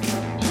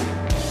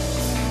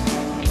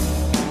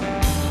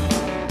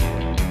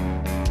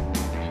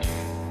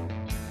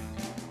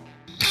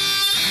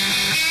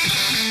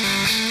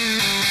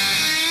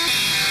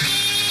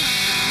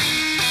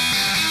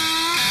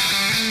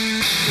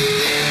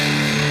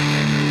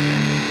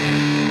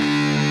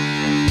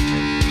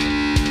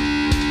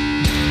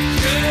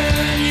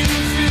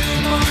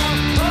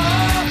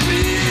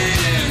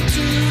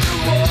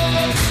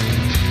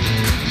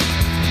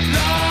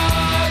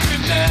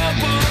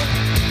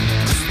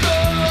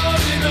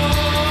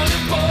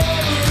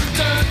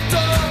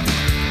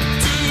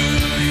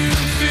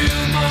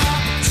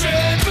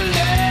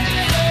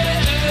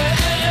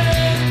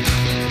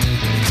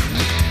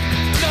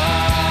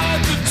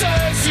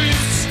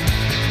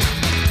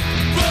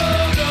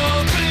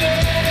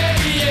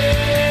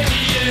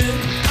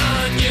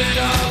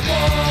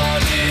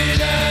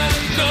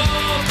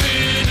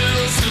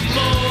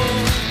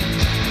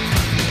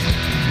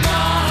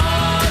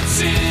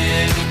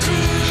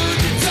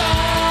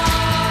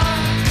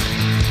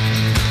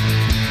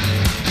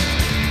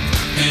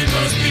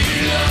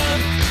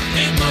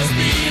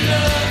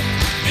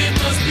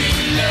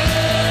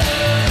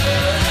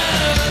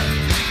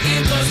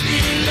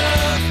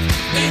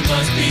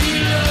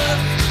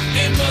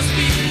 It must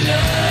be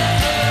love.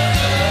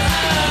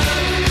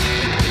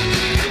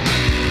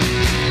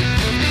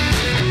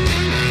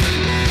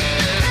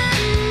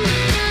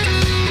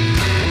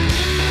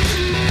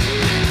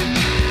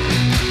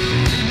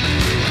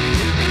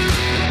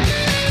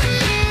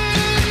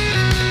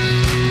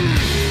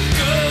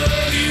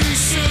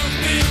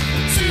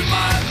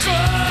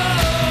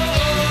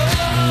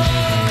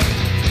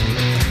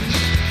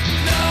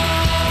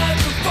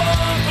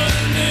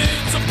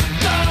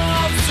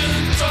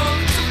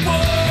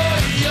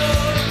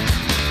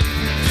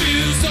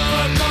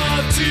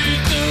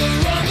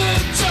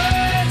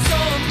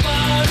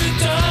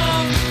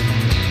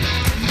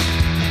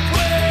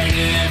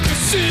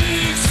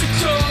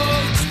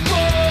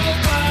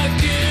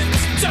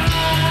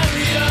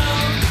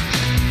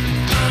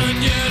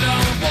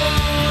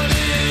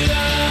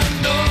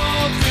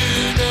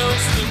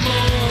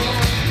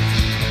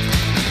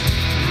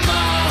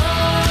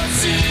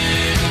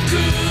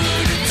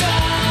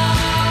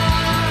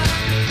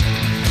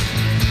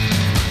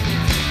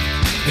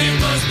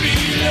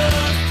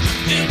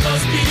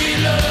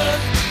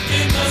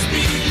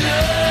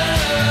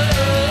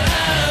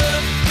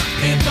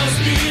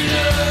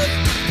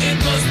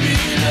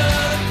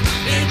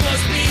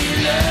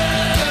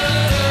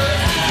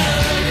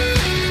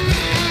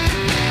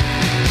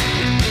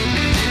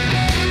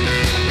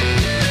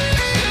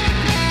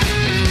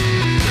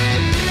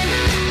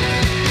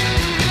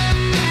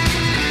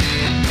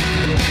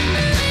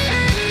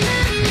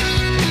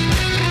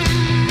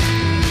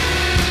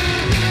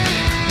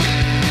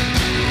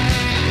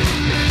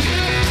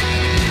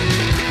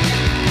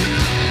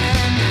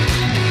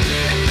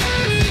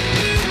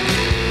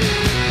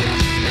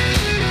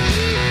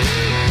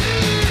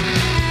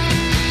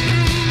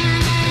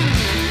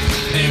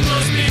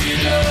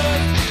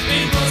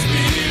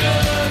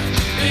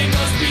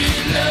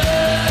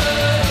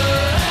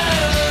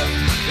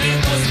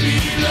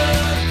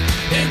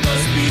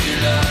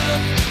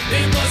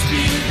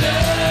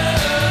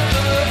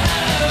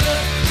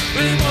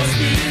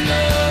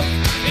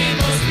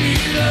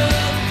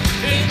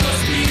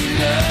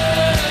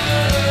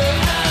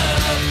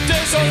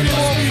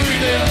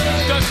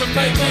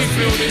 Make me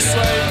feel this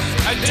way,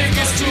 and dig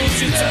his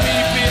tools into me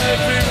being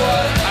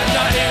everyone, and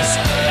that is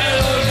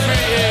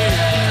everything.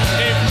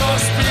 It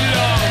must be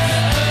love,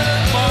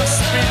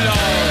 must be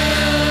love.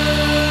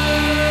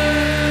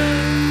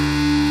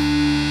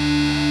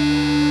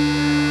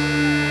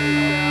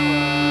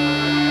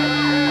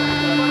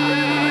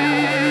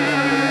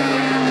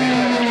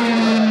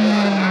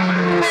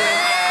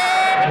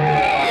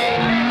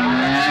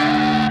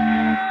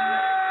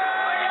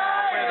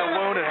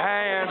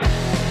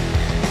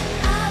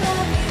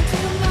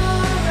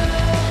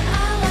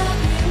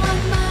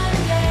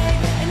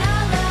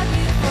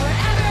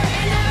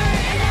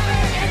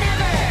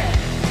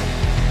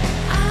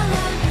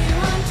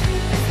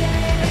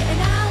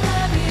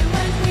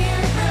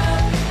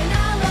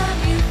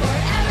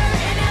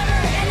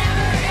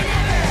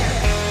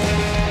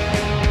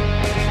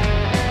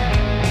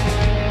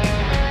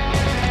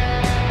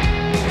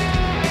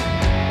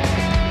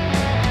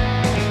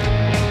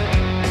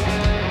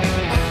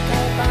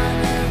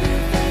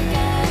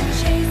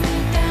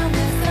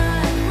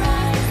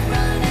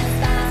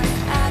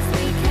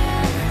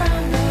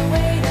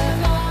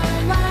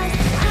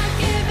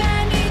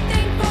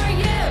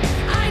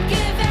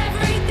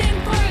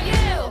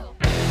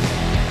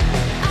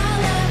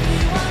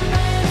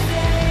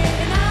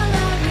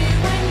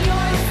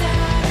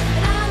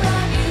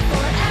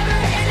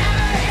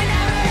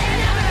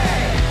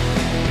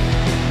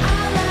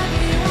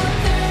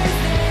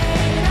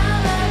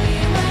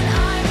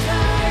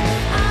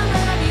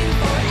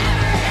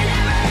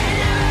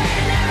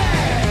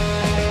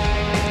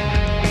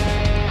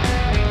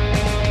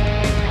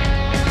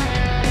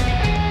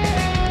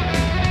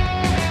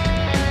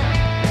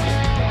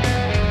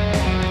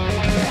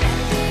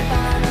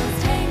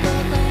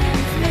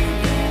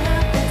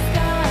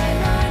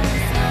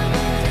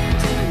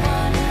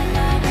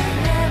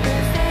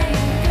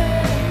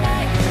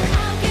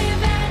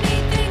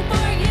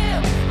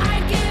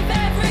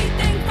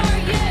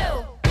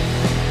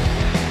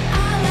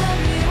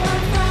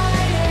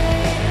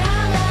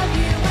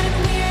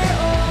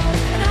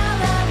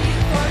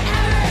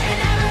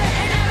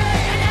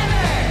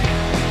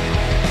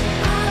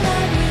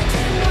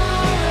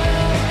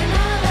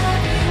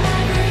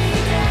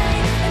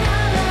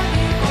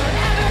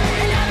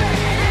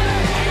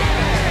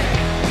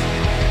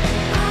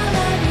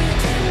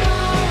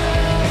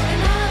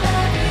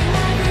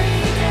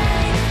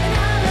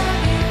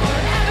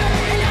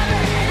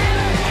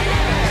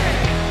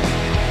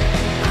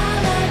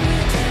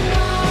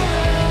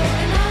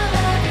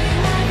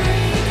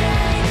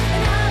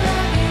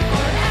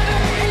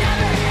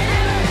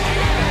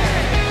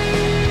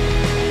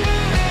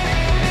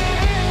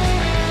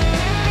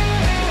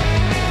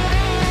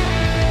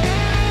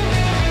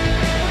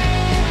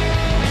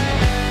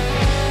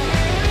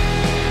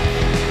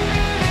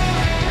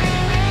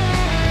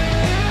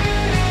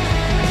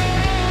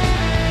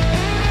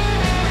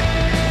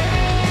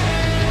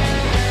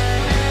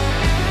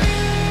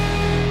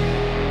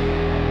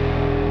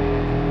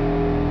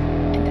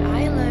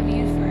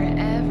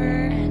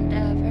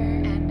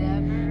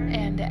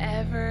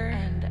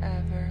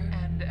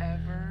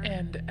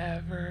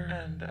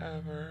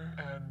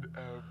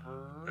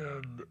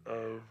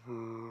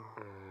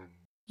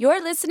 You're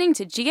listening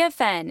to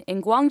GFN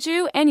in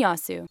Gwangju and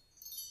Yeosu.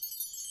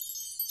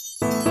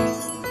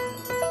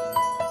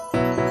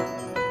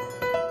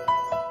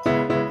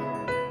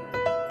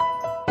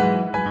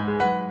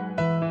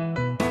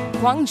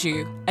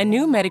 Gwangju, a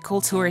new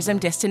medical tourism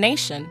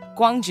destination.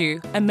 Gwangju,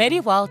 a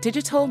medieval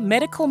digital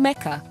medical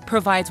mecca,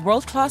 provides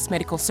world-class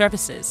medical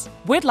services.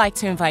 We'd like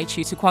to invite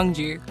you to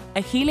Gwangju,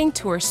 a healing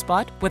tourist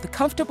spot with a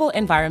comfortable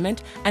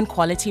environment and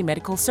quality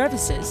medical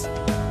services.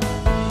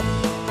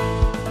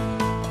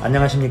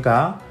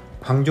 안녕하십니까?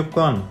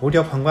 광주권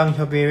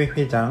의료관광협의회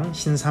회장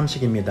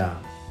신삼식입니다.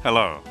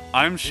 Hello,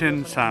 I'm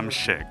Shin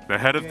Sam-shik, the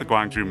head of the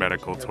Gwangju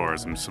Medical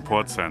Tourism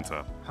Support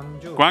Center.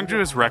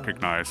 Gwangju is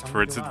recognized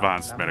for its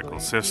advanced medical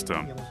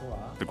system.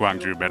 The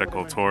Gwangju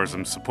Medical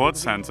Tourism Support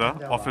Center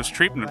offers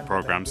treatment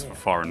programs for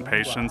foreign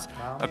patients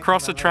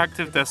across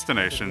attractive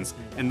destinations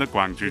in the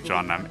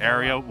Gwangju-Jeonnam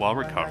area while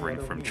recovering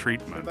from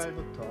treatment.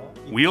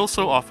 We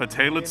also offer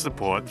tailored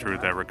support through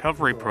their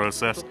recovery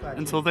process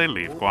until they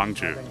leave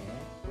Gwangju.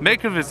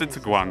 Make a visit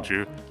to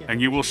Gwangju, and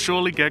you will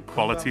surely get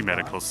quality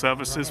medical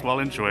services while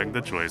enjoying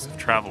the joys of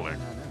traveling.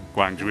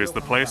 Gwangju is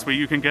the place where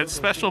you can get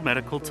special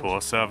medical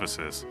tour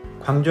services.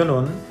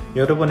 광주는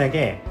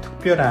여러분에게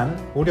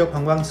특별한 의료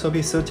관광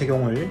서비스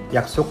제공을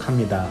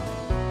약속합니다.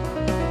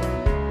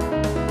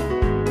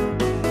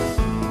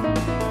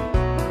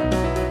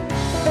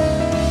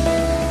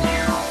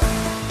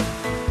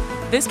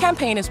 This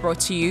campaign is brought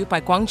to you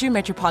by Gwangju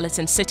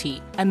Metropolitan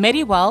City, a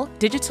medieval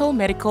digital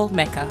medical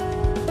mecca.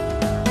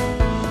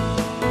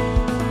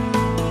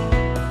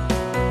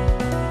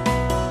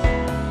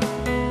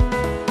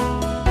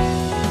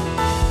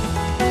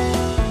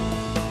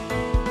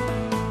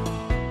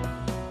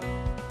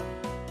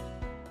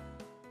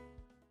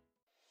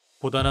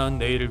 보다 나은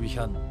내일을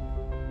위한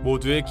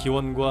모두의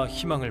기원과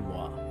희망을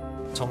모아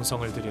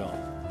정성을 들여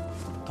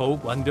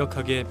더욱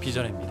완벽하게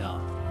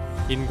빚어냅니다.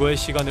 인고의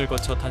시간을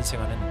거쳐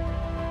탄생하는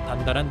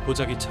단단한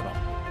보자기처럼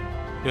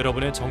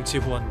여러분의 정치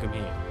후원금이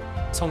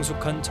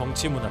성숙한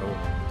정치 문화로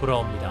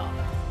돌아옵니다.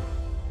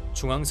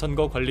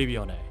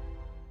 중앙선거관리위원회.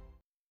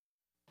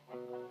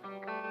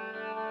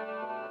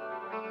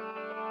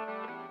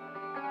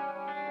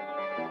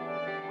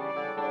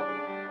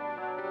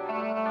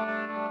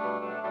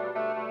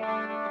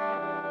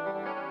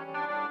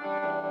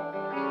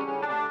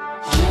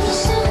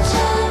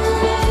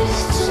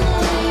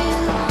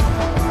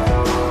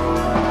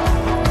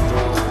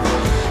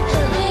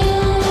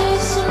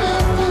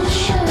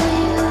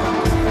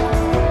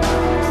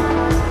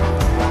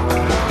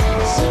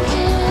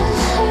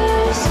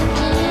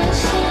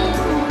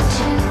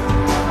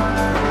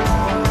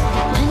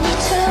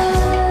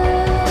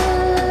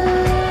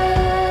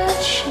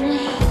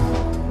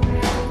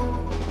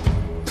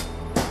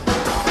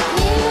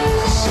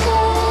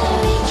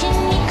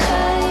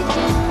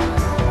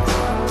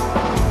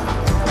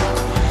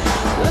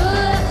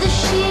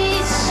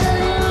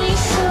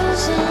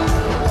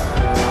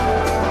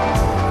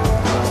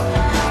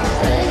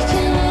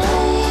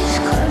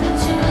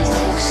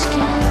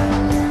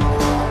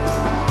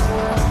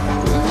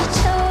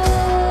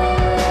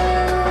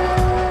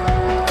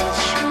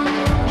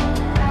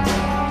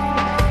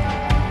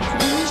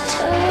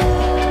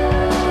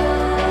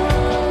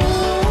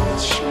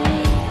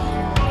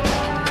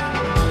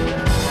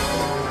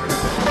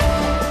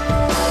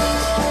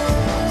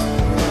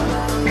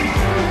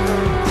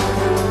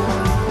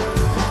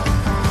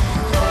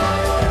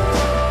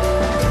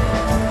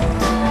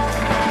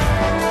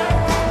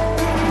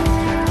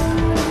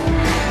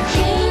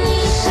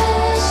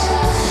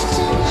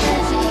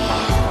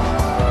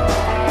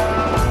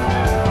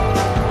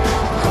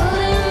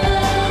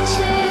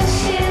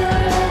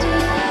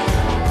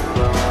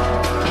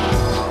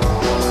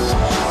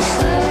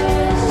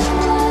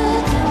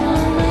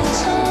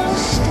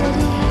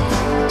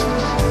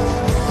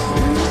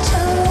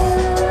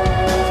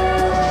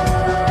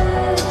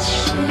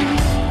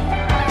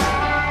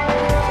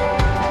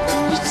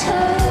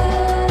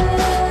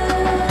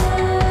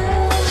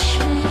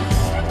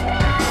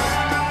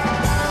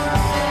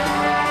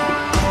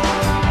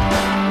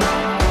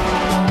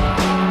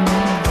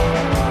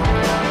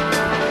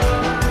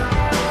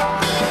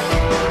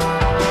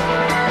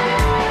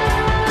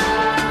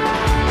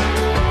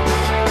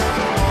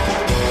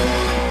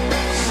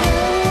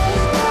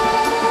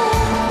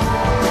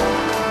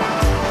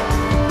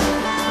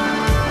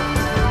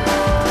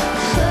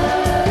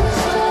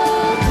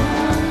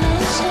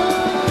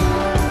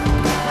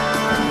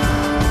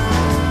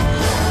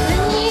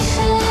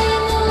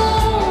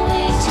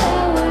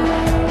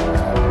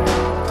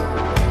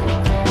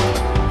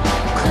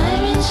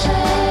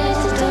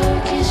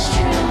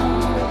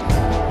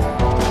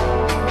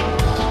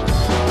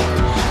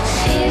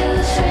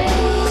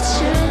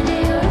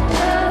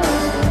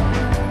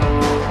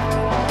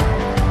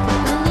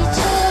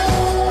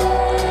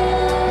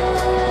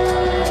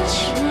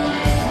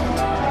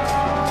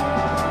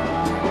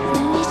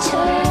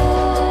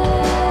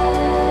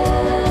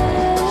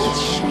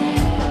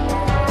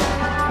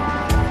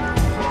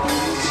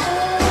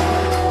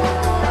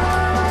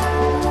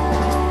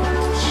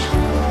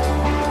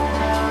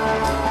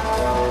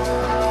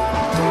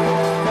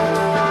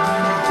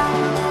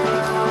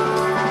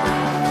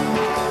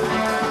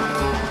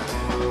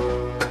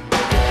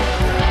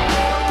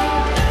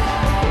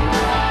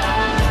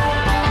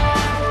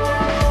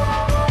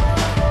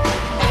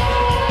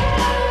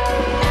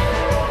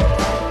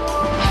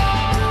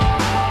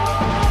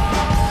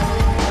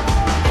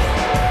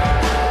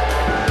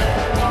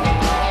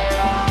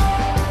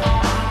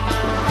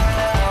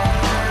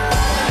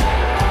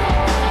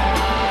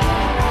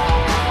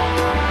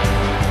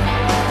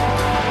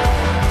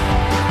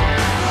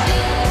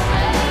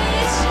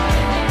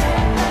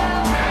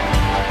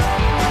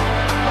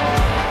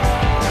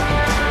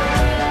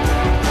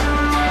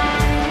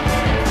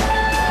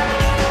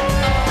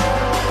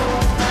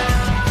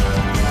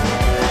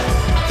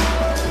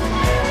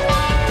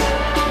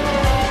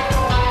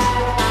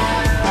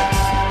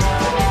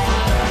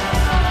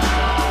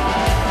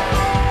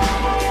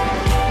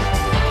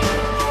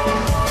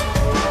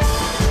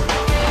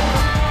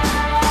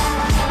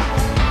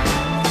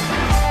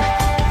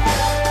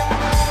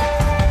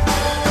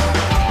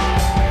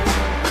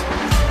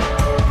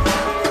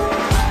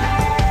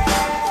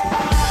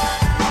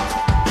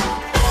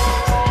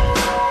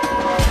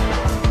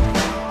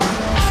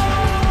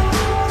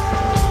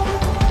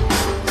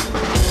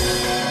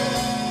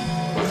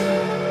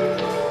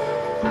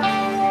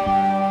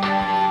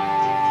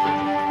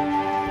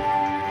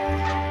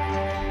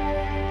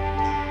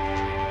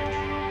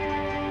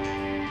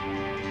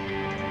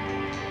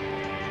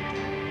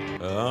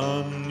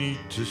 I need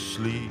to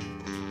sleep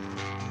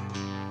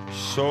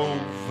so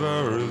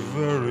very,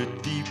 very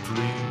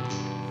deeply,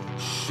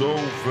 so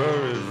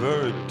very,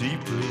 very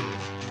deeply.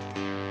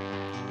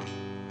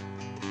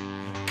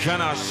 Can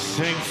I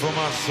sing for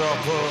my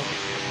supper?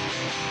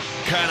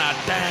 Can I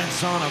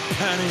dance on a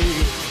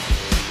penny?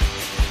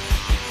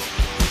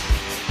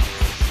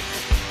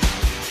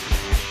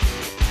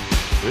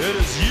 It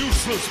is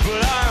useless,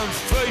 but I am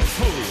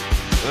faithful,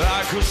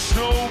 like a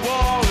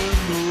snowball in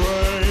the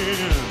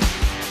rain.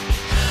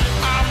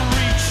 I'm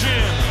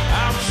reaching,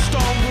 I'm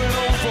stumbling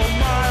over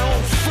my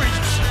own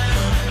feet,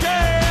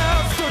 day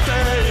after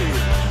day,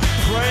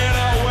 praying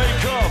I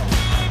wake up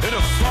in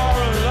a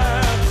foreign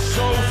land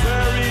so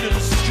varied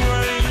and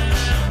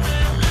strange,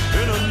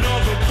 in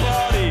another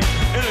body,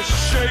 in a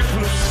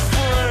shapeless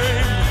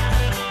frame.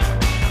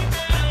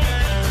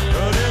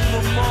 And in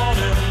the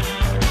morning,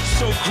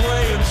 so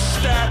gray and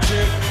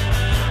static,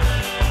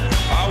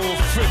 I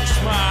will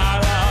fix my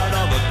line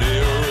on the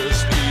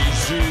nearest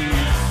easy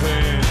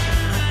thing.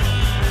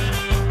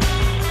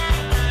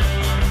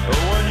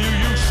 When you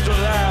used to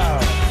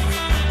laugh,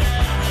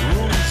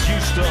 rooms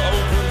used to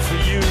open for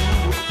you,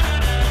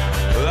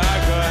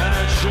 like a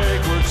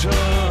handshake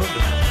returned,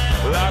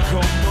 like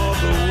a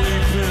mother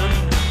weeping.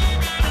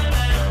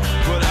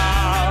 But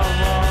I'm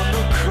on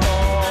the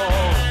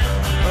call,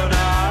 and I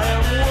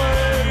am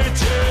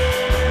waiting.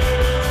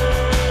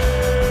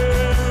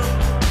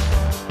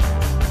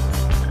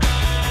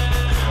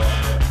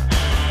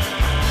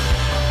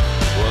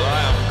 Well, I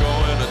am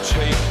going to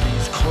take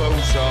these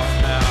clothes off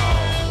now,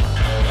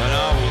 and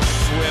I will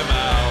swim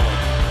out.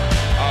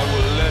 I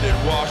will let it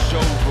wash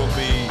over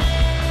me.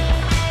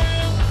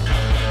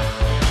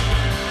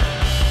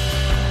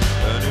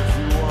 And if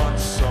you want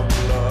some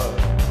blood,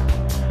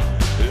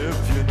 if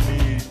you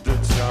need the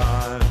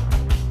time,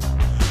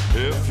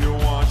 if you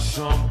want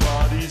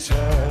somebody's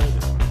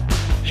head,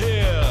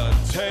 here,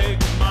 take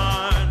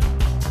mine.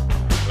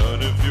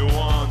 And if you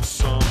want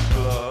some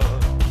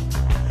blood,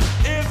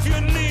 if you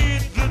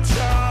need the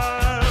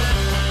time,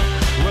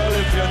 well,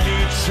 if you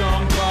need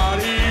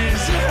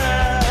somebody's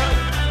head,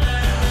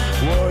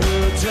 well,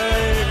 you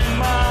take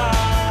mine.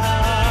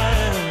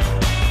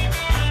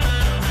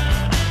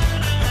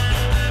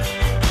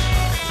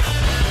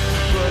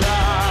 But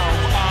I'm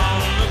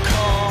on the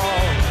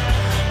call,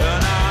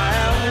 and I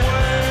am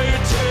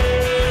waiting.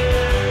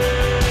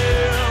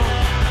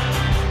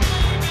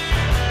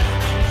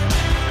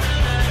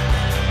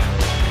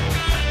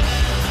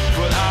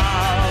 But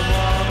I'm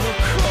on the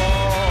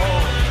call,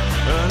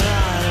 and I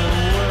am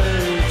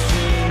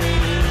waiting.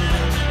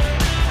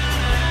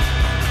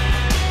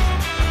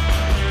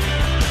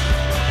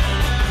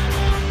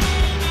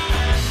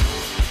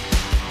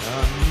 I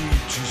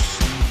need to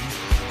sleep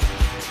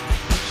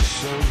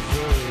so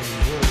very,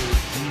 very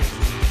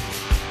deeply,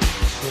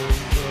 so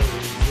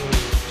very,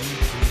 very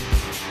deeply,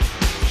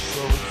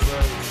 so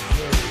very,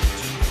 very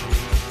deeply,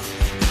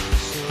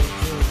 so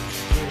very,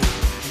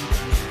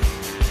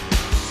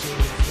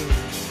 very deeply,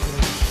 so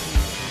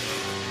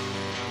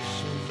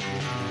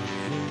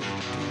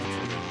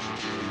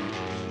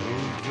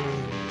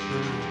very,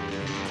 very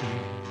deeply,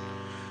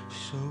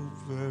 so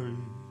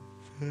very,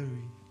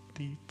 very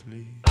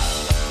deeply.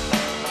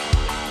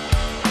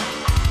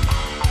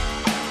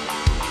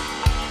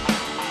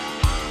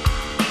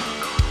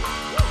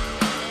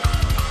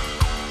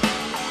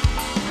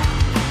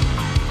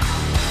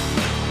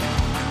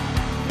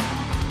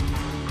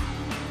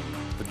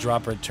 The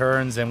drop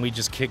returns, and we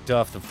just kicked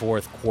off the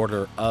fourth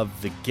quarter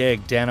of the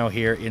gig. Danno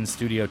here in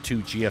Studio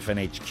 2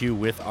 GFNHQ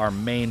with our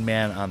main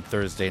man on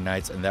Thursday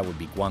nights, and that would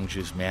be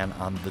Gwangju's man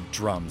on the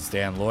drums,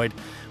 Dan Lloyd.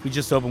 We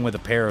just opened with a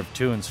pair of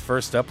tunes.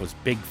 First up was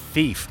Big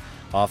Thief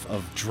off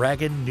of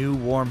Dragon New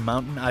Warm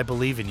Mountain, I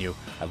Believe in You.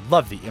 I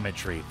love the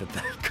imagery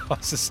that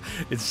causes.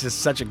 It's just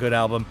such a good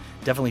album.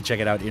 Definitely check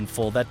it out in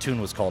full. That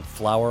tune was called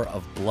Flower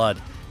of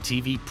Blood.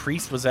 TV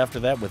Priest was after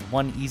that with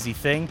One Easy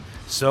Thing.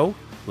 So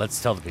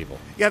let's tell the people.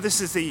 Yeah, this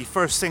is the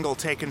first single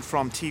taken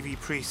from TV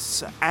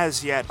Priest's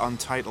as yet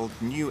untitled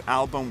new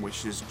album,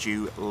 which is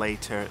due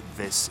later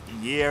this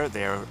year.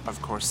 They're,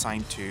 of course,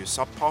 signed to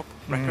Sub Pop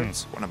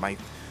Records, one of my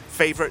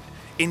favorite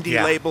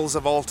indie labels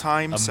of all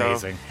time.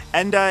 Amazing.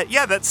 And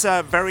that's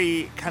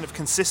very kind of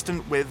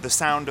consistent with the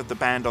sound of the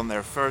band on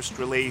their first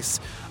release.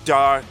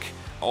 Dark,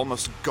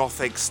 almost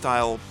gothic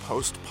style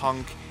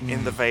post-punk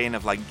in the vein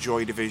of like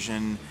Joy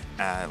Division,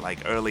 like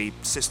early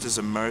Sisters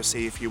of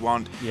Mercy if you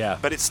want. Yeah.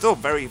 But it's still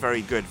very,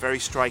 very good, very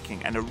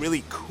striking, and a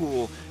really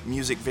cool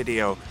music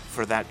video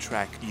for that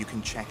track you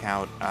can check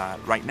out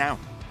right now.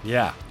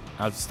 Yeah,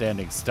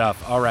 outstanding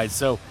stuff. All right,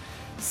 so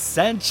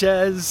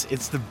Sanchez,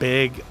 it's the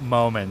big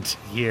moment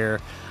here.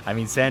 I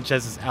mean,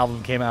 Sanchez's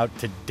album came out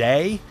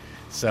today,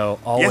 so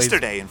always...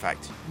 Yesterday, in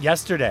fact.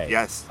 Yesterday?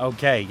 Yes.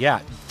 Okay,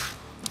 yeah.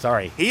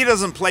 Sorry. He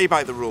doesn't play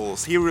by the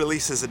rules. He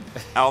releases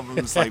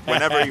albums like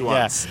whenever he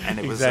wants, and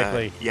it was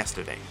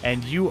yesterday.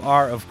 And you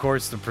are, of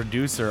course, the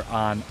producer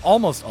on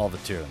almost all the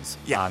tunes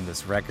on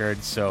this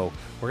record, so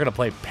we're going to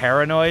play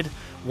Paranoid,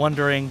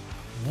 wondering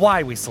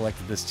why we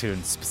selected this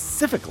tune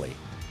specifically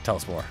Tell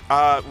us more.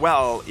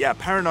 Well, yeah,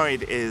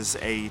 Paranoid is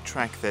a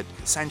track that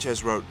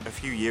Sanchez wrote a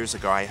few years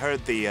ago. I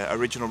heard the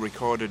original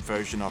recorded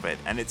version of it,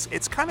 and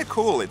it's kind of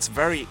cool. It's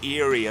very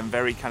eerie and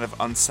very kind of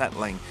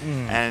unsettling.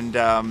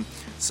 And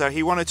so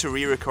he wanted to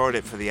re-record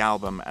it for the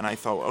album, and I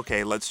thought,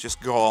 okay, let's just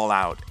go all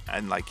out.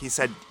 And like he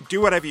said,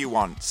 do whatever you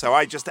want. So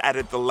I just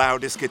added the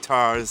loudest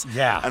guitars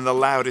and the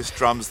loudest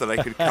drums that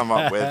I could come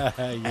up with.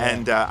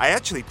 And I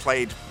actually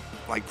played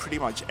like pretty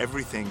much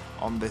everything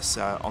on this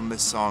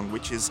song,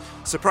 which is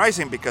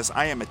surprising because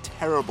I am a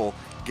terrible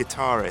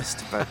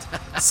guitarist, but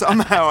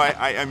somehow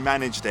I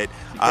managed it.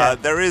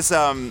 There is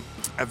a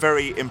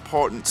very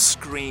important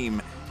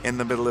scream in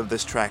the middle of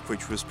this track,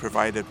 which was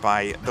provided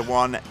by the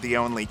one, the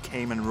only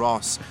Cayman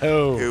Ross,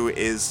 who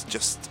is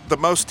just the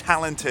most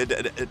talented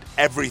at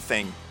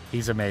everything.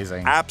 He's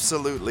amazing.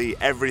 Absolutely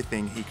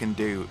everything he can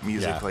do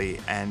musically,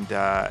 and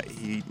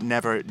he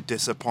never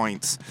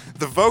disappoints.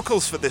 The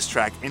vocals for this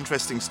track,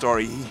 interesting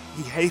story.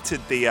 He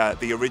hated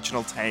the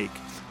original take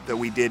that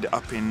we did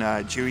up in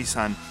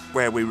Juisan,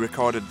 where we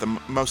recorded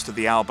most of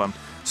the album.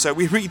 So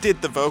we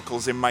redid the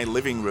vocals in my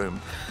living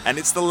room, and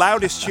it's the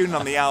loudest tune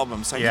on the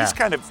album. So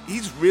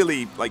he's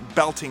really like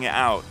belting it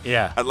out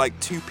at like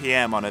 2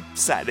 p.m. on a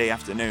Saturday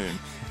afternoon,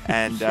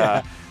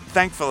 and.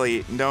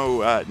 Thankfully,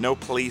 no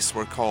police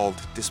were called,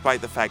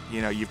 despite the fact,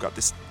 you've got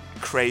this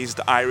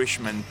crazed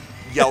Irishman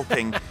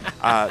yelping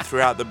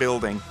throughout the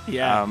building.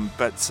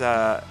 It was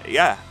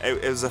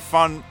a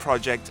fun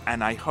project,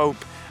 and I hope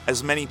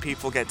as many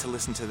people get to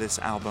listen to this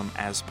album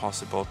as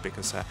possible,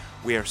 because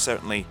we are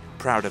certainly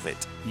proud of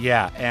it.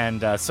 Yeah,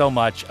 and so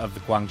much of the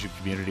Gwangju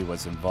community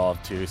was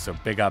involved too, so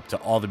big up to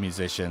all the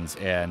musicians,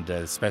 and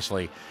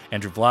especially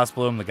Andrew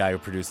Vlasblom, the guy who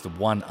produced the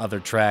one other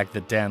track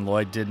that Dan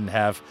Lloyd didn't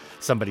have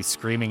somebody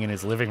screaming in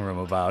his living room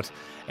about,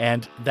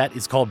 and that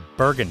is called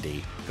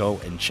Burgundy. Go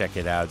and check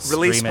it out.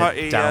 Release Stream party,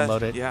 it,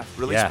 download it.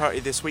 Release party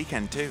this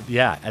weekend too.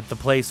 Yeah, at the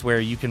place where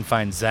you can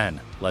find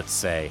Zen, let's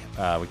say.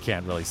 We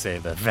can't really say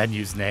the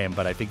venue's name,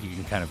 but I think you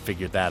can kind of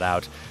figure that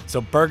out.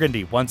 So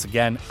Burgundy, once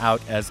again,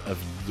 out as of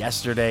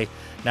yesterday.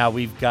 Now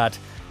we've got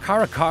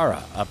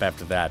Caracara up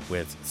after that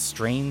with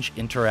Strange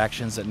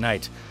Interactions at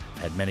Night.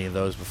 I've had many of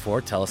those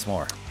before. Tell us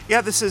more. Yeah,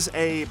 this is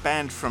a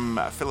band from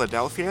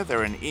Philadelphia.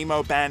 They're an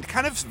emo band,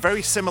 kind of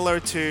very similar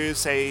to,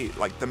 say,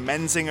 like the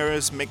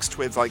Menzingers, mixed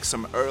with like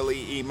some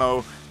early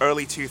emo,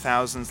 early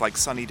 2000s, like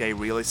Sunny Day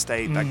Real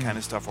Estate, that kind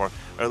of stuff, or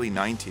early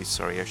 90s,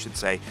 sorry, I should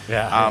say.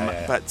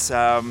 But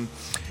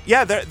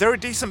they're a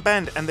decent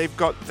band, and they've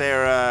got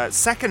their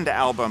second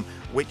album,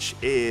 which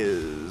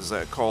is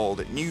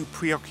called New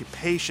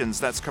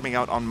Preoccupations. That's coming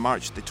out on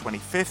March the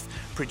 25th,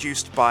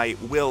 produced by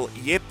Will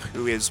Yip,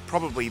 who is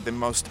probably the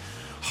most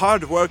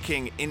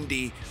hard-working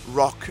indie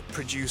rock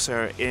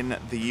producer in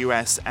the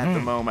US at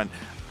the moment.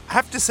 I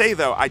have to say,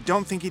 though, I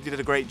don't think he did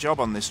a great job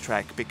on this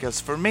track,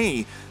 because for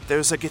me,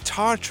 there's a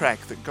guitar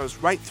track that goes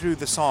right through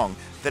the song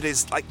that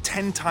is like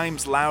 10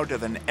 times louder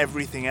than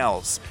everything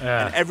else.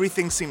 And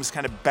everything seems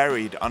kind of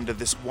buried under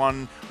this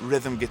one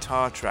rhythm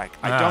guitar track.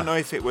 I don't know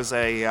if it was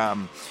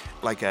an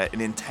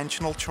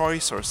intentional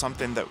choice or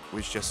something that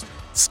was just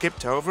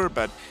skipped over,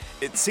 but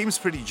it seems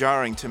pretty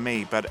jarring to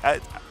me. But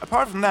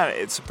apart from that,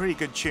 it's a pretty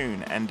good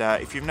tune. And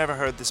if you've never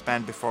heard this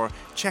band before,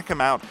 check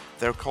them out.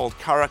 They're called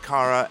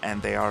Caracara,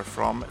 and they are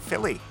from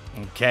Philly.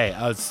 Okay,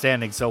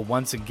 outstanding. So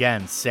once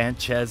again,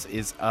 Sanchez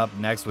is up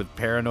next with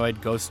Paranoid.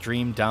 Go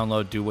stream,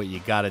 download, do what you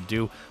gotta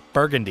do.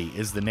 Burgundy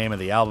is the name of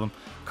the album.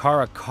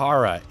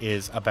 Caracara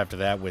is up after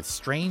that with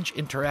Strange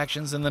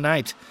Interactions in the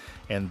Night.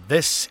 And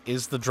this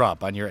is The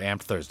Drop on your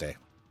Amped Thursday.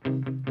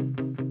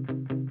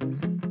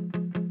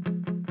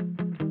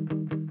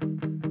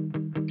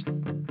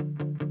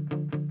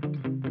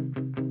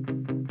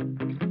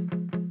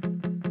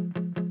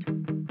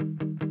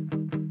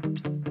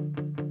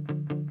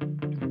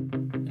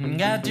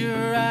 Got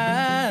your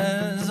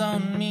eyes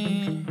on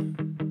me,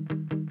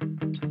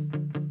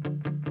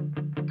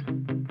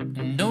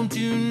 and don't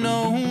you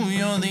know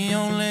you're the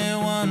only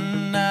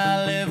one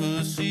I'll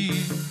ever see?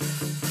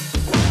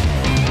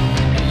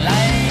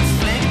 Lights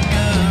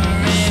flicker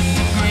red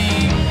to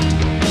green,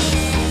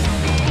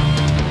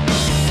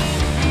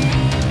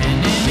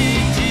 and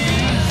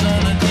images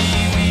on a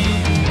TV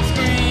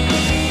screen.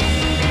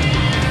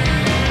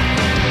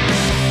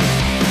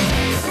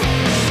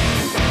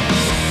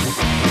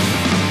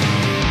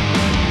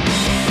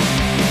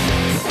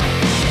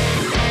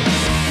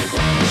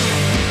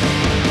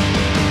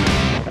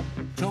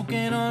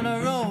 Choking on a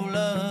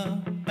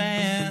roller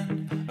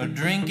band, or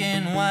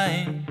drinking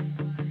wine.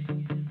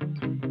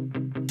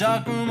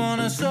 Dark room on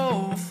a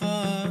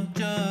sofa,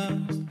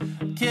 just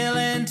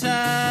killing time.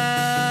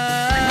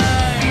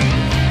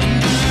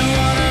 And do you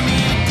wanna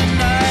meet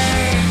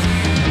tonight?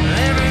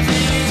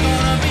 Everything is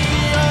gonna be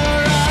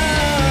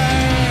alright.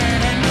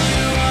 And do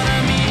you wanna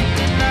meet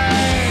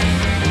tonight?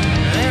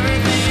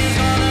 Everything is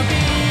gonna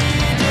be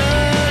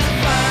just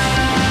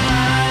fine.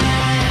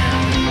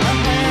 I'm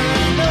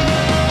paranoid.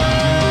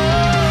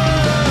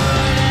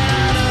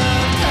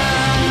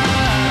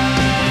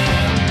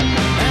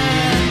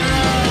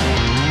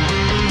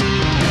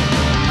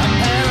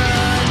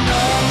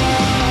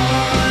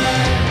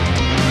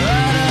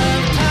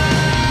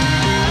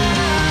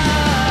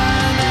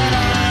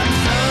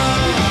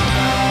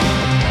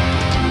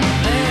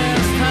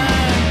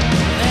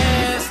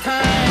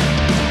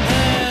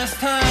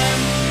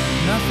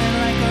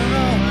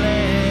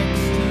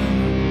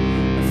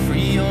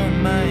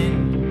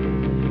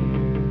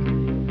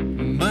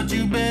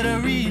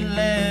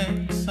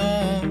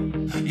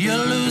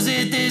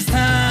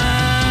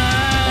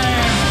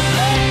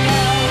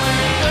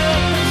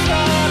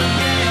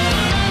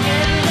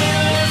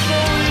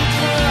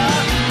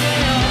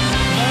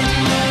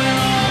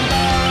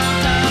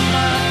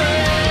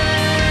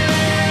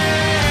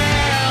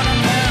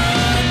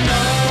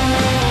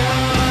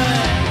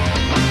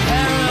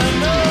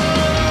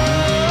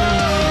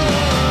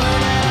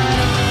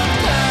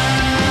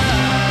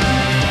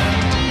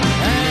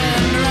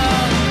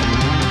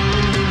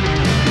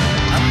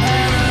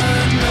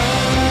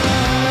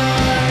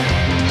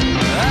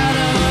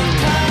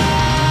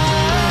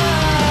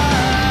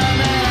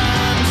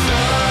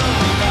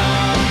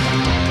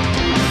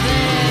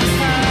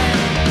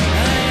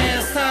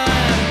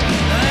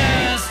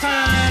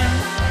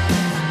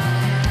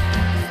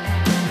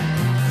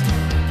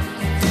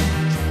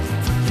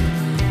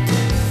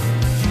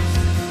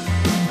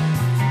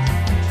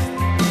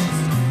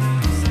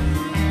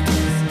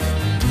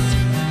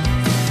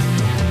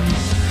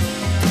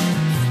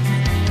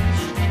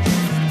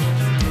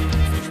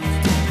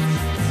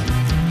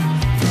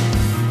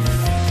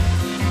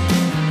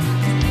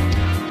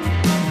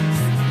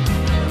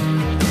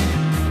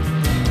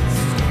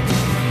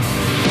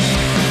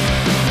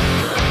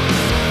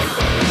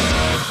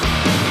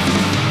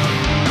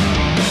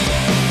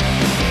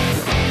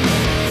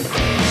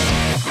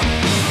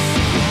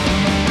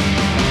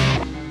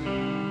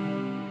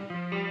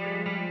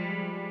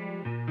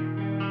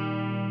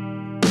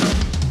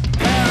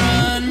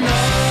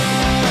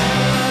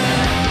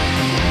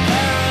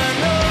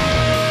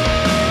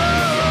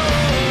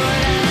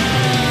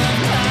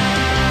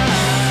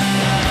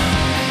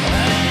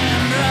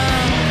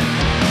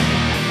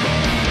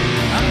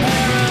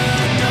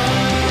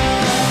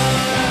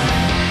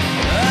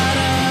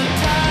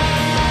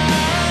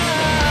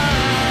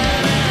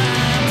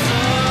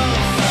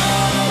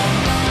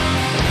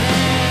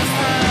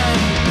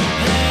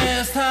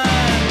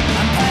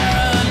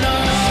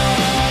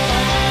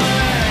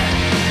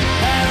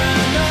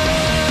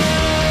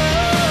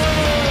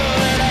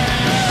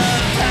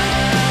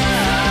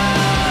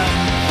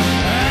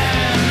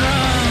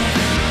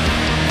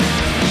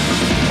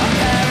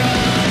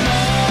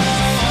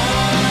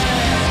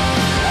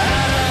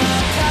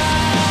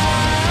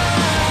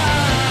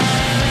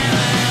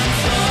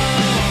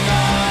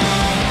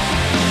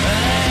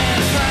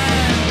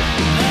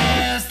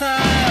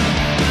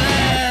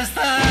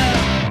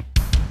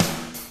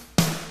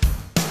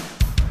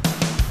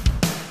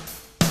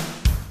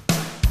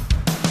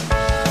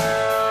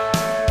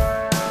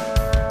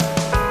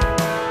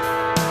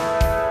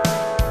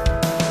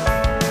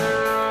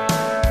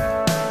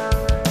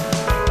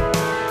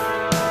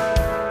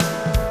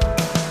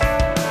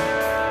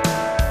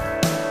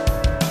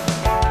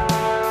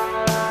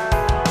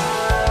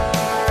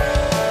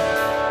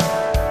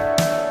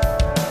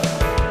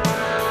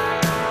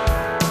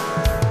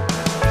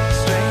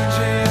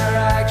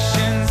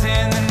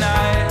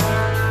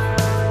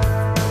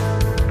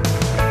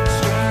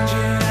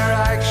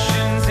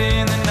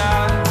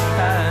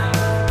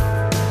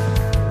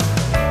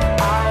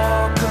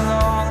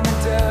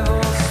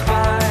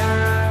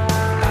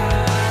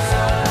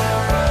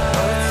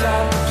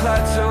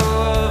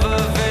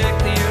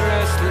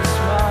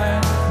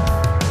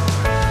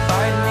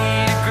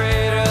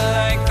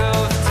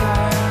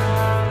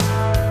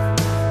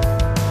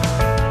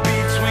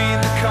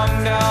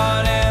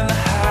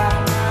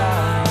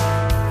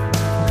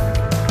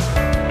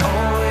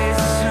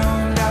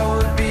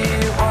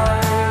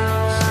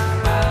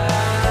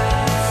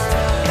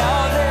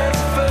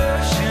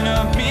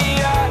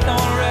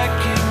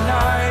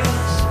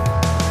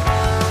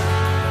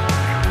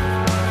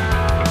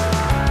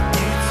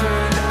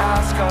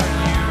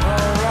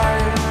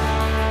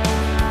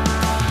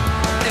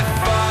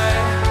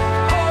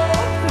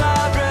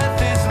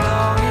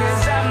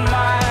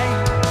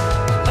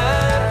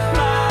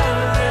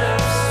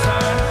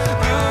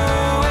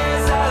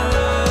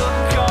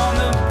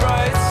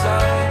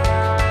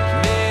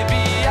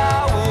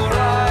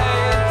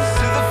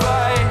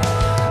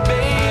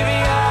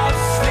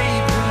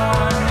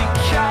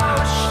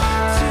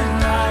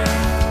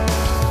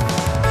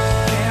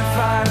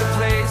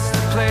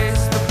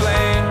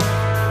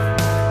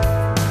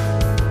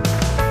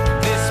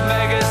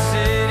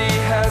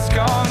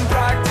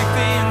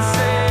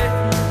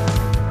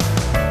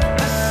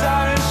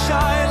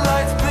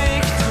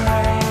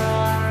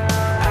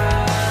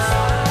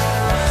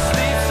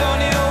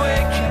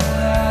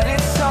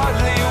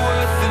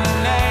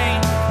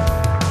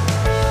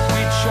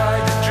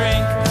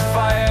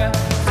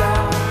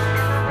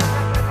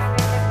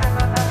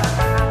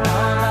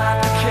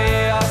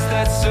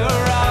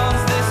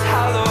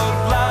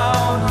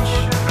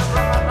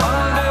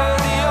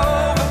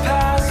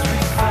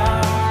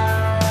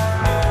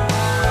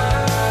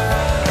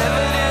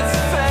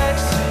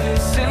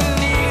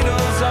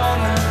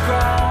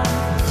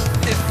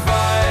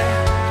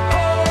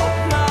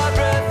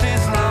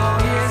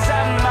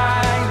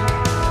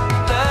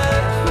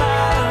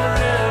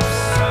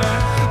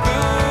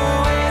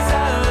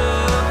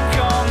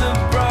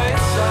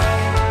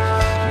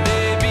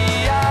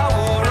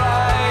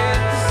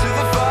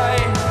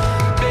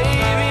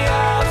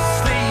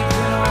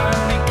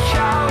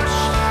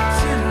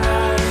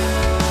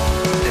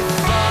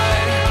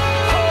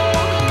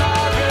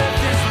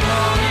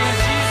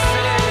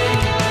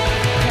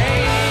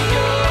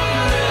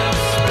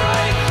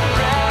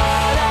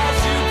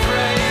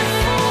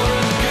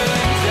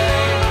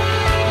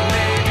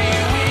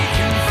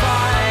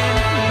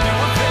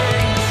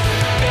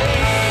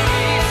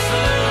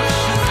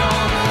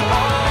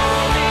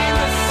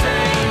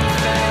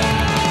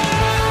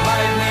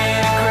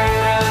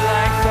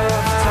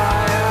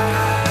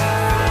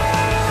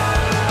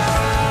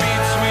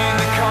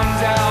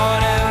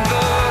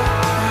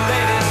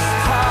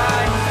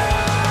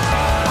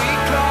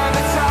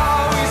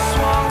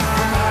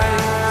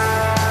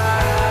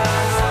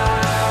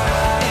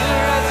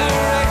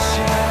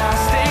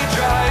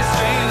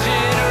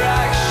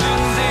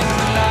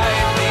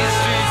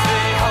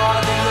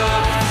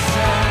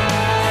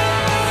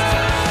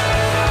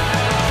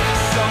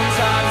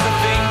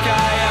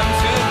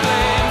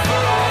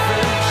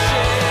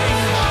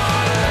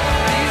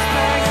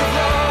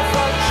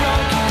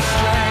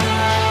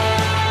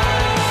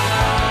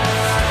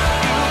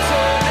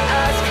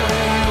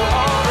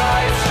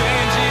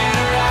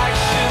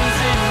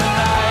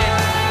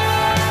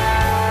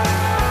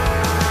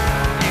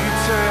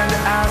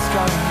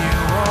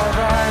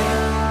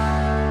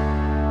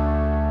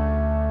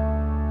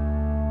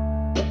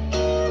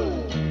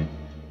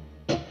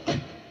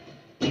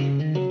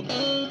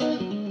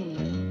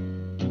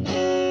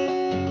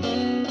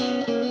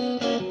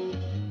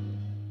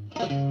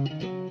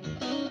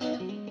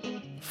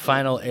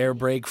 Final air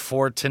break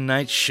for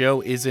tonight's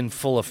show is in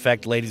full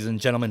effect, ladies and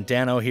gentlemen.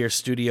 Danno here,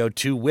 Studio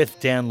 2 with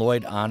Dan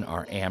Lloyd on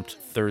our Amped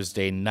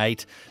Thursday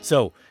night.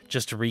 So,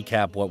 just to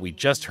recap what we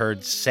just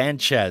heard,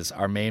 Sanchez,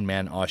 our main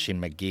man,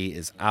 Oisin McGee,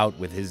 is out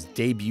with his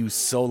debut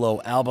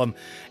solo album,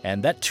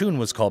 and that tune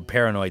was called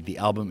Paranoid. The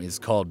album is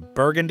called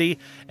Burgundy,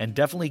 and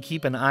definitely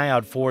keep an eye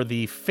out for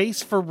the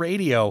Face for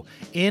Radio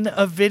in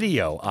a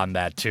video on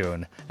that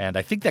tune, and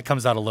I think that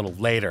comes out a little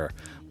later,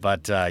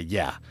 but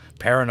yeah.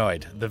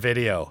 Paranoid, the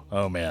video.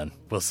 Oh man,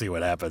 we'll see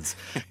what happens.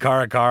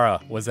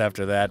 Caracara was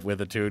after that with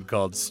a tune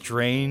called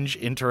Strange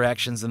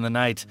Interactions in the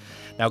Night.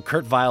 Now,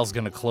 Kurt Weill's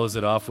going to close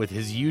it off with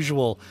his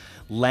usual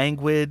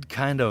languid,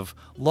 kind of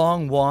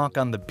long walk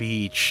on the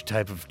beach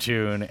type of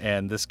tune,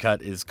 and this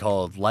cut is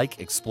called Like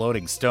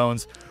Exploding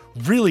Stones.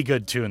 Really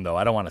good tune, though.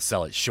 I don't want to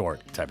sell it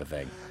short type of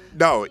thing.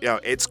 No,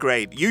 it's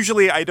great.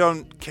 Usually I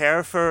don't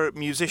care for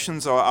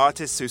musicians or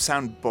artists who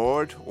sound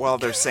bored while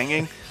they're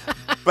singing,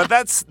 but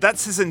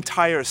that's his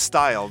entire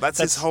style.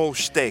 That's his whole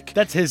shtick.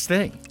 That's his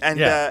thing.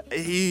 And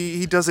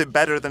he does it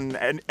better than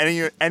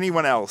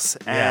anyone else.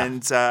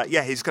 And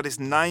he's got his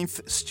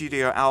 9th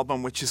studio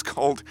album, which is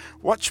called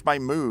Watch My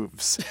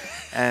Moves.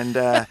 And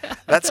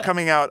that's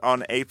coming out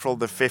on April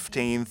the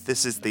 15th.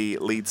 This is the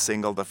lead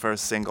single, the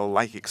first single,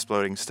 Like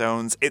Exploding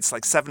Stones. It's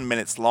like 7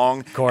 minutes long.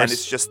 Of course. And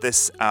it's just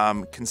this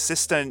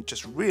consistent,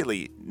 just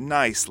really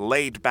nice,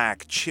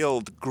 laid-back,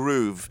 chilled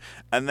groove.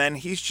 And then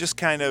he's just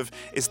kind of,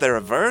 is there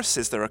a verse?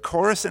 Is there a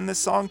chorus in this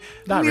song?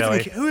 Not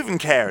really. Who even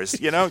cares?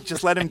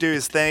 Just let him do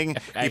his thing.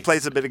 Right. He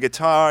plays a bit of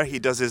guitar. He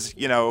does his,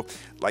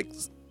 like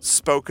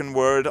spoken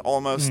word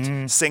almost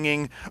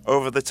singing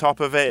over the top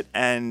of it.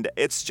 And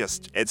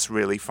it's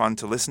really fun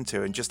to listen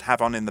to and just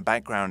have on in the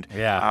background.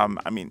 Yeah.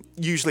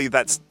 Usually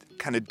that's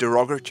kind of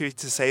derogatory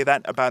to say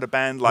that about a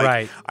band. Like,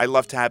 right. I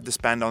love to have this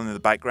band on in the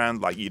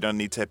background. Like, you don't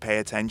need to pay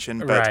attention.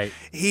 But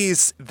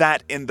he's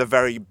that in the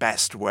very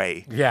best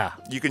way. Yeah.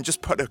 You can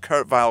just put a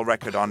Kurt Weill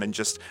record on and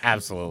just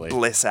absolutely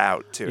bliss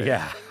out to it.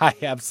 Yeah, I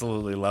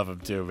absolutely love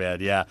him too,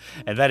 man. Yeah,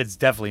 and that is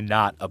definitely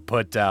not a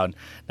put down.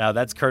 Now,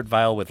 that's Kurt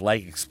Weill with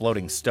Like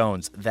Exploding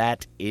Stones.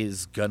 That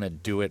is gonna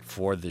do it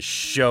for the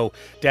show.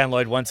 Dan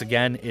Lloyd, once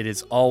again, it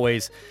is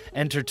always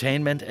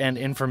entertainment and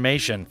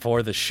information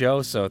for the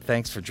show, so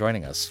thanks for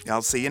joining us.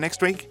 I'll see you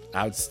next week.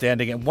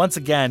 Outstanding. And once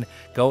again,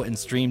 go and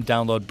stream,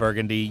 download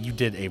Burgundy. You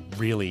did a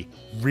really,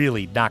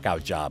 really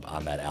knockout job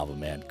on that album,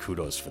 man.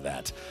 Kudos for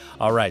that.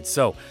 All right,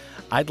 so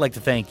I'd like to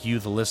thank you,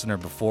 the listener,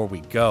 before we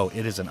go.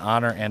 It is an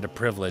honor and a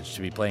privilege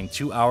to be playing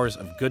 2 hours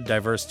of good,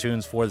 diverse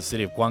tunes for the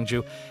city of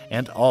Gwangju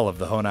and all of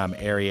the Honam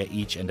area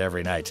each and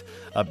every night.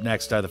 Up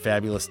next are the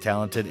fabulous,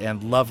 talented,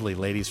 and lovely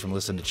ladies from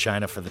Listen to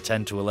China for the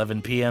 10 to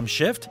 11 p.m.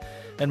 shift.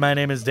 And my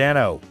name is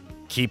Danno.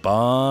 Keep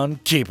on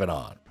keeping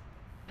on.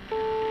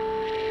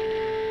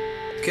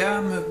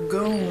 Got me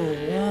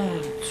going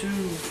 1, 2,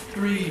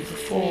 3,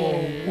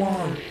 4,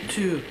 1,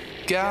 2.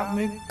 Got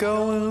me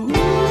going.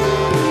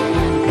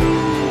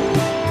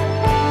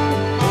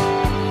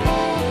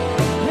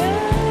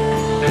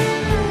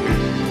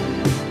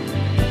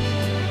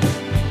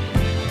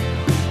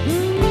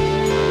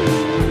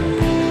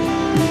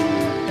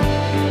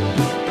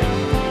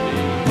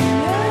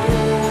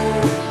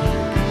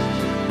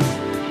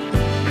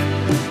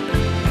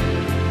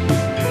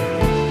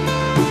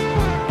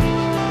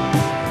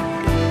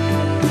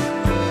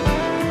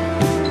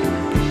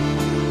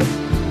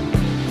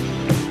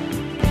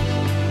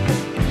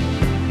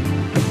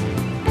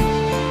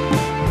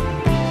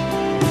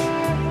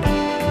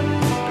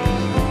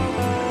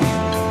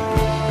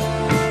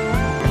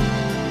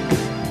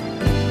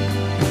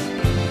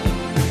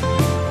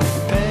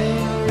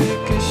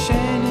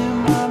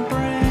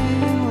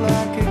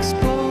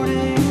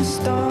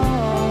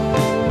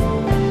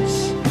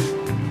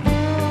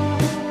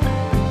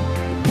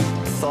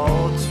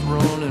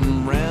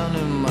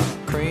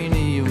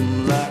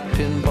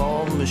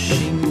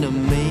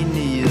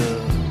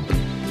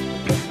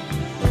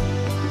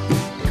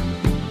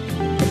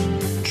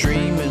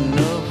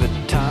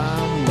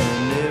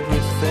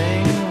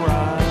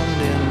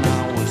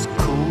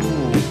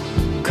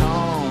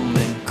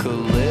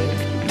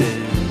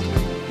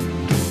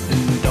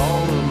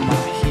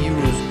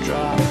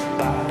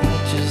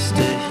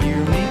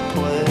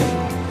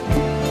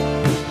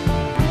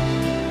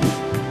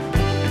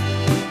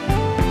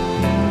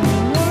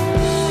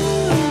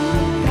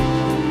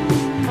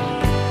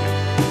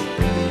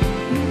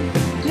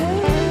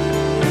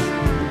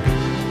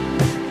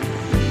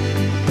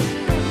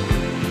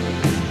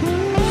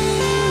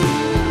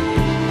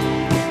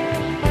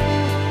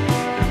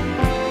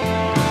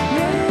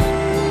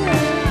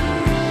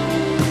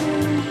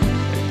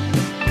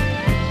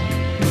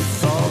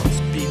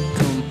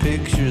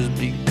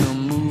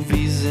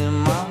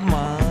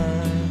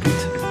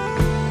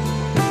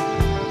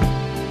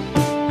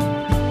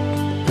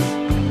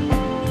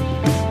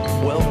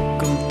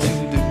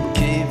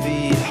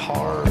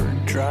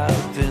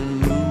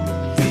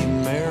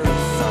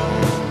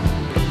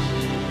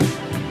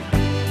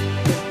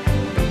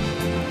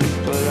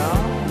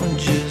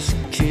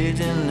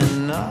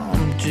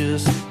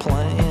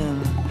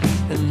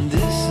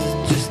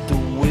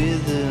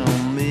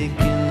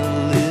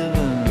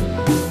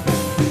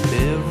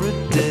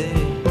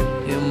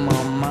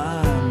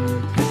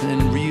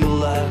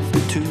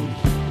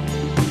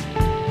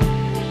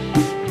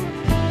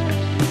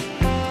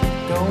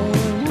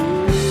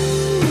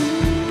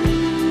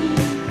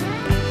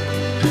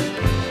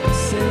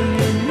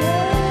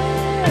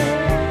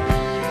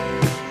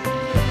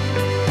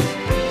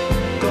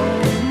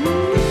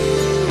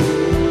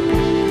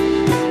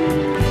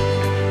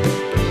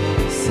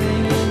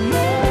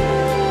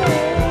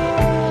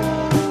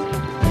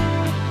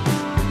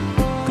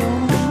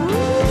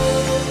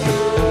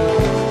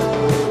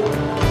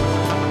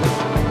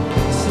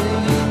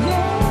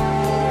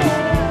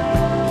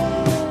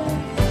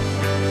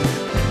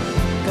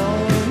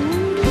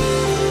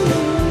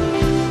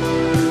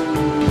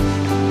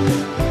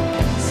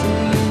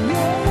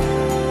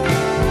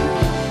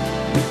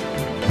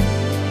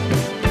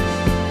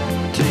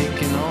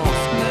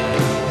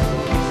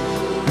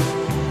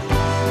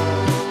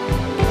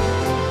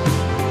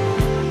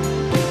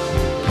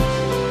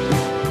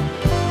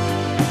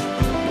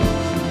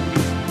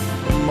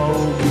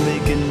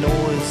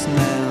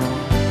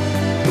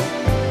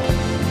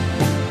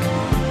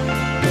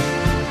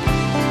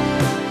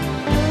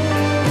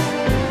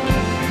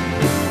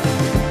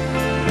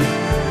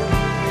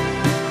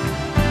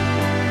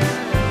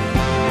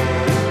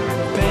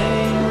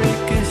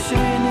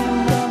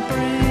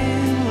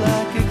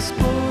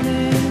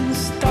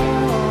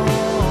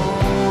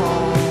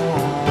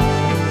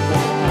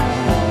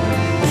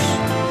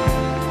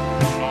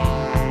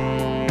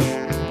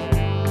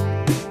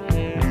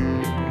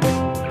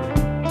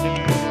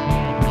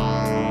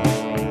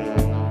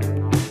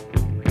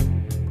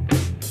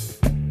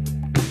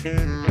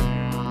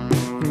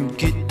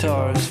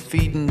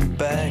 fading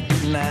back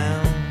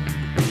now.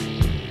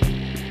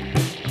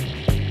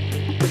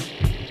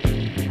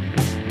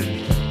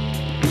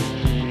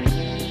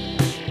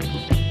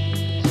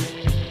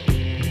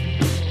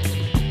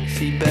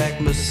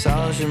 Feedback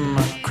massaging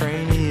my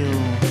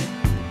cranial.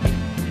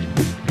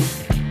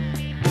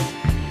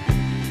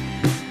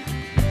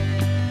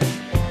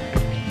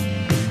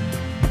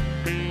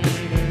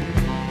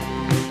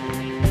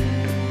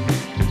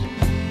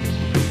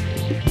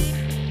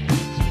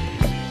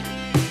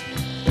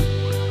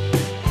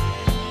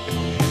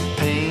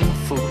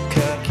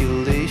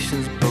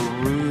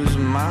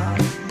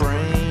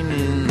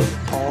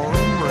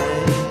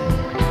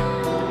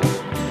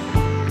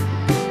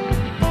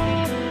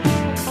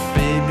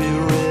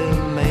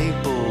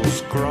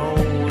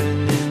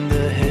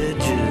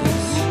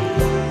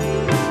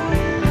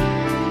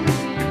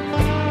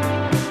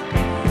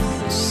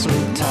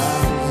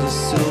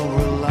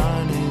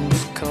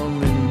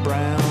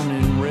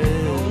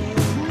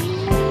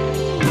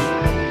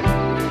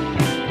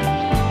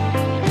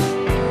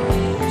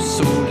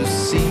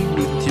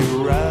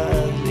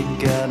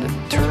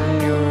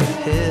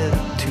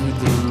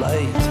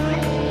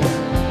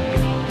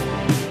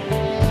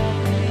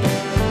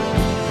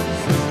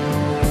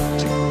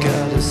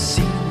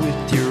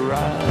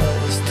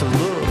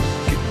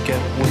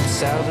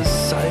 Out of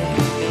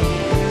sight.